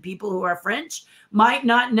Italian and people who are French might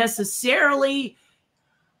not necessarily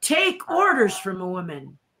take orders from a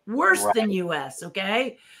woman. Worse than US,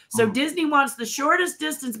 okay? So Disney wants the shortest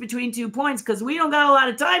distance between 2 points because we don't got a lot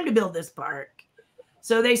of time to build this park.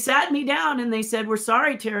 So they sat me down and they said, we're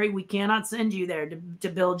sorry, Terri, we cannot send you there to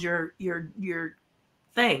build your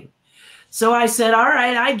thing. So I said, all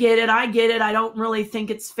right, I get it. I don't really think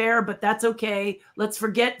it's fair, but that's okay. Let's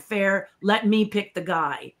forget fair. Let me pick the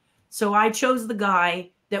guy. So I chose the guy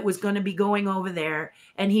that was going to be going over there,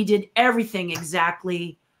 and he did everything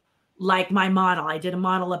exactly like my model. I did a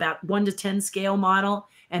model about 1 to 10 scale model,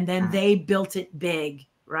 and then they built it big,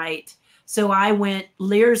 right? So I went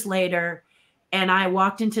years later, and I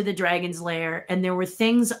walked into the dragon's lair, and there were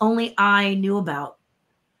things only I knew about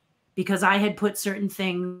because I had put certain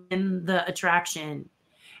things in the attraction.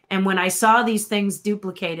 And when I saw these things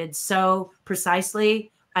duplicated so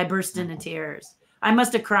precisely, I burst into tears. I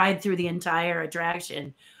must have cried through the entire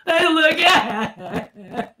attraction. And look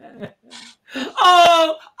at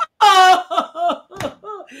oh,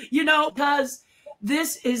 you know, because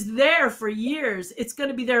this is there for years. It's going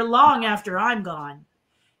to be there long after I'm gone.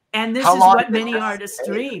 And this is what many artists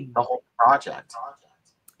dream. The whole project.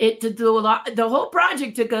 It to do a lot. The whole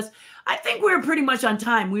project took us. I think we were pretty much on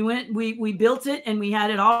time. We built it and we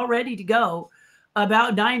had it all ready to go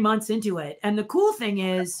about 9 months into it. And the cool thing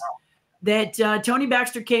is that Tony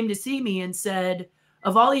Baxter came to see me and said,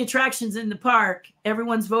 of all the attractions in the park,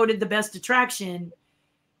 everyone's voted the best attraction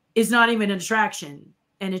is not even an attraction,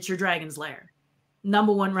 and it's your Dragon's Lair.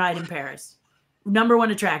 #1 ride in Paris.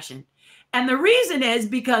 #1 attraction. And the reason is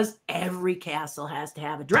because every castle has to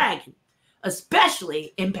have a dragon,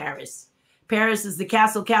 especially in Paris. Paris is the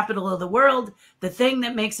castle capital of the world. The thing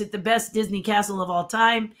that makes it the best Disney castle of all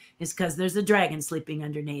time is because there's a dragon sleeping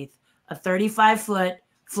underneath. A 35-foot,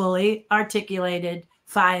 fully articulated,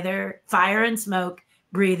 fire and smoke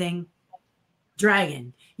breathing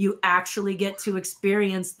dragon. You actually get to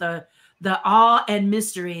experience the awe and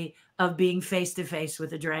mystery of being face to face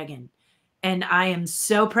with a dragon. And I am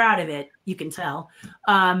so proud of it. You can tell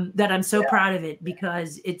that I'm so proud of it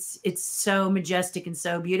because it's so majestic and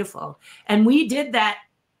so beautiful. And we did that.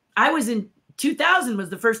 I was in 2000 was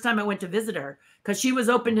the first time I went to visit her because she was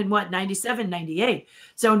opened in what, 97, 98.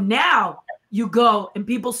 So now you go and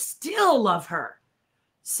people still love her.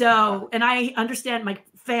 So, and I understand my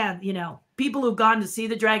fan, you know, people who've gone to see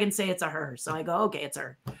the dragon say it's a her. So I go, okay, it's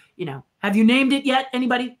her. You know, have you named it yet?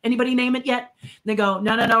 Anybody name it yet? They go,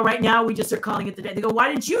 no. Right now we just are calling it the dragon. They go, why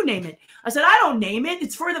didn't you name it? I said, I don't name it.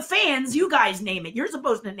 It's for the fans. You guys name it. You're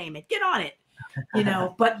supposed to name it. Get on it. You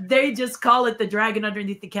know, but they just call it the dragon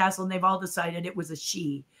underneath the castle, and they've all decided it was a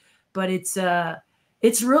she. But it's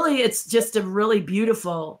just a really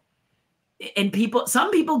beautiful. And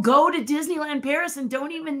some people go to Disneyland Paris and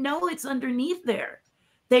don't even know it's underneath there.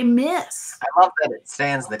 They miss. I love that it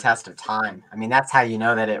stands the test of time. I mean, that's how you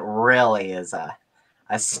know that it really is a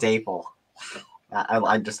staple.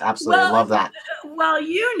 I just absolutely love that. Well,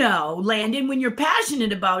 you know, Landon, when you're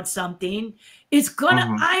passionate about something, it's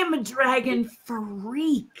gonna. I am a dragon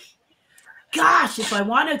freak. Gosh, if I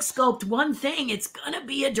want to sculpt one thing, it's gonna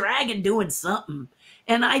be a dragon doing something.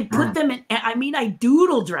 And I put them in. I mean, I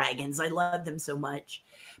doodle dragons. I love them so much.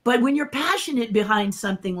 But when you're passionate behind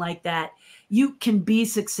something like that, you can be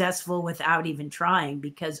successful without even trying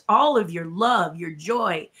because all of your love, your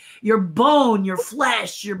joy, your bone, your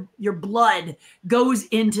flesh, your blood goes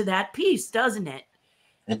into that piece, doesn't it?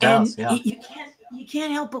 It does, and you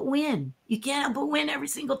can't help but win. You can't help but win every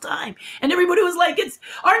single time. And everybody was like,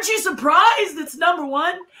 aren't you surprised it's number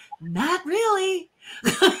one? Not really.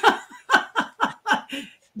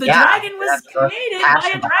 The dragon was created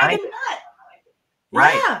by a dragon nut.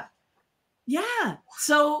 Right. Yeah.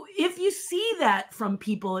 So if you see that from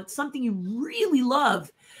people, it's something you really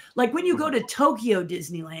love. Like when you go to Tokyo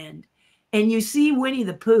Disneyland and you see Winnie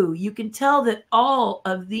the Pooh, you can tell that all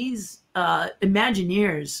of these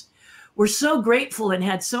Imagineers were so grateful and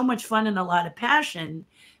had so much fun and a lot of passion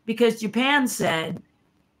because Japan said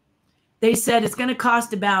it's going to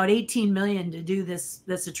cost about 18 million to do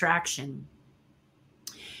this attraction.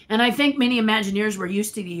 And I think many Imagineers were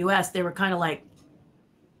used to the US. They were kind of like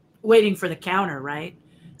waiting for the counter, right?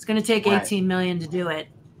 It's going to take 18 million to do it.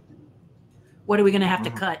 What are we going to have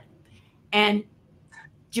to cut? And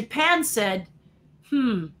Japan said,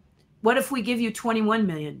 what if we give you 21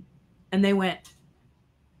 million? And they went.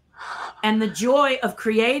 And the joy of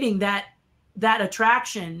creating that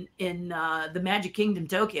attraction in the Magic Kingdom,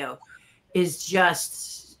 Tokyo, is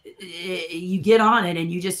just, you get on it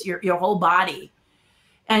and you just, your whole body.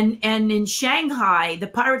 And in Shanghai, the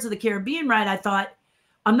Pirates of the Caribbean ride, I thought,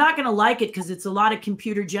 I'm not going to like it because it's a lot of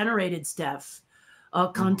computer generated stuff. Au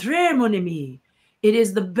contraire, mon ami. It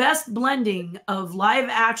is the best blending of live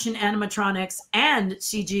action animatronics and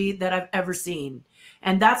CG that I've ever seen.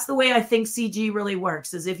 And that's the way I think CG really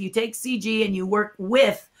works, is if you take CG and you work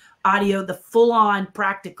with audio, the full on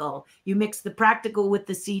practical, you mix the practical with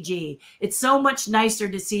the CG. It's so much nicer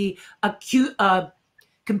to see a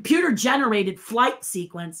computer generated flight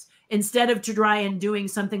sequence instead of to try and doing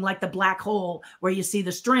something like the black hole where you see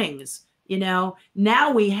the strings. You know,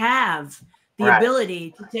 now we have the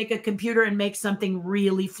ability to take a computer and make something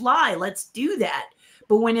really fly. Let's do that.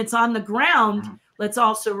 But when it's on the ground, let's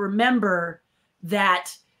also remember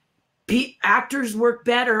that actors work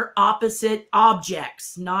better opposite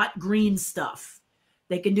objects, not green stuff.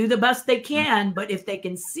 They can do the best they can, but if they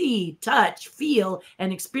can see, touch, feel,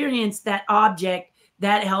 and experience that object,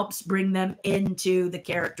 that helps bring them into the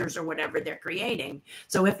characters or whatever they're creating.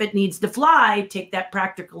 So if it needs to fly, take that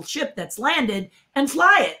practical ship that's landed and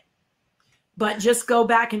fly it. But just go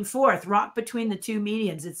back and forth, rock between the two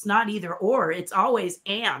mediums. It's not either or, it's always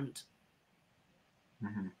and.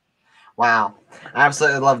 Wow. I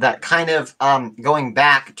absolutely love that. Kind of going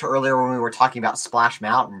back to earlier when we were talking about Splash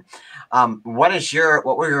Mountain. What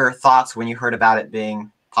were your thoughts when you heard about it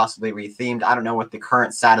being possibly rethemed? I don't know what the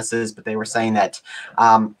current status is, but they were saying that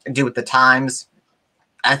due with the times,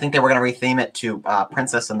 I think they were going to retheme it to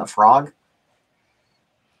Princess and the Frog.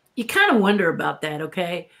 You kind of wonder about that,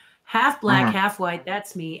 okay? Half black, half white,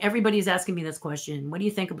 that's me. Everybody's asking me this question. What do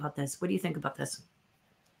you think about this? What do you think about this?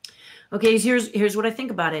 Okay, here's what I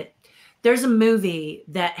think about it. There's a movie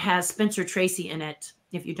that has Spencer Tracy in it.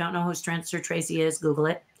 If you don't know who Spencer Tracy is, Google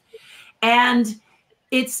it. And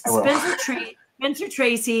it's Spencer Tracy. Spencer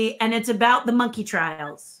Tracy, and it's about the monkey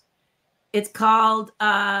trials. It's called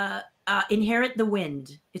Inherit the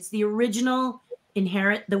Wind. It's the original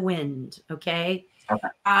Inherit the Wind, okay? Okay.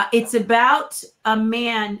 It's about a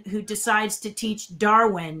man who decides to teach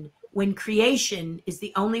Darwin when creation is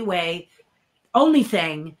the only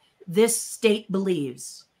thing this state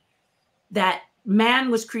believes, that man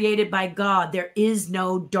was created by God. There is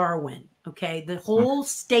no Darwin, okay? The whole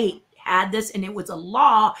state had this, and it was a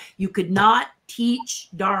law. You could not teach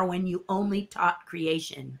Darwin. You only taught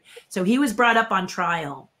creation. So he was brought up on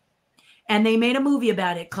trial. And they made a movie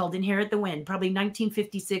about it called Inherit the Wind, probably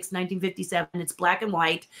 1956, 1957. It's black and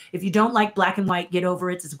white. If you don't like black and white, get over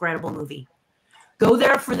it. It's an incredible movie. Go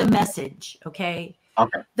there for the message, okay?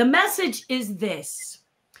 Okay. The message is this.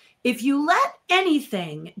 If you let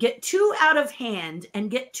anything get too out of hand and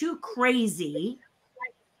get too crazy,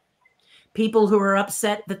 people who are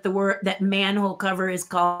upset that that manhole cover is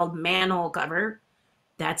called manhole cover,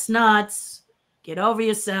 that's nuts. Get over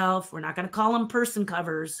yourself. We're not going to call them person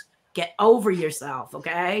covers. Get over yourself,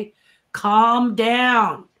 okay? Calm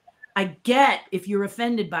down. I get if you're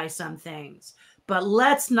offended by some things, but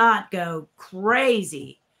let's not go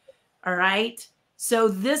crazy, all right? So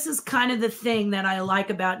this is kind of the thing that I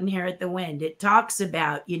like about Inherit the Wind. It talks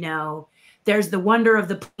about, there's the wonder of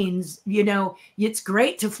the planes. It's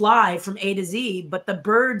great to fly from A to Z, but the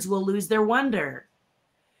birds will lose their wonder,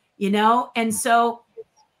 And so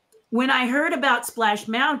when I heard about Splash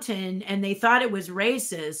Mountain and they thought it was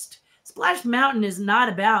racist, Splash Mountain is not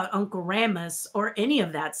about Uncle Remus or any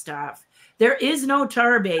of that stuff. There is no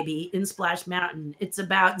tar baby in Splash Mountain. It's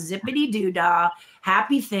about zippity doo-dah,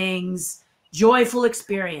 happy things, joyful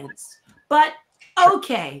experience. But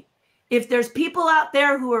okay, if there's people out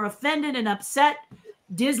there who are offended and upset,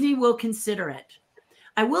 Disney will consider it.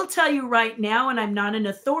 I will tell you right now, and I'm not an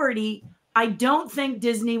authority, I don't think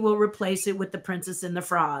Disney will replace it with The Princess and the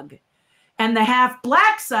Frog. And the half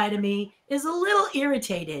black side of me is a little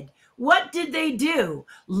irritated. What did they do?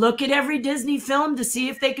 Look at every Disney film to see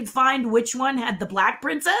if they could find which one had the black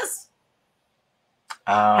princess?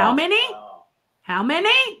 How many? How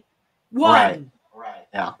many? One. Right.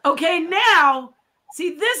 Yeah. Okay, now,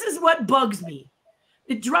 see, this is what bugs me.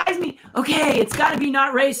 It drives me. Okay, it's got to be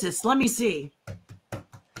not racist. Let me see.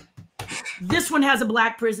 This one has a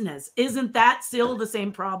black princess. Isn't that still the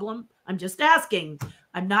same problem? I'm just asking.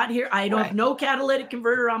 I'm not here. I don't have no catalytic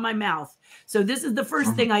converter on my mouth. So this is the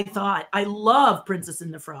first thing I thought. I love Princess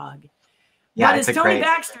and the Frog. Yeah, but as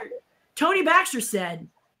Tony Baxter said,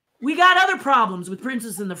 we got other problems with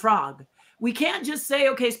Princess and the Frog. We can't just say,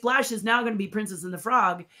 okay, Splash is now going to be Princess and the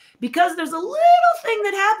Frog, because there's a little thing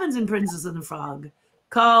that happens in Princess and the Frog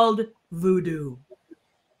called voodoo.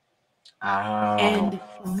 Oh. And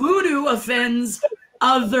voodoo offends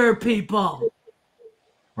other people.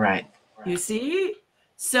 Right. You see?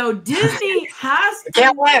 So Disney has to.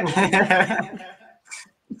 Can't win.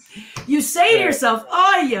 You say to yourself,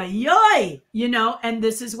 "Ay, ay, ay," and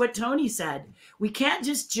this is what Tony said. We can't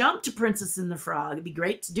just jump to Princess and the Frog. It'd be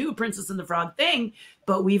great to do a Princess and the Frog thing,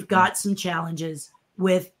 but we've got some challenges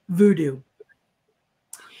with voodoo.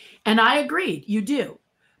 And I agreed, you do.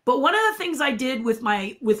 But one of the things I did with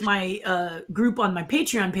my group on my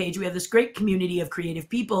Patreon page, we have this great community of creative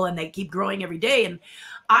people, and they keep growing every day. And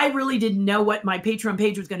I really didn't know what my Patreon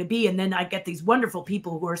page was going to be. And then I get these wonderful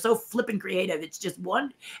people who are so flippin' creative. It's just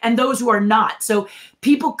one, and those who are not. So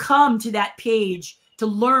people come to that page to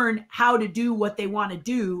learn how to do what they want to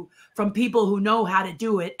do from people who know how to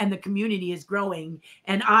do it. And the community is growing.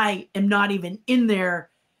 And I am not even in there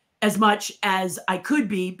as much as I could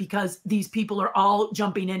be, because these people are all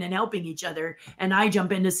jumping in and helping each other. And I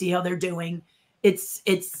jump in to see how they're doing. It's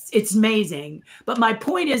amazing. But my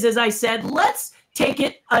point is, as I said, let's take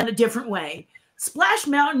it in a different way. Splash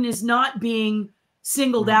Mountain is not being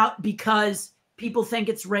singled out because people think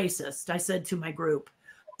it's racist. I said to my group,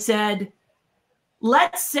 I said,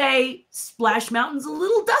 let's say Splash Mountain's a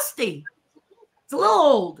little dusty. It's a little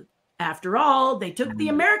old. After all, they took the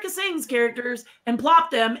America Sings characters and plopped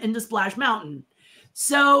them into Splash Mountain.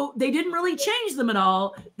 So they didn't really change them at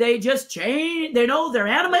all. They just changed, their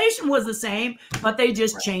animation was the same, but they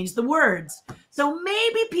just changed the words. So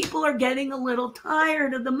maybe people are getting a little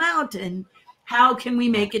tired of the mountain. How can we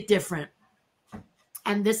make it different?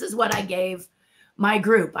 And this is what I gave my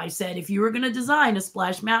group. I said, if you were going to design a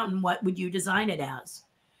Splash Mountain, what would you design it as?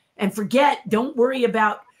 And don't worry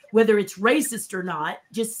about whether it's racist or not.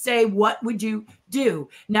 Just say, what would you do?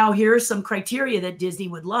 Now, here are some criteria that Disney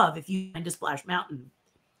would love if you find a Splash Mountain.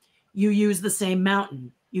 You use the same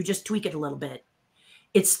mountain. You just tweak it a little bit.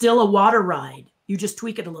 It's still a water ride. You just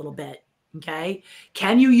tweak it a little bit, okay?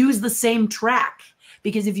 Can you use the same track?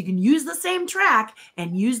 because if you can use the same track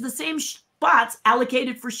and use the same spots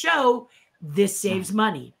allocated for show, this saves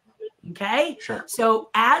money. Okay. Sure. So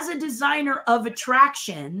as a designer of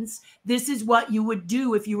attractions, this is what you would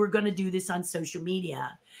do if you were going to do this on social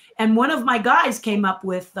media. And one of my guys came up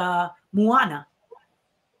with Moana.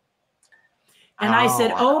 And I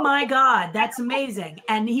said, oh my God, that's amazing.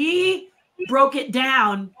 And he broke it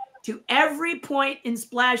down to every point in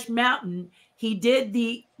Splash Mountain. He did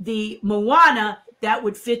the Moana that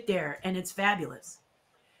would fit there, and it's fabulous.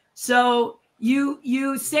 So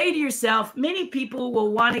you say to yourself, many people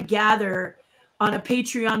will want to gather on a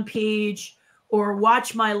Patreon page or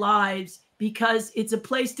watch my lives because it's a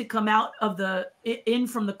place to come out of in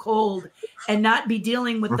from the cold and not be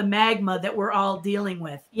dealing with the magma that we're all dealing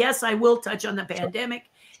with. Yes, I will touch on the pandemic,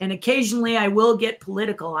 and occasionally I will get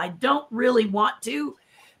political. I don't really want to,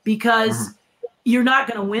 because you're not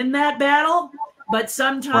going to win that battle, but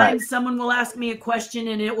sometimes someone will ask me a question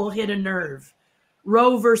and it will hit a nerve.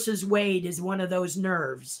 Roe versus Wade is one of those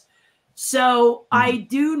nerves. So I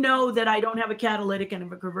do know that I don't have a catalytic and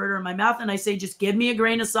a converter in my mouth. And I say, just give me a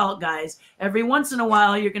grain of salt, guys. Every once in a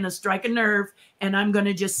while, you're going to strike a nerve and I'm going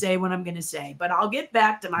to just say what I'm going to say. But I'll get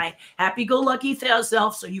back to my happy-go-lucky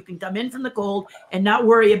self so you can come in from the cold and not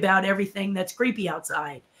worry about everything that's creepy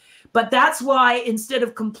outside. But that's why instead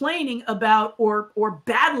of complaining about or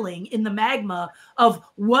battling in the magma of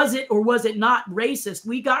was it or was it not racist,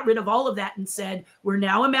 we got rid of all of that and said, we're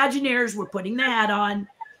now Imagineers. We're putting the hat on.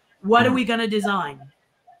 What are we going to design?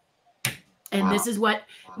 And this is what,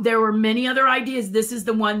 there were many other ideas. This is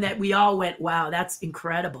the one that we all went, wow, that's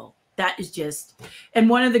incredible. That is just, and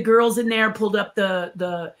one of the girls in there pulled up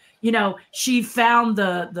she found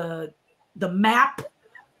the map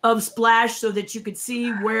of Splash so that you could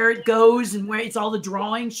see where it goes and where it's all the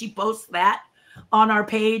drawings. She posts that on our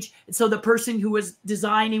page. And so the person who was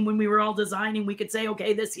designing, when we were all designing, we could say,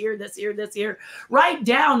 okay, this here, this here, this here, right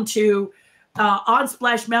down to on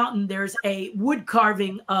Splash Mountain, there's a wood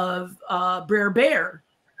carving of Brer Bear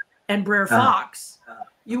and Brer Fox.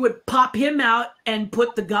 You would pop him out and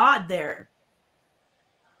put the god there.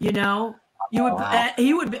 You know, you would,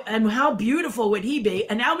 he would be, and how beautiful would he be?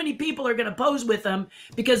 And how many people are going to pose with him?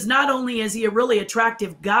 Because not only is he a really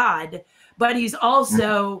attractive god, but he's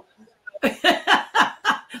also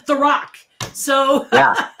The Rock. So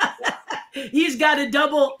he's got a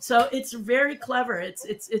double. So it's very clever.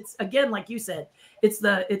 It's again, like you said, it's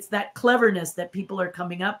that cleverness that people are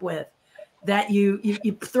coming up with, that you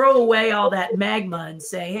throw away all that magma and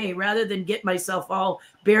say, hey, rather than get myself all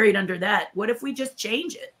buried under that, what if we just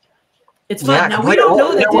change it? It's fun. Now we don't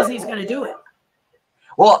know that Disney's going to do it.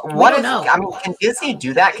 Well, I mean, can Disney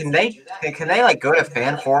do that? Can they like go to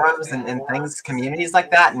fan forums and things, communities like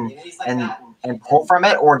that, and pull from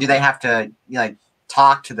it, or do they have to like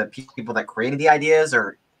talk to the people that created the ideas,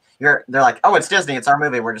 or they're like, oh, it's Disney, it's our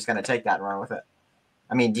movie, we're just going to take that and run with it?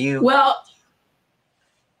 I mean, do you? Well,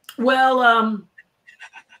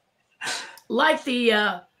 like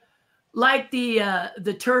the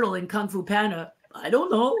turtle in Kung Fu Panda, I don't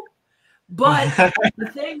know. But the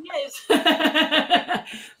thing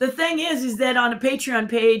is that on a Patreon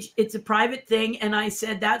page, it's a private thing. And I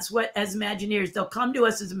said, that's what, as Imagineers, they'll come to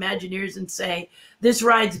us as Imagineers and say, this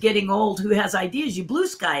ride's getting old. Who has ideas? You blue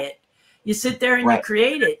sky it. You sit there and you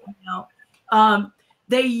create it. You know,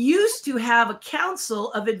 they used to have a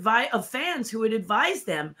council of fans who would advise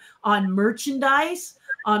them on merchandise,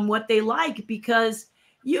 on what they like, because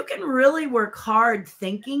you can really work hard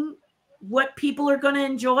thinking what people are going to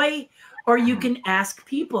enjoy. Or you can ask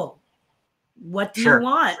people, what do you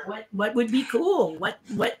want? What would be cool? What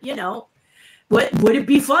would it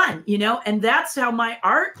be fun? You know, and that's how my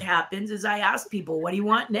art happens, is I ask people, what do you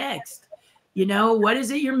want next? You know, what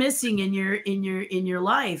is it you're missing in your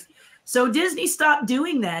life? So Disney stopped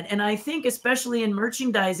doing that. And I think especially in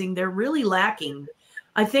merchandising, they're really lacking.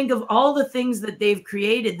 I think of all the things that they've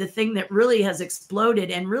created, the thing that really has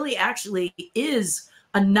exploded and really actually is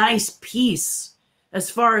a nice piece as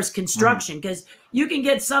far as construction, because you can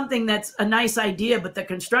get something that's a nice idea, but the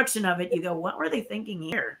construction of it, you go, what were they thinking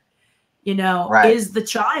here? You know, is the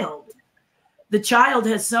child. The child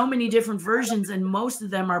has so many different versions, and most of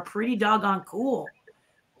them are pretty doggone cool.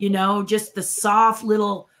 You know, just the soft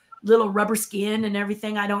little rubber skin and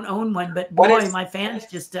everything. I don't own one, but boy, my fans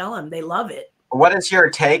just tell them they love it. What is your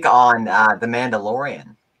take on The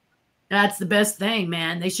Mandalorian? That's the best thing,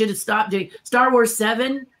 man. They should have stopped doing Star Wars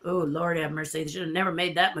 7. Oh, Lord have mercy. They should have never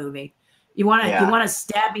made that movie. You want to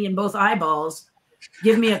stab me in both eyeballs.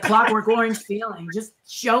 Give me a Clockwork Orange feeling. Just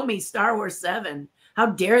show me Star Wars 7. How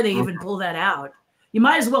dare they even pull that out? You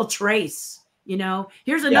might as well trace. You know,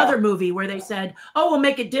 here's another movie where they said, oh, we'll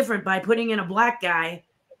make it different by putting in a black guy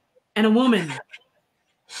and a woman.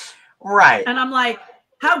 Right. And I'm like,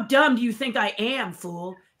 how dumb do you think I am,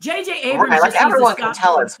 fool? J.J. Abrams, right. Like everyone can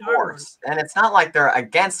tell it's Star Wars. forced, and it's not like they're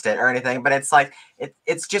against it or anything, but it's like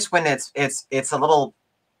it's just when it's a little,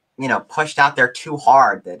 you know, pushed out there too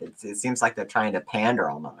hard that it seems like they're trying to pander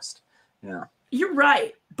almost. Yeah. You're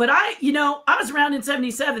right. But I was around in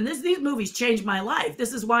 77. These movies changed my life.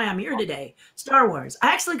 This is why I'm here today. Star Wars.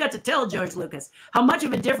 I actually got to tell George Lucas how much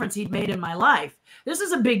of a difference he'd made in my life. This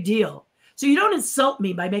is a big deal. So you don't insult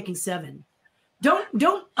me by making 7.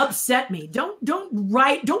 Don't upset me.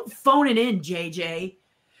 Don't phone it in, JJ.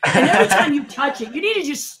 And every time you touch it, you need to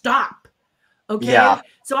just stop. Okay. Yeah.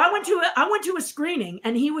 So I went to a screening,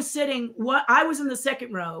 and he was sitting. I was in the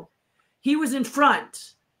second row. He was in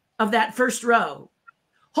front of that first row.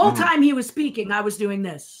 Whole time he was speaking, I was doing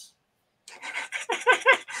this.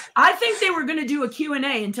 I think they were going to do a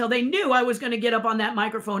Q&A until they knew I was going to get up on that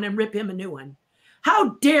microphone and rip him a new one.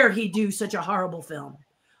 How dare he do such a horrible film?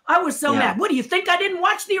 I was so mad. What do you think? I didn't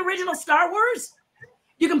watch the original Star Wars?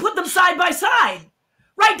 You can put them side by side,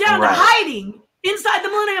 right down to hiding inside the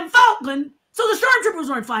Millennium Falcon so the stormtroopers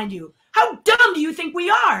won't find you. How dumb do you think we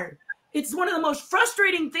are? It's one of the most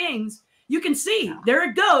frustrating things you can see. There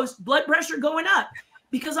it goes, blood pressure going up.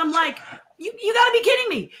 Because I'm like, you got to be kidding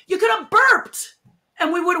me. You could have burped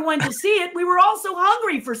and we would have went to see it. We were all so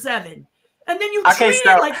hungry for 7. And then you treat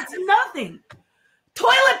it like it's nothing.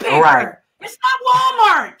 Toilet paper. Right. It's not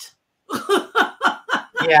Walmart.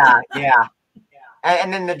 Yeah.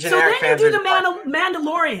 And then the generic so then you do the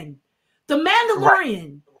Mandalorian. The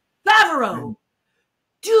Mandalorian. Right. Favreau.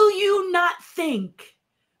 Do you not think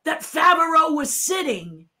that Favreau was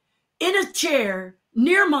sitting in a chair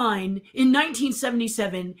near mine in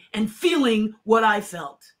 1977 and feeling what I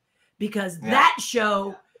felt? Because that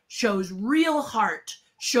show shows real heart,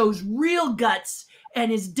 shows real guts,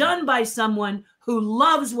 and is done by someone who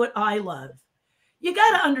loves what I love. You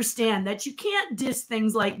got to understand that you can't diss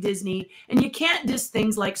things like Disney and you can't diss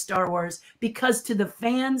things like Star Wars, because to the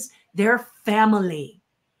fans, they're family.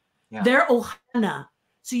 Yeah. They're Ohana.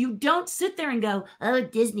 So you don't sit there and go, oh,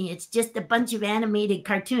 Disney, it's just a bunch of animated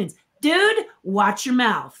cartoons. Dude, watch your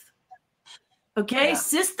mouth. Okay,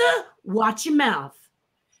 sister, watch your mouth.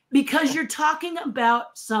 Because you're talking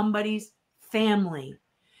about somebody's family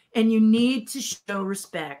and you need to show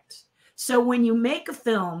respect. So when you make a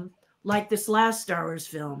film like this last Star Wars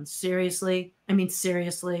film, seriously, and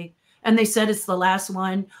they said it's the last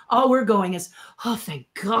one, all we're going is, oh, thank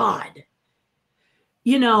God.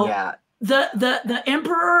 You know, the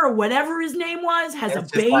emperor or whatever his name was has a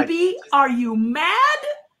baby. Are you mad?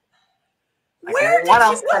 What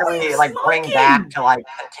else can we bring back to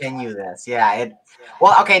continue this?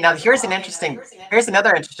 Well, okay. Now here's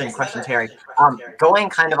another interesting question, Terry. Going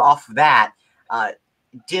kind of off of that,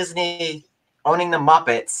 Disney owning the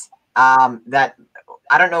Muppets. That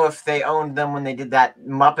I don't know if they owned them when they did that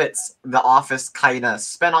Muppets The Office kind of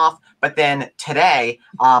spinoff, but then today,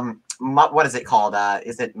 what is it called?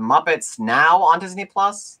 Is it Muppets Now on Disney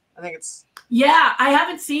Plus? I think it's. Yeah, I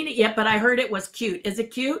haven't seen it yet, but I heard it was cute. Is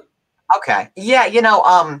it cute? Okay. Yeah,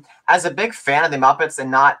 as a big fan of the Muppets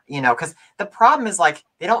and not, because the problem is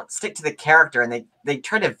they don't stick to the character and they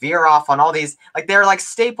try to veer off on all these, they're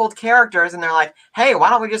stapled characters and they're like, hey, why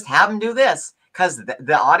don't we just have them do this? Because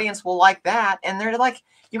the audience will like that. And they're like,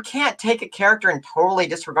 you can't take a character and totally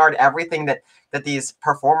disregard everything that these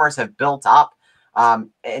performers have built up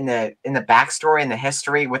in the backstory and the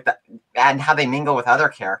history and how they mingle with other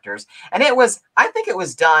characters. And I think it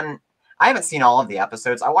was done. I haven't seen all of the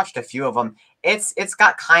episodes. I watched a few of them. It's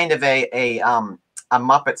got kind of a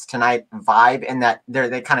Muppets Tonight vibe in that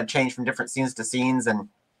they kind of change from different scenes to scenes, and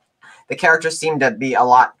the characters seem to be a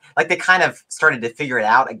lot they kind of started to figure it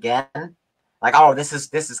out again. Oh, this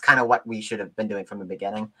is kind of what we should have been doing from the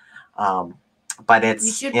beginning. But it's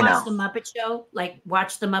you should watch the Muppet Show,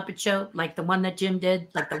 watch the Muppet Show, the one that Jim did,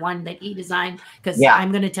 the one that he designed. Because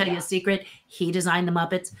I'm going to tell you a secret, he designed the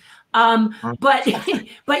Muppets. But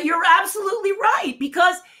you're absolutely right,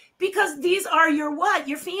 because these are your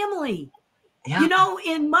family. Yeah.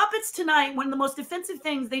 In Muppets Tonight, one of the most offensive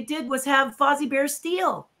things they did was have Fozzie Bear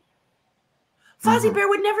steal. Fozzie Bear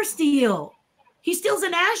would never steal. He steals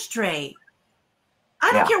an ashtray.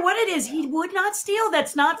 I don't care what it is. He would not steal.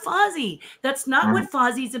 That's not Fozzie. That's not what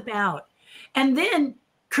Fozzie's about. And then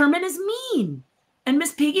Kermit is mean. And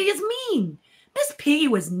Miss Piggy is mean. Miss Piggy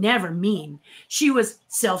was never mean. She was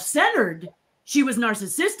self-centered. She was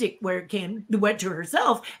narcissistic where it went to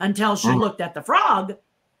herself until she looked at the frog,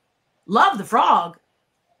 loved the frog,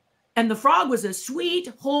 And the frog was a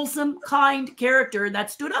sweet, wholesome, kind character that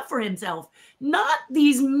stood up for himself, not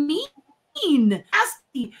these mean,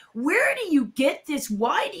 nasty. Where do you get this?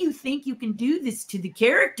 Why do you think you can do this to the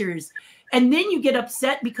characters? And then you get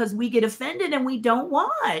upset because we get offended and we don't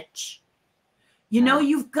watch. You know,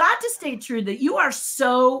 you've got to stay true. That you are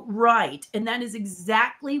so right. And that is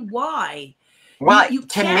exactly why. Well,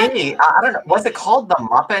 to me, I don't know. Was it called The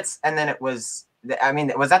Muppets? And then it was, I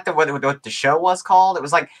mean, was that what the show was called? It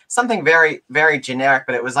was like something very, very generic,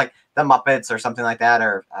 but it was like The Muppets or something like that,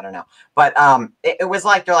 or I don't know. But it was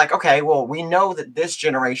like, they're like, okay, well, we know that this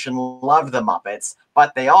generation loved The Muppets,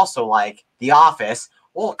 but they also like The Office.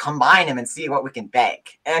 We'll combine them and see what we can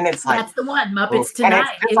bake. And it's like, that's the one, Muppets oof. Tonight. And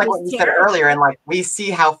it's just like what you said earlier, and like we see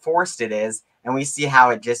how forced it is, and we see how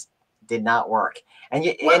it just did not work. And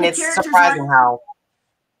and it's surprising how,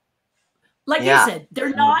 like you said, they're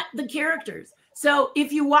not the characters. So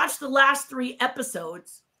if you watch the last 3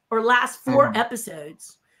 episodes or last 4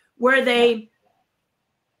 episodes where they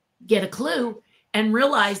get a clue and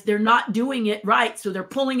realize they're not doing it right, so they're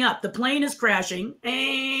pulling up. The plane is crashing,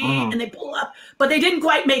 and they pull up, but they didn't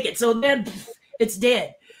quite make it. So then it's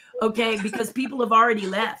dead, okay, because people have already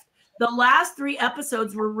left. The last 3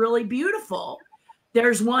 episodes were really beautiful.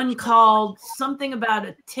 There's one called something about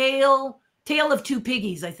a Tale of Two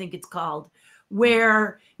Piggies, I think it's called,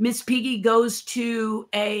 where Miss Piggy goes to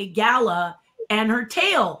a gala and her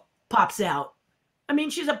tail pops out. I mean,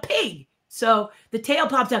 she's a pig. So the tail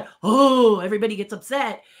pops out. Oh, everybody gets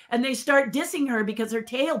upset. And they start dissing her because her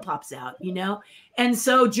tail pops out, you know? And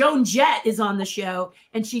so Joan Jett is on the show,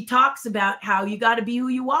 and she talks about how you got to be who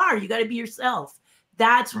you are. You got to be yourself.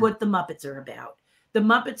 That's what the Muppets are about. The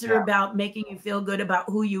Muppets are about making you feel good about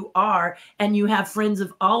who you are. And you have friends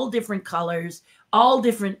of all different colors, all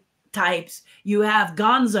different types. You have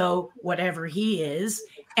Gonzo, whatever he is,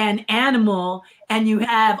 and Animal, and you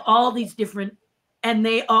have all these different, and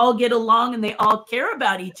they all get along and they all care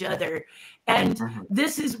about each other. And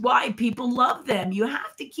this is why people love them. You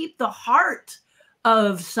have to keep the heart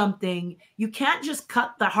of something. You can't just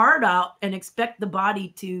cut the heart out and expect the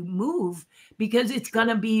body to move, because it's going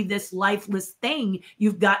to be this lifeless thing.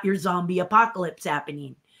 You've got your zombie apocalypse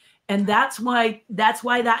happening. And that's why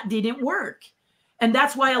that didn't work. And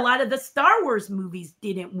that's why a lot of the Star Wars movies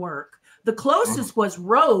didn't work. The closest was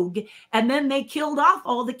Rogue, and then they killed off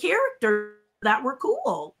all the characters that were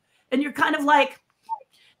cool. And you're kind of like,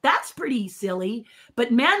 that's pretty silly.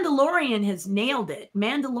 But Mandalorian has nailed it.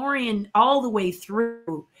 Mandalorian all the way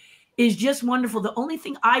through is just wonderful. The only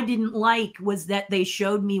thing I didn't like was that they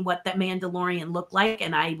showed me what that Mandalorian looked like,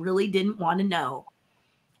 and I really didn't want to know.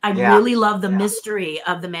 I really love the mystery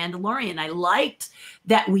of the Mandalorian. I liked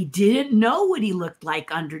that we didn't know what he looked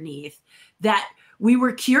like underneath, that we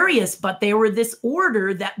were curious, but they were this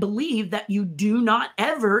order that believed that you do not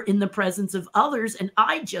ever in the presence of others. And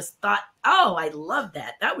I just thought, oh, I love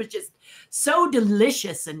that. That was just so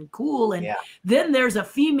delicious and cool. And then there's a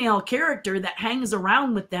female character that hangs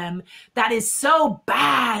around with them that is so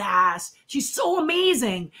badass. She's so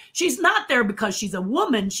amazing. She's not there because she's a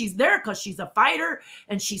woman. She's there because she's a fighter,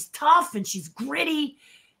 and she's tough, and she's gritty.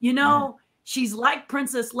 You know, she's like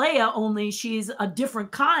Princess Leia, only she's a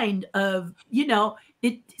different kind of, you know,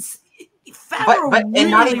 but really,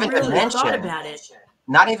 not even really to mention, thought about it.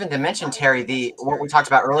 Not even to mention, Terry, what we talked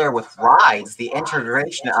about earlier with rides, the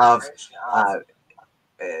integration of,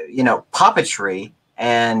 you know, puppetry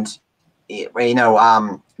and, you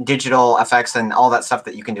know, digital effects and all that stuff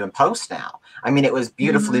that you can do in post now. I mean, it was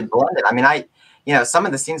beautifully blended. I mean, you know, some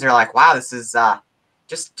of the scenes are like, wow, this is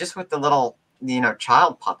just with the little, you know,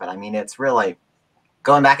 child puppet. I mean, it's really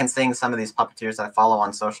going back and seeing some of these puppeteers that I follow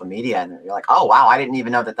on social media, and you're like, oh, wow, I didn't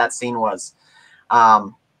even know that scene was,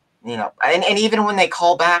 you know, and even when they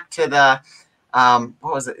call back to the,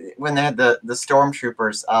 what was it, when they had the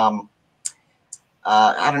stormtroopers,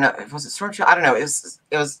 I don't know, was it stormtrooper? I don't know.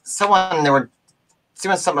 It was someone, they were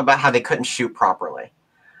doing something about how they couldn't shoot properly.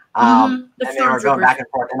 And they were going back and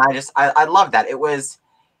forth. And I love that. It was,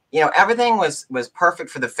 you know, everything was perfect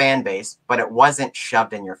for the fan base, but it wasn't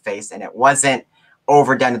shoved in your face, and it wasn't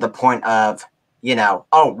overdone to the point of, you know,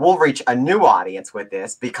 oh, we'll reach a new audience with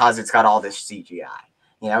this because it's got all this CGI.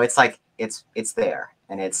 You know, it's like it's there,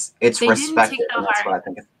 and it's respected. And that's what I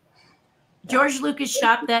think. George Lucas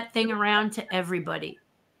shopped that thing around to everybody.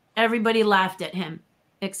 Everybody laughed at him,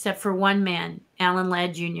 except for one man, Alan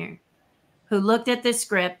Ladd Jr., who looked at the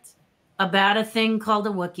script about a thing called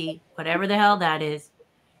a Wookiee, whatever the hell that is,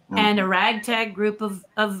 and a ragtag group of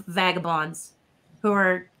vagabonds who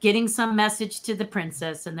are getting some message to the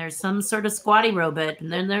princess, and there's some sort of squatty robot,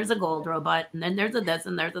 and then there's a gold robot, and then there's a this,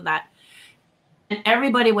 and there's a that. And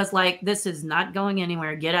everybody was like, this is not going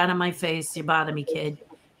anywhere. Get out of my face. You bother me, kid.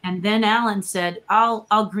 And then Alan said,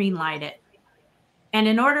 I'll green light it. And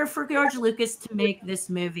in order for George Lucas to make this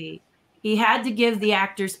movie, he had to give the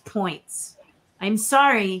actors points. I'm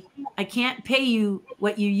sorry, I can't pay you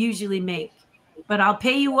what you usually make, but I'll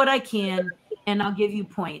pay you what I can, and I'll give you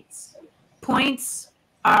points. Points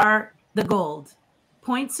are the gold.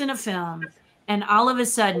 Points in a film. And all of a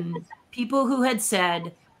sudden, people who had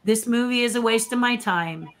said, this movie is a waste of my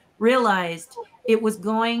time, realized it was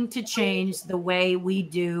going to change the way we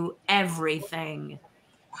do everything.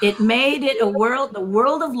 It made it the world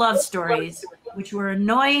of love stories, which were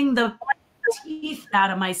annoying the teeth out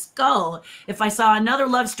of my skull. If I saw another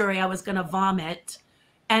love story, I was going to vomit.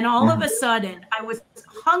 And all of a sudden, I was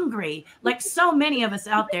hungry, like so many of us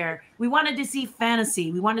out there. We wanted to see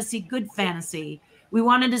fantasy. We wanted to see good fantasy. We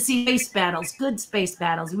wanted to see space battles, good space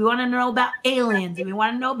battles. We wanted to know about aliens. And we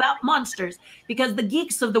wanted to know about monsters because the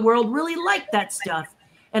geeks of the world really like that stuff.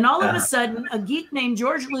 And all of a sudden, a geek named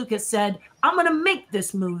George Lucas said, I'm going to make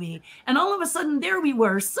this movie. And all of a sudden, there we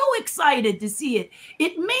were, so excited to see it.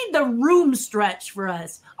 It made the room stretch for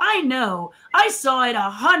us. I know. I saw it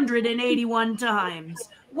 181 times.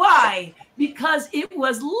 Why? Because it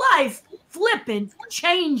was life flippin'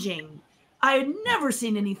 changing. I had never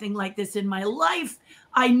seen anything like this in my life.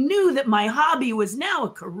 I knew that my hobby was now a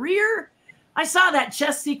career. I saw that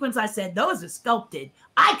chess sequence. I said, those are sculpted.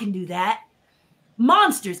 I can do that.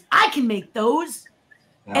 Monsters, I can make those.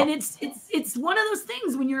 Yep. And it's one of those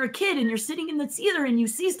things when you're a kid and you're sitting in the theater and you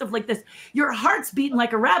see stuff like this, your heart's beating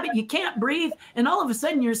like a rabbit, you can't breathe, and all of a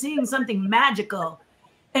sudden you're seeing something magical.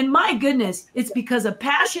 And my goodness, it's because a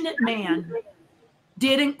passionate man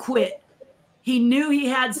didn't quit. He knew he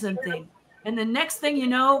had something. And the next thing you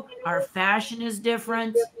know, our fashion is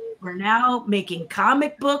different. We're now making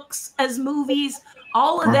comic books as movies.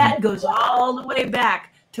 All of that goes all the way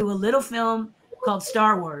back to a little film called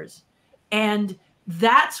Star Wars. And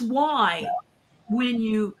that's why when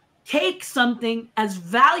you take something as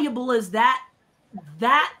valuable as that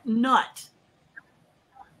nut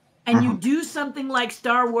and you do something like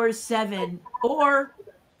Star Wars 7 or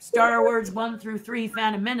Star Wars 1 through 3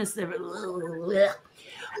 Phantom Menace, you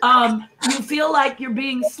feel like you're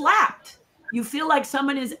being slapped. You feel like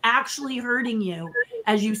someone is actually hurting you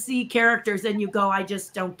as you see characters and you go, I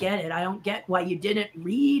just don't get it. I don't get why you didn't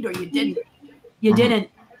read or you didn't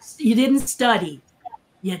study.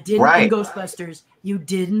 You didn't in Ghostbusters. You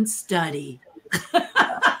didn't study.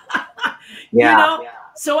 You know?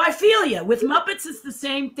 So I feel you. With Muppets, it's the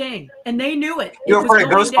same thing. And they knew it. You're referring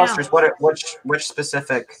to Ghostbusters. Which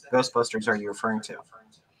specific Ghostbusters are you referring to?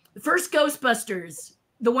 The first Ghostbusters,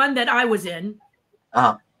 the one that I was in.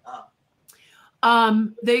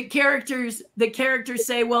 The characters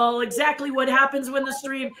say, well, exactly what happens when the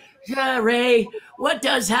stream, Ray, what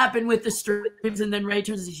does happen with the streams? And then Ray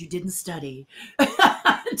turns and says, you didn't study.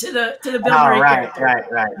 to the Bill Murray character.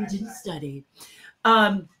 Right. You didn't study.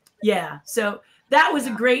 Yeah. So that was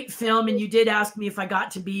a great film. And you did ask me if I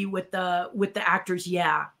got to be with the actors.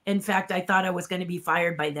 Yeah. In fact, I thought I was going to be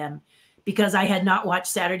fired by them because I had not watched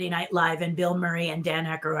Saturday Night Live, and Bill Murray and Dan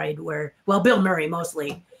Aykroyd were, well, Bill Murray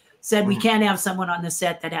mostly said, we can't have someone on the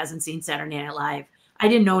set that hasn't seen Saturday Night Live. I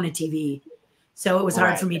didn't own a TV, so it was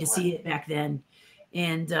hard for me to see it back then.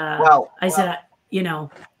 And I said,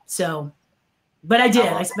 but I did.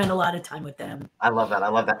 I spent a lot of time with them. I love that.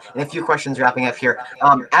 And a few questions wrapping up here.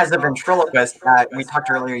 As a ventriloquist, we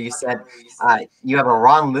talked earlier, you said you have a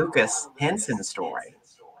Ron Lucas Henson story.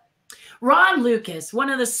 Ron Lucas,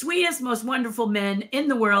 one of the sweetest, most wonderful men in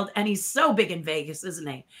the world. And he's so big in Vegas, isn't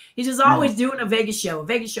he? He's just always doing a Vegas show.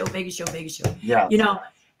 Yeah. You know,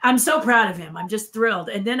 I'm so proud of him. I'm just thrilled.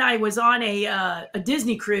 And then I was on a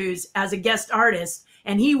Disney cruise as a guest artist,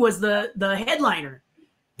 and he was the headliner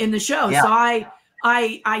in the show. Yeah. So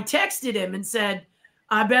I texted him and said,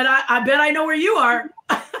 I bet I know where you are.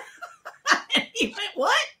 And he went,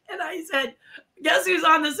 what? And I said, guess who's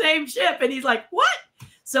on the same ship? And he's like, what?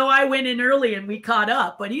 So I went in early and we caught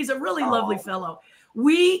up, but he's a really lovely fellow.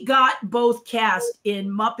 We got both cast in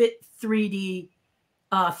Muppet 3D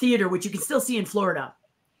theater, which you can still see in Florida.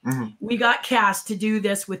 We got cast to do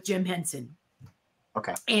this with Jim Henson.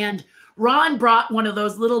 Okay. And Ron brought one of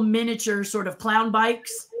those little miniature sort of clown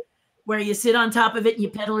bikes where you sit on top of it and you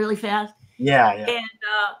pedal really fast. Yeah. And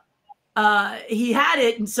he had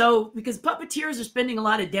it. And so, because puppeteers are spending a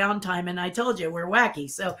lot of downtime, and I told you, we're wacky.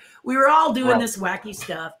 So we were all doing this wacky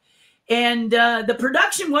stuff. And the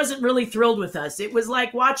production wasn't really thrilled with us. It was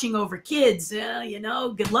like watching over kids,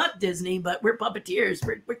 good luck, Disney, but we're puppeteers.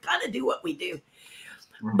 We kind of do what we do.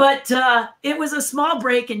 But it was a small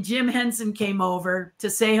break, and Jim Henson came over to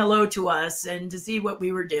say hello to us and to see what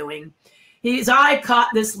we were doing. His eye caught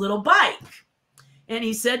this little bike, and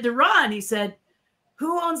he said to Ron, he said,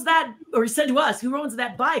 "Who owns that?" Or he said to us, "Who owns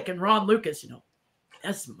that bike?" And Ron Lucas,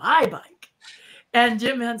 "That's my bike." And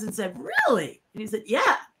Jim Henson said, "Really?" And he said,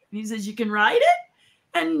 "Yeah." And he says, "You can ride it?"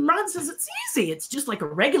 And Ron says, "It's easy. It's just like a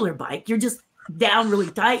regular bike. You're just down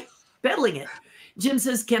really tight, pedaling it." Jim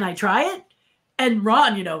says, "Can I try it?" And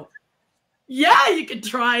Ron, "Yeah, you can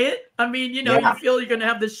try it. I mean, you feel you're going to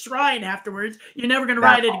have this shrine afterwards. You're never going to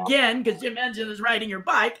ride it again because Jim Henson is riding your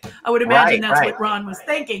bike." I would imagine that's what Ron was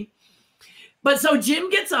thinking. But so Jim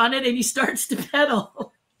gets on it and he starts to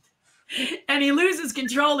pedal. And he loses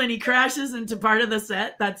control and he crashes into part of the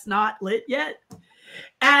set that's not lit yet.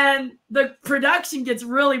 And the production gets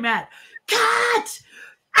really mad. "Cut!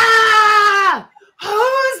 Ah!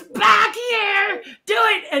 Who's back here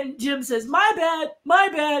doing?" And Jim says, "My bad, my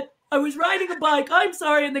bad. I was riding a bike. I'm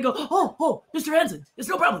sorry." And they go, "Oh, Mr. Henson, it's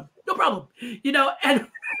no problem, no problem." And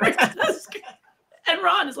and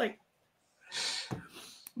Ron is like,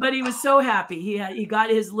 but he was so happy. He got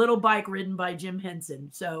his little bike ridden by Jim Henson.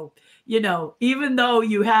 So, even though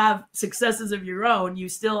you have successes of your own, you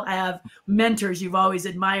still have mentors you've always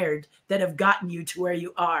admired that have gotten you to where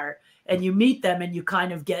you are. And you meet them and you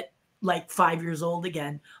kind of get like 5 years old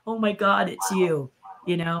again. "Oh my God, it's you,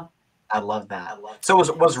 I love that. So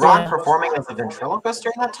was Ron performing as a ventriloquist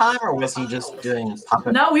during that time, or was he just doing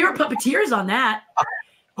puppet? No, we were puppeteers on that.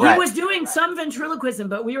 Right. He was doing some ventriloquism,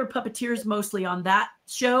 but we were puppeteers mostly on that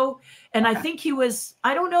show. And I think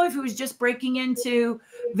I don't know if he was just breaking into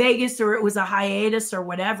Vegas or it was a hiatus or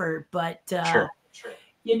whatever, but, Sure.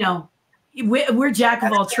 We're jack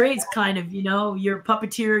of all trades, kind of, you're a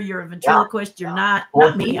puppeteer, you're a ventriloquist, you're not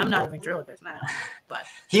me. I'm not a ventriloquist now, but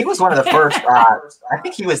he was one of the first, I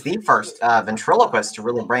think he was the first ventriloquist to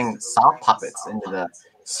really bring sock puppets into the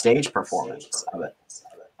stage performance of it.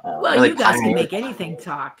 Well, really you guys can make anything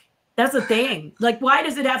talk. That's the thing. Like, why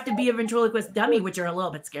does it have to be a ventriloquist dummy, which are a little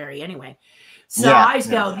bit scary anyway? So I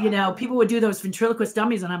go, people would do those ventriloquist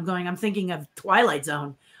dummies, and I'm thinking of Twilight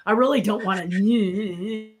Zone. I really don't want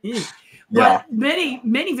to. But many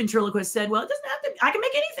ventriloquists said, "Well, it doesn't have to. I can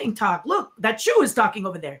make anything talk. Look, that shoe is talking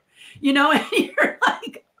over there." And you're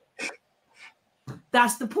like,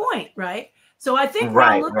 that's the point, right? So I think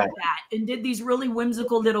Ron looked at that and did these really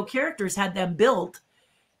whimsical little characters, had them built,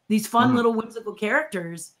 these fun little whimsical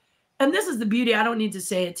characters. And this is the beauty. I don't need to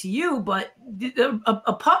say it to you, but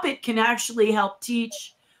a puppet can actually help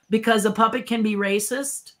teach, because a puppet can be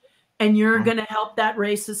racist, and you're going to help that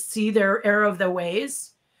racist see their error of their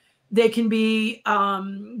ways. They can be,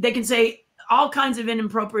 they can say all kinds of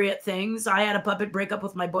inappropriate things. I had a puppet break up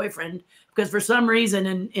with my boyfriend because for some reason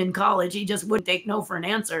in college, he just wouldn't take no for an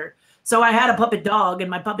answer. So I had a puppet dog, and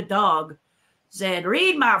my puppet dog said,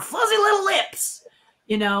 "Read my fuzzy little lips,"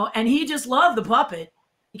 and he just loved the puppet.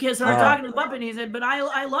 He started talking to the puppet, and he said, "But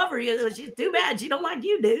I love her. She's too bad she don't like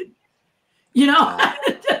you, dude.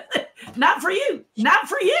 Not for you, not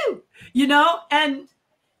for you, and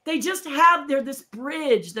they just they're this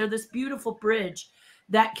bridge. They're this beautiful bridge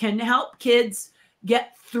that can help kids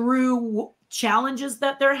get through challenges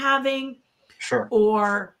that they're having. Sure.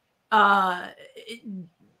 Or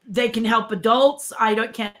they can help adults.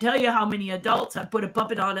 Can't tell you how many adults have put a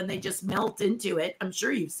puppet on and they just melt into it. I'm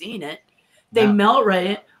sure you've seen it. They melt right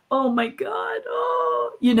in. Oh my God.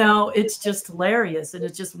 Oh, it's just hilarious, and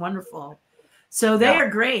it's just wonderful. So they are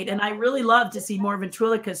great. And I really love to see more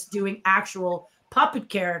ventriloquists doing actual puppet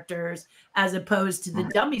characters as opposed to the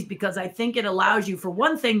dummies, because I think it allows you, for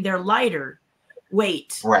one thing, they're lighter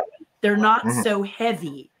weight. Right. They're not so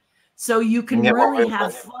heavy. So you can really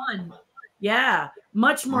have fun. Yeah.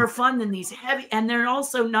 Much more fun than these heavy. And they're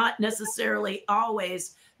also not necessarily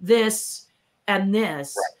always this and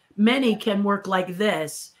this. Many can work like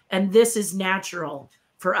this. And this is natural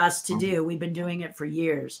for us to do. We've been doing it for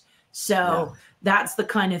years. So that's the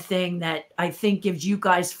kind of thing that I think gives you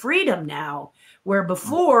guys freedom now, where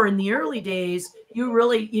before in the early days, you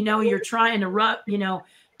really, you're trying to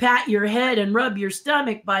pat your head and rub your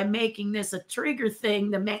stomach by making this a trigger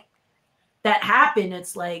thing to make that happen.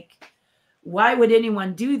 It's like, why would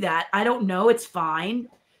anyone do that? I don't know. It's fine.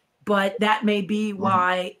 But that may be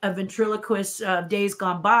why a ventriloquist days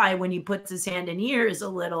gone by, when he puts his hand in here, is a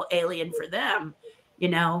little alien for them,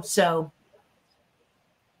 so.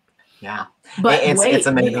 Yeah, but it's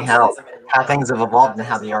amazing how things have evolved and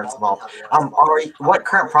how the art's evolved. What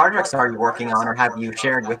current projects are you working on, or have you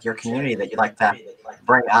shared with your community that you'd like to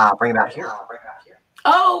bring about here?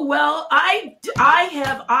 Oh, well,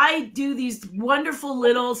 I do these wonderful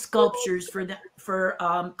little sculptures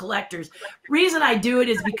for collectors. Reason I do it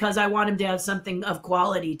is because I want them to have something of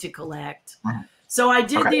quality to collect. So I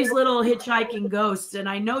did these little hitchhiking ghosts, and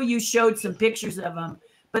I know you showed some pictures of them,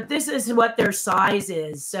 but this is what their size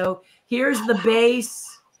is. So here's the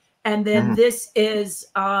base, and then this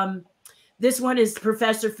one is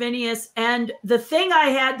Professor Phineas. And the thing I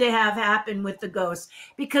had to have happen with the ghosts,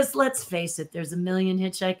 because let's face it, there's a million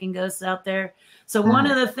hitchhiking ghosts out there. So one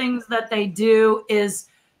of the things that they do is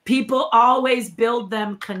people always build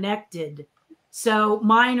them connected. So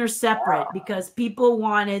mine are separate because people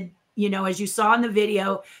wanted, you know, as you saw in the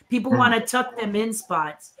video, people want to tuck them in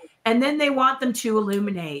spots. And then they want them to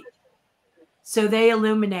illuminate. So they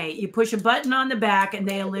illuminate. You push a button on the back and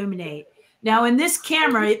they illuminate. Now, in this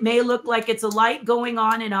camera, it may look like it's a light going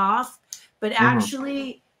on and off, but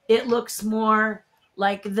actually it looks more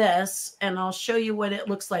like this. And I'll show you what it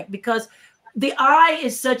looks like, because the eye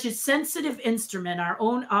is such a sensitive instrument, our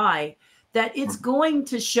own eye, that it's going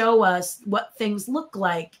to show us what things look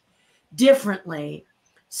like differently.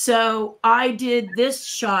 So I did this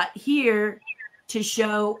shot here to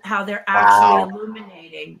show how they're actually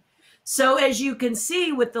illuminating. So as you can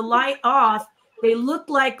see with the light off, they look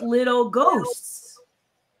like little ghosts.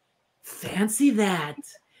 Fancy that.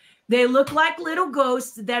 They look like little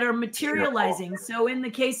ghosts that are materializing. So in the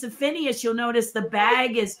case of Phineas, you'll notice the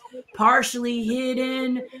bag is partially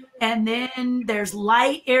hidden. And then there's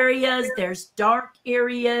light areas, there's dark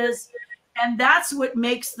areas. And that's what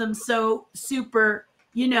makes them so super,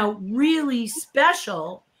 you know, really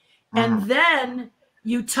special. And then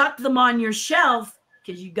you tuck them on your shelf,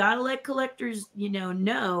 because you got to let collectors, you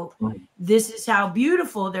know this is how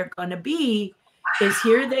beautiful they're going to be, is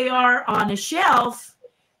here they are on a shelf,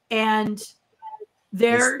 and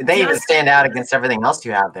they even stand out against everything else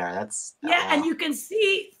you have there. That's and you can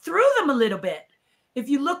see through them a little bit. If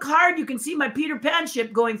you look hard, you can see my Peter Pan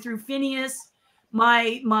ship going through Phineas,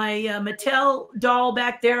 my Mattel doll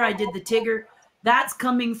back there. I did the Tigger. That's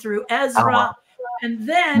coming through Ezra. And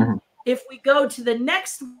then if we go to the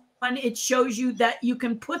next one, it shows you that you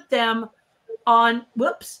can put them on,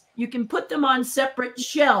 you can put them on separate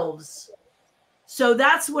shelves. So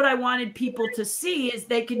that's what I wanted people to see, is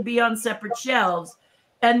they can be on separate shelves.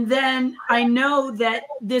 And then I know that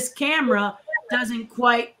this camera doesn't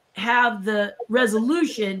quite have the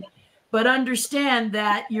resolution, but understand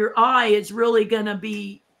that your eye is really going to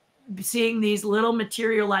be seeing these little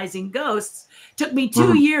materializing ghosts. Took me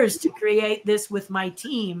 2 years to create this with my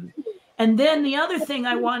team. And then the other thing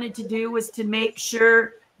I wanted to do was to make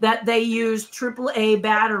sure that they used AAA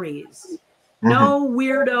batteries. No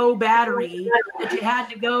weirdo battery that you had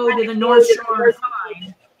to go to the North Shore and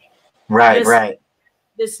find. Right.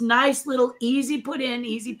 This nice little easy put in,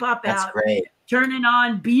 easy pop out. That's great. Turn it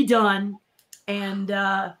on, be done. And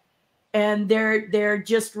they're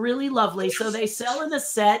just really lovely. So they sell in a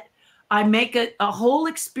set. I make a whole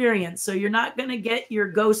experience. So you're not going to get your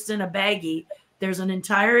ghosts in a baggie. There's an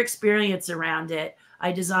entire experience around it.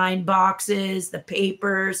 I design boxes, the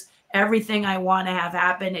papers, everything I want to have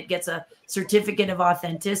happen. It gets a certificate of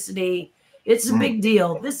authenticity. It's a big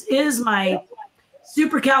deal. This is my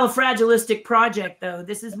supercalifragilistic project, though.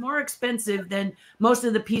 This is more expensive than most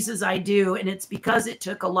of the pieces I do, and it's because it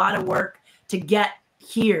took a lot of work to get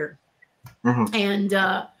here. And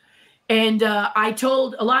I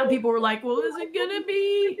told a lot of people were like, well, is it going to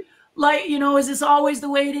be like, you know, is this always the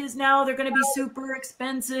way it is now? They're going to be super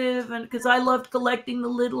expensive. And because I loved collecting the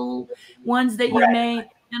little ones that you made.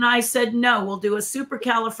 And I said, no, we'll do a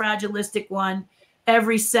supercalifragilistic one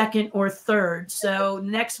every second or third. So the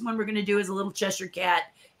next one we're going to do is a little Cheshire Cat.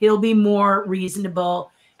 He'll be more reasonable.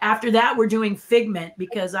 After that, we're doing Figment,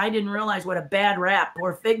 because I didn't realize what a bad rap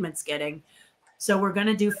poor Figment's getting. So we're going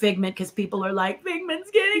to do Figment because people are like, Figment's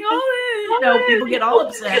getting all in. You know, people get all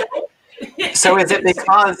upset. So is it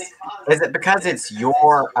because it's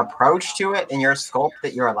your approach to it and your sculpt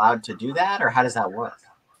that you're allowed to do that, or how does that work?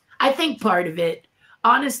 I think part of it.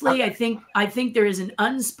 Honestly, I think there is an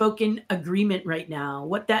unspoken agreement right now.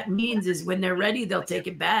 What that means is when they're ready, they'll take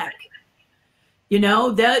it back. You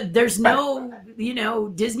know, there's no, you know,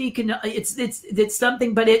 Disney can, it's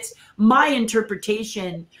something, but it's my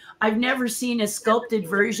interpretation. I've never seen a sculpted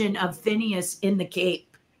version of Phineas in the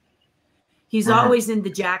cape. He's always in the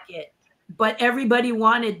jacket, but everybody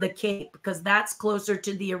wanted the cape because that's closer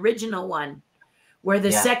to the original one, where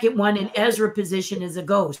the second one in Ezra position is a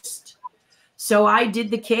ghost. So I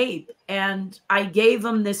did the cape, and I gave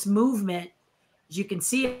him this movement. As you can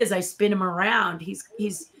see, as I spin him around, he's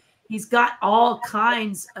got all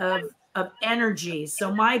kinds of energy.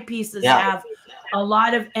 So my pieces have a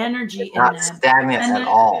lot of energy in Not them. stagnant And at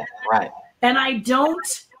all. Right. And I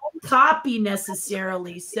don't copy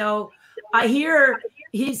necessarily. So I hear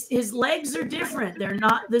his legs are different. They're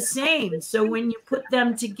not the same. So when you put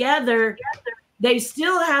them together, they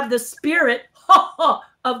still have the spirit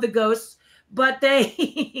of the ghosts, but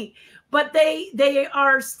they but they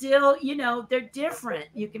are still, you know, they're different.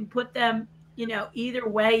 You can put them, you know, either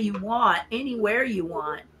way you want, anywhere you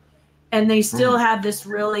want. And they still have this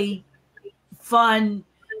really fun,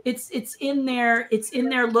 it's in their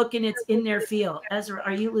look, and it's in their feel. Ezra,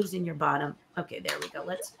 are you losing your bottom? Okay, there we go.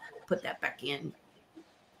 Let's put that back in.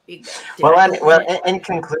 Well, in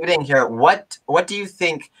concluding here, what do you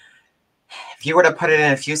think, if you were to put it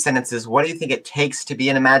in a few sentences, what do you think it takes to be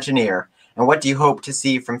an Imagineer? And what do you hope to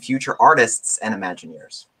see from future artists and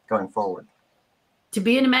Imagineers going forward? To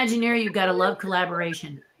be an Imagineer, you've got to love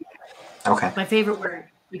collaboration. Okay. My favorite word.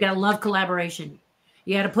 You got to love collaboration.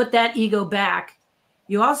 You got to put that ego back.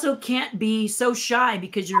 You also can't be so shy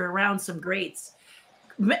because you're around some greats.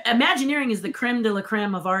 Imagineering is the creme de la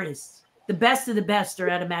creme of artists. The best of the best are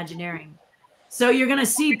at Imagineering. So you're going to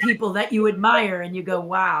see people that you admire and you go,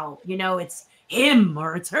 wow, you know, it's him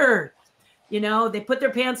or it's her. You know, they put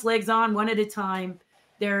their pants legs on one at a time.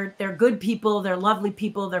 They're good people. They're lovely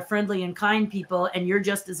people. They're friendly and kind people. And you're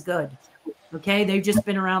just as good. Okay. They've just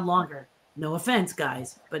been around longer. No offense,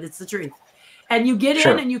 guys, but it's the truth. And you get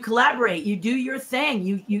in and you collaborate. You do your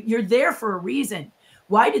thing. You're there for a reason.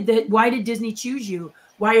 Why did Disney choose you?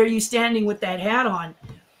 Why are you standing with that hat on?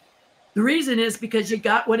 The reason is because you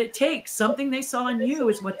got what it takes. Something they saw in you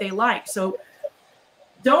is what they like. So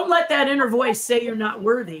don't let that inner voice say you're not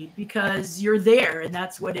worthy, because you're there and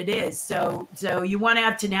that's what it is. So you want to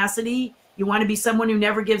have tenacity. You want to be someone who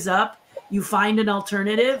never gives up. You find an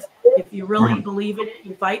alternative. If you really believe in it,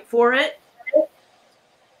 you fight for it.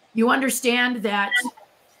 You understand that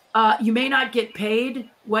you may not get paid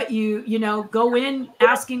what you know, go in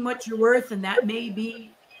asking what you're worth, and that may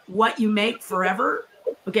be what you make forever.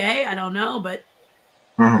 Okay, I don't know, but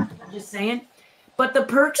I'm just saying. But the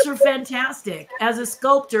perks are fantastic. As a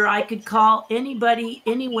sculptor, I could call anybody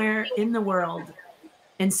anywhere in the world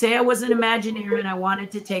and say I was an Imagineer and I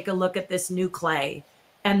wanted to take a look at this new clay,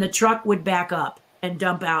 and the truck would back up and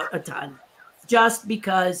dump out a ton just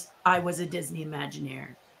because I was a Disney Imagineer.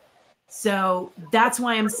 So that's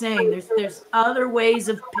why I'm saying there's other ways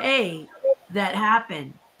of pay that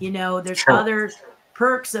happen. You know, there's other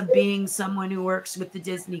perks of being someone who works with the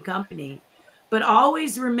Disney company. But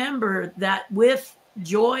always remember that with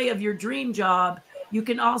joy of your dream job, you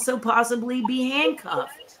can also possibly be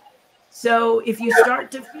handcuffed. So if you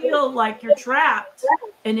start to feel like you're trapped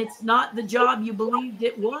and it's not the job you believed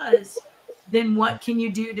it was, then what can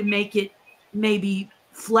you do to make it maybe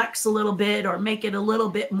flex a little bit, or make it a little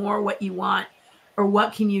bit more what you want? Or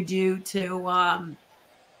what can you do to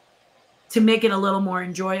make it a little more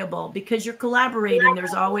enjoyable? Because you're collaborating,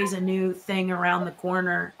 there's always a new thing around the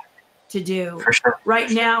corner to do. For sure.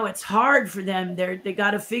 Right now it's hard for them. They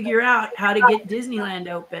got to figure out how to get Disneyland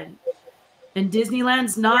open. And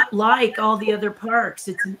Disneyland's not like all the other parks.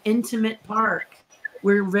 It's an intimate park.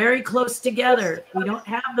 We're very close together. We don't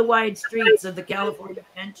have the wide streets of the California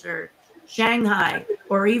Adventure, Shanghai,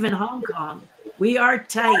 or even Hong Kong. We are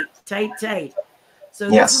tight. So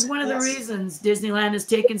this is one of the reasons Disneyland has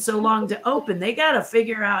taken so long to open. They got to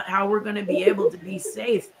figure out how we're going to be able to be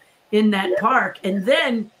safe in that park. And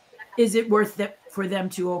then, is it worth it for them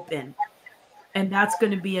to open? And that's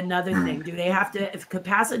going to be another thing. Do they have to, if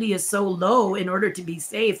capacity is so low in order to be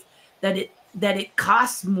safe that it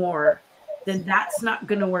costs more, then that's not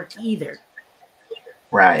going to work either.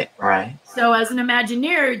 Right. So as an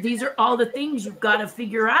Imagineer, these are all the things you've got to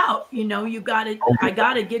figure out. You know, I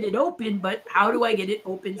got to get it open, but how do I get it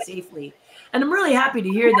open safely? And I'm really happy to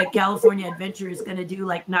hear that California Adventure is going to do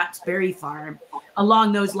like Knott's Berry Farm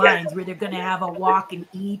along those lines, where they're going to have a walk and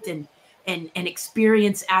eat and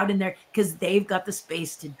experience out in there, because they've got the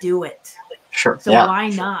space to do it. Sure. So why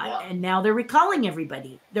not? And now they're recalling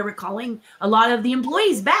everybody. They're recalling a lot of the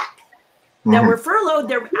employees back that were furloughed.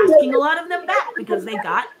 They're asking a lot of them back because they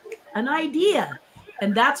got an idea.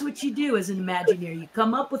 And that's what you do as an Imagineer. You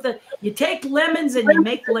come up with you take lemons and you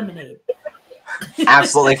make lemonade.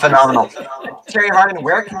 Absolutely phenomenal. Terri Hardin,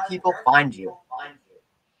 where can people find you?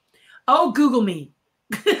 Oh, Google me.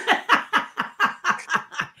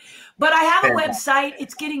 But I have a website.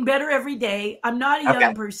 It's getting better every day. I'm not a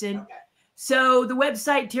young person. So the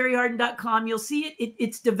website, terrihardin.com, you'll see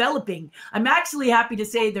it's developing. I'm actually happy to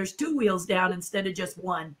say there's 2 wheels down instead of just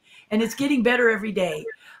one. And it's getting better every day.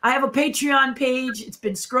 I have a Patreon page. It's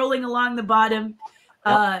been scrolling along the bottom.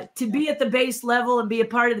 To be at the base level and be a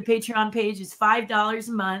part of the Patreon page is $5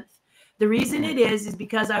 a month. The reason it is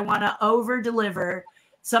because I want to over deliver.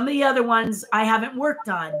 Some of the other ones I haven't worked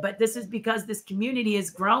on, but this is because this community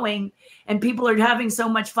is growing and people are having so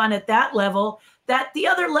much fun at that level that the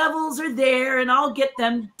other levels are there, and I'll get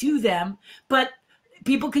them to them. But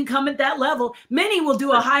people can come at that level. Many will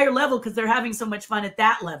do a higher level because they're having so much fun at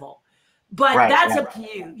that level. But that's up to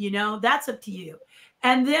you, you know, that's up to you.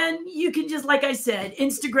 And then you can just, like I said,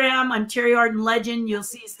 Instagram, I'm Terri Hardin Legend. You'll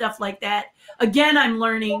see stuff like that. Again, I'm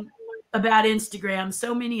learning about Instagram.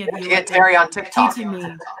 So many of you get Terri on TikTok teaching me.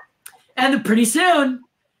 And pretty soon,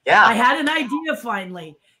 I had an idea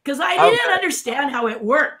finally, because I didn't understand how it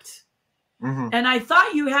worked. And I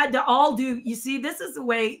thought you had to all do, you see, this is the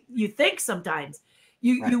way you think sometimes.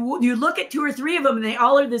 You look at 2 or 3 of them and they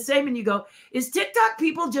all are the same, and you go, is TikTok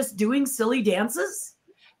people just doing silly dances?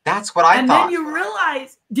 That's what I thought. And then you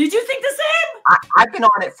realize, did you think the same? I've been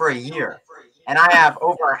on it for a year, and I have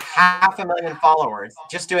over 500,000 followers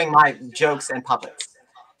just doing my jokes and puppets.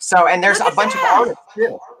 So, and there's a bunch of artists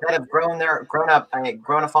too that have grown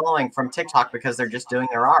a following from TikTok because they're just doing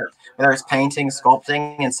their art, whether it's painting,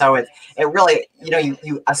 sculpting. And so it really, you know,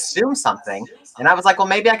 you assume something. And I was like, well,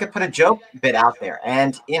 maybe I could put a joke bit out there.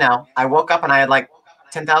 And, you know, I woke up and I had like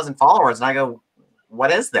 10,000 followers, and I go,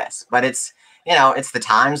 what is this? But it's, you know, it's the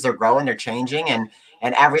times, they're growing, they're changing, and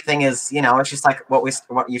everything is, you know, it's just like what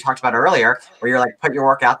you talked about earlier, where you're like, put your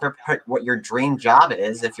work out there, put what your dream job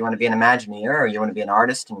is. If you want to be an Imagineer, or you want to be an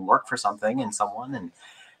artist and work for something and someone, and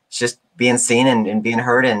it's just being seen and being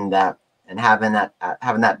heard, and having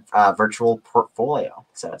that virtual portfolio.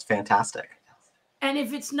 So it's fantastic. And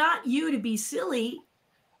if it's not you to be silly,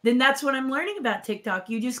 then that's what I'm learning about TikTok.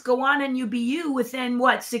 You just go on and you be you within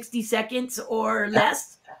what, 60 seconds or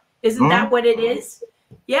less? Isn't that what it is?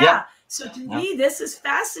 Yeah. So to me, this is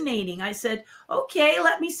fascinating. I said, okay,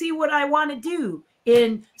 let me see what I want to do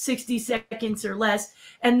in 60 seconds or less.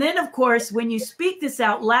 And then, of course, when you speak this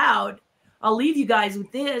out loud, I'll leave you guys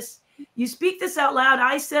with this. You speak this out loud.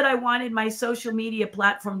 I said I wanted my social media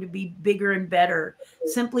platform to be bigger and better,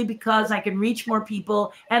 simply because I can reach more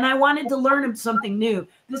people. And I wanted to learn something new.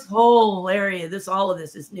 This whole area, all of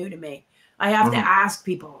this is new to me. I have to ask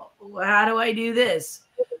people, how do I do this?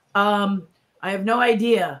 I have no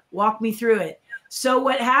idea. Walk me through it. So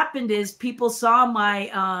what happened is people saw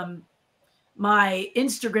my my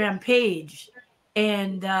Instagram page,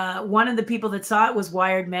 and one of the people that saw it was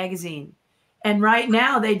Wired Magazine. And right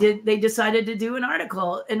now they decided to do an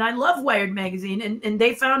article, and I love Wired Magazine, and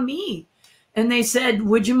they found me, and they said,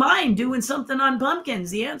 would you mind doing something on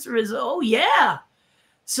pumpkins? The answer is, oh yeah.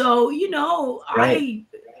 So, you know,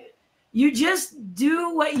 you just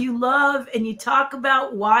do what you love, and you talk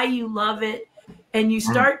about why you love it, and you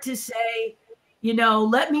start to say, you know,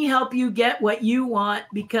 let me help you get what you want,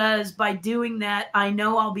 because by doing that, I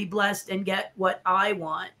know I'll be blessed and get what I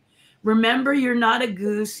want. Remember, you're not a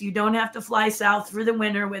goose. You don't have to fly south for the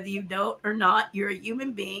winter, whether you don't or not. You're a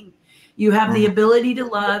human being. You have the ability to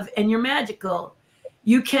love, and you're magical.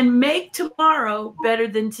 You can make tomorrow better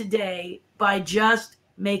than today by just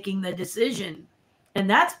making the decision. And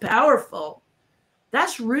that's powerful.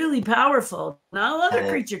 That's really powerful. No other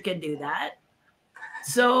creature can do that.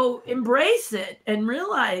 So embrace it and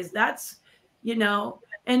realize that's, you know,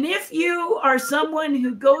 and if you are someone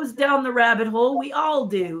who goes down the rabbit hole, we all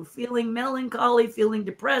do, feeling melancholy, feeling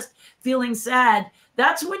depressed, feeling sad,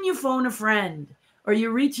 that's when you phone a friend, or you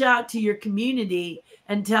reach out to your community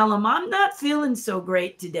and tell them, I'm not feeling so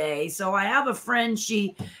great today. So I have a friend,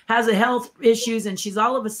 she has a health issues, and she's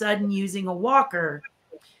all of a sudden using a walker.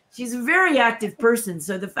 She's a very active person.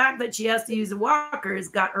 So the fact that she has to use a walker has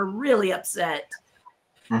got her really upset.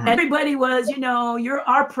 Everybody was, you know,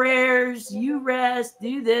 our prayers, you rest,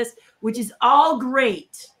 do this, which is all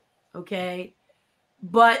great. Okay.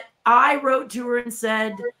 But I wrote to her and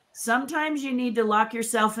said, sometimes you need to lock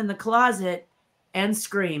yourself in the closet and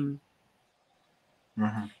scream.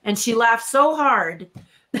 And she laughed so hard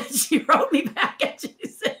that she wrote me back, and she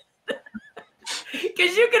said,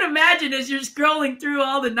 because you can imagine as you're scrolling through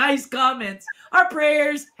all the nice comments, our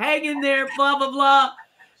prayers, hang in there, blah, blah, blah.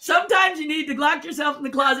 Sometimes you need to lock yourself in the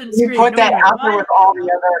closet and scream. You put that out there with all the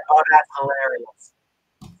other, oh, that's hilarious.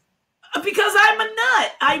 Because I'm a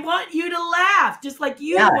nut. I want you to laugh, just like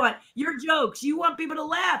you want your jokes. You want people to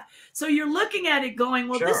laugh. So you're looking at it going,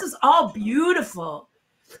 well, this is all beautiful.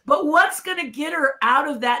 But what's going to get her out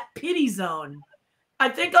of that pity zone? I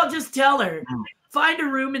think I'll just tell her, find a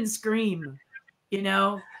room and scream. You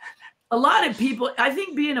know, a lot of people, I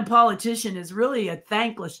think being a politician is really a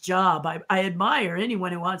thankless job. I admire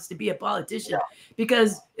anyone who wants to be a politician,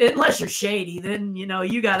 because unless you're shady, then, you know,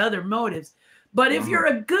 you got other motives. But if you're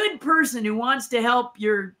a good person who wants to help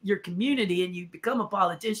your community and you become a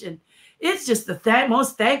politician, It's just the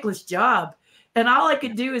most thankless job. And all I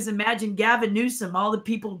could do is imagine Gavin Newsom, all the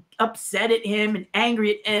people upset at him and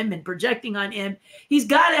angry at him and projecting on him. He's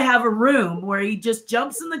got to have a room where he just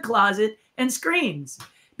jumps in the closet and screams,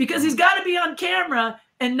 because he's got to be on camera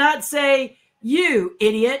and not say, "You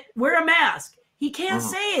idiot, wear a mask." He can't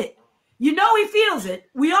say it. You know, he feels it.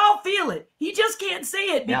 We all feel it. He just can't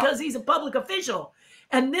say it because he's a public official.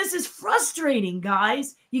 And this is frustrating,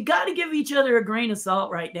 guys. You got to give each other a grain of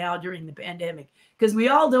salt right now during the pandemic, because we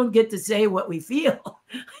all don't get to say what we feel.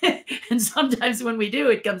 And sometimes when we do,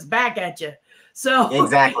 it comes back at you. So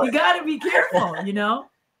exactly. You got to be careful, you know?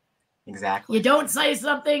 Exactly. You don't say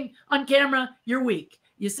something on camera, you're weak.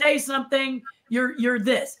 You say something, you're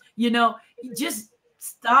this. You know, just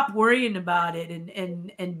stop worrying about it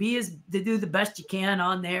and do the best you can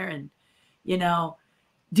on there, and, you know,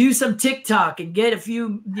 do some TikTok and get a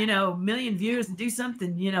few, you know, million views and do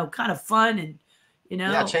something, you know, kind of fun. And, you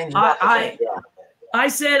know, change I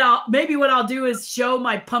said, maybe what I'll do is show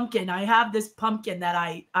my pumpkin. I have this pumpkin that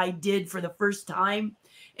I did for the first time,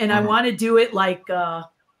 and I want to do it like,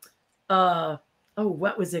 what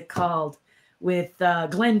was it called with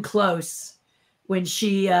Glenn Close, when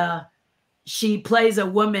she plays a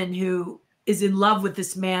woman who is in love with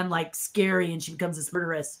this man, like scary, and she becomes this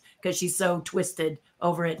murderess because she's so twisted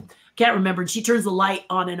over it. Can't remember. And she turns the light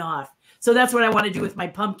on and off. So that's what I want to do with my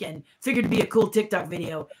pumpkin. Figured to be a cool TikTok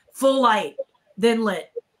video. Full light, then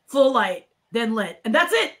lit. Full light, then lit. And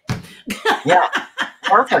that's it. Yeah.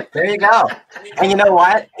 Perfect. There you go. And you know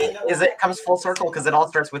what? It comes full circle, because it all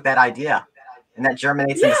starts with that idea, and that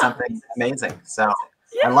germinates into something amazing. So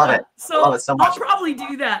I love it. I love it so much. I'll probably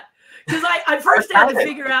do that, because I first had to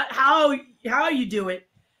figure out how you do it.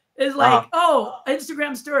 It's like,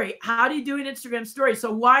 Instagram story. How do you do an Instagram story?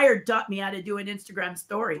 So Wired taught me how to do an Instagram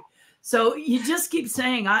story. So you just keep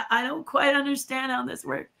saying, I don't quite understand how this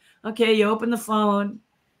works. Okay, you open the phone,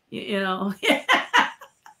 you know.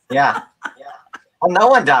 Yeah. Well, no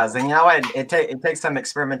one does. And you know what? It takes some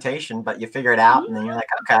experimentation, but you figure it out, and then you're like,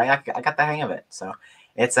 okay, I got the hang of it. So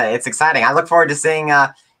it's exciting. I look forward to seeing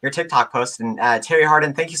your TikTok post. And Terri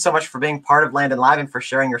Hardin, thank you so much for being part of Landon Live and for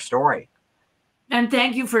sharing your story. And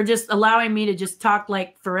thank you for just allowing me to just talk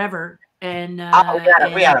like forever. And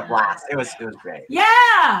we had a blast. It was great.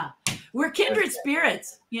 Yeah, we're kindred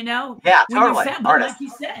spirits, you know. Yeah, totally. But like you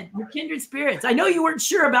said, we're kindred spirits. I know you weren't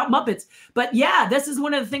sure about Muppets, but yeah, this is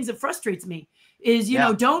one of the things that frustrates me. Is, you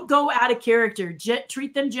know, don't go out of character.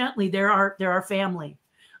 Treat them gently. They're our family.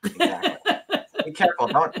 Exactly. Be careful.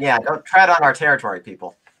 Don't tread on our territory,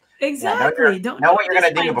 people. Exactly. Don't know what you're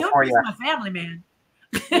gonna do before you. My family, man.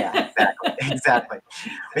 Yeah, exactly.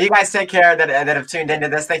 But you guys take care that have tuned into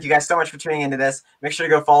this. Thank you guys so much for tuning into this. Make sure to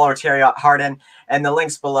go follow Terri Hardin and the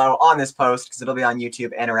links below on this post, because it'll be on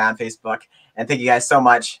YouTube and around Facebook. And thank you guys so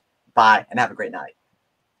much. Bye, and have a great night.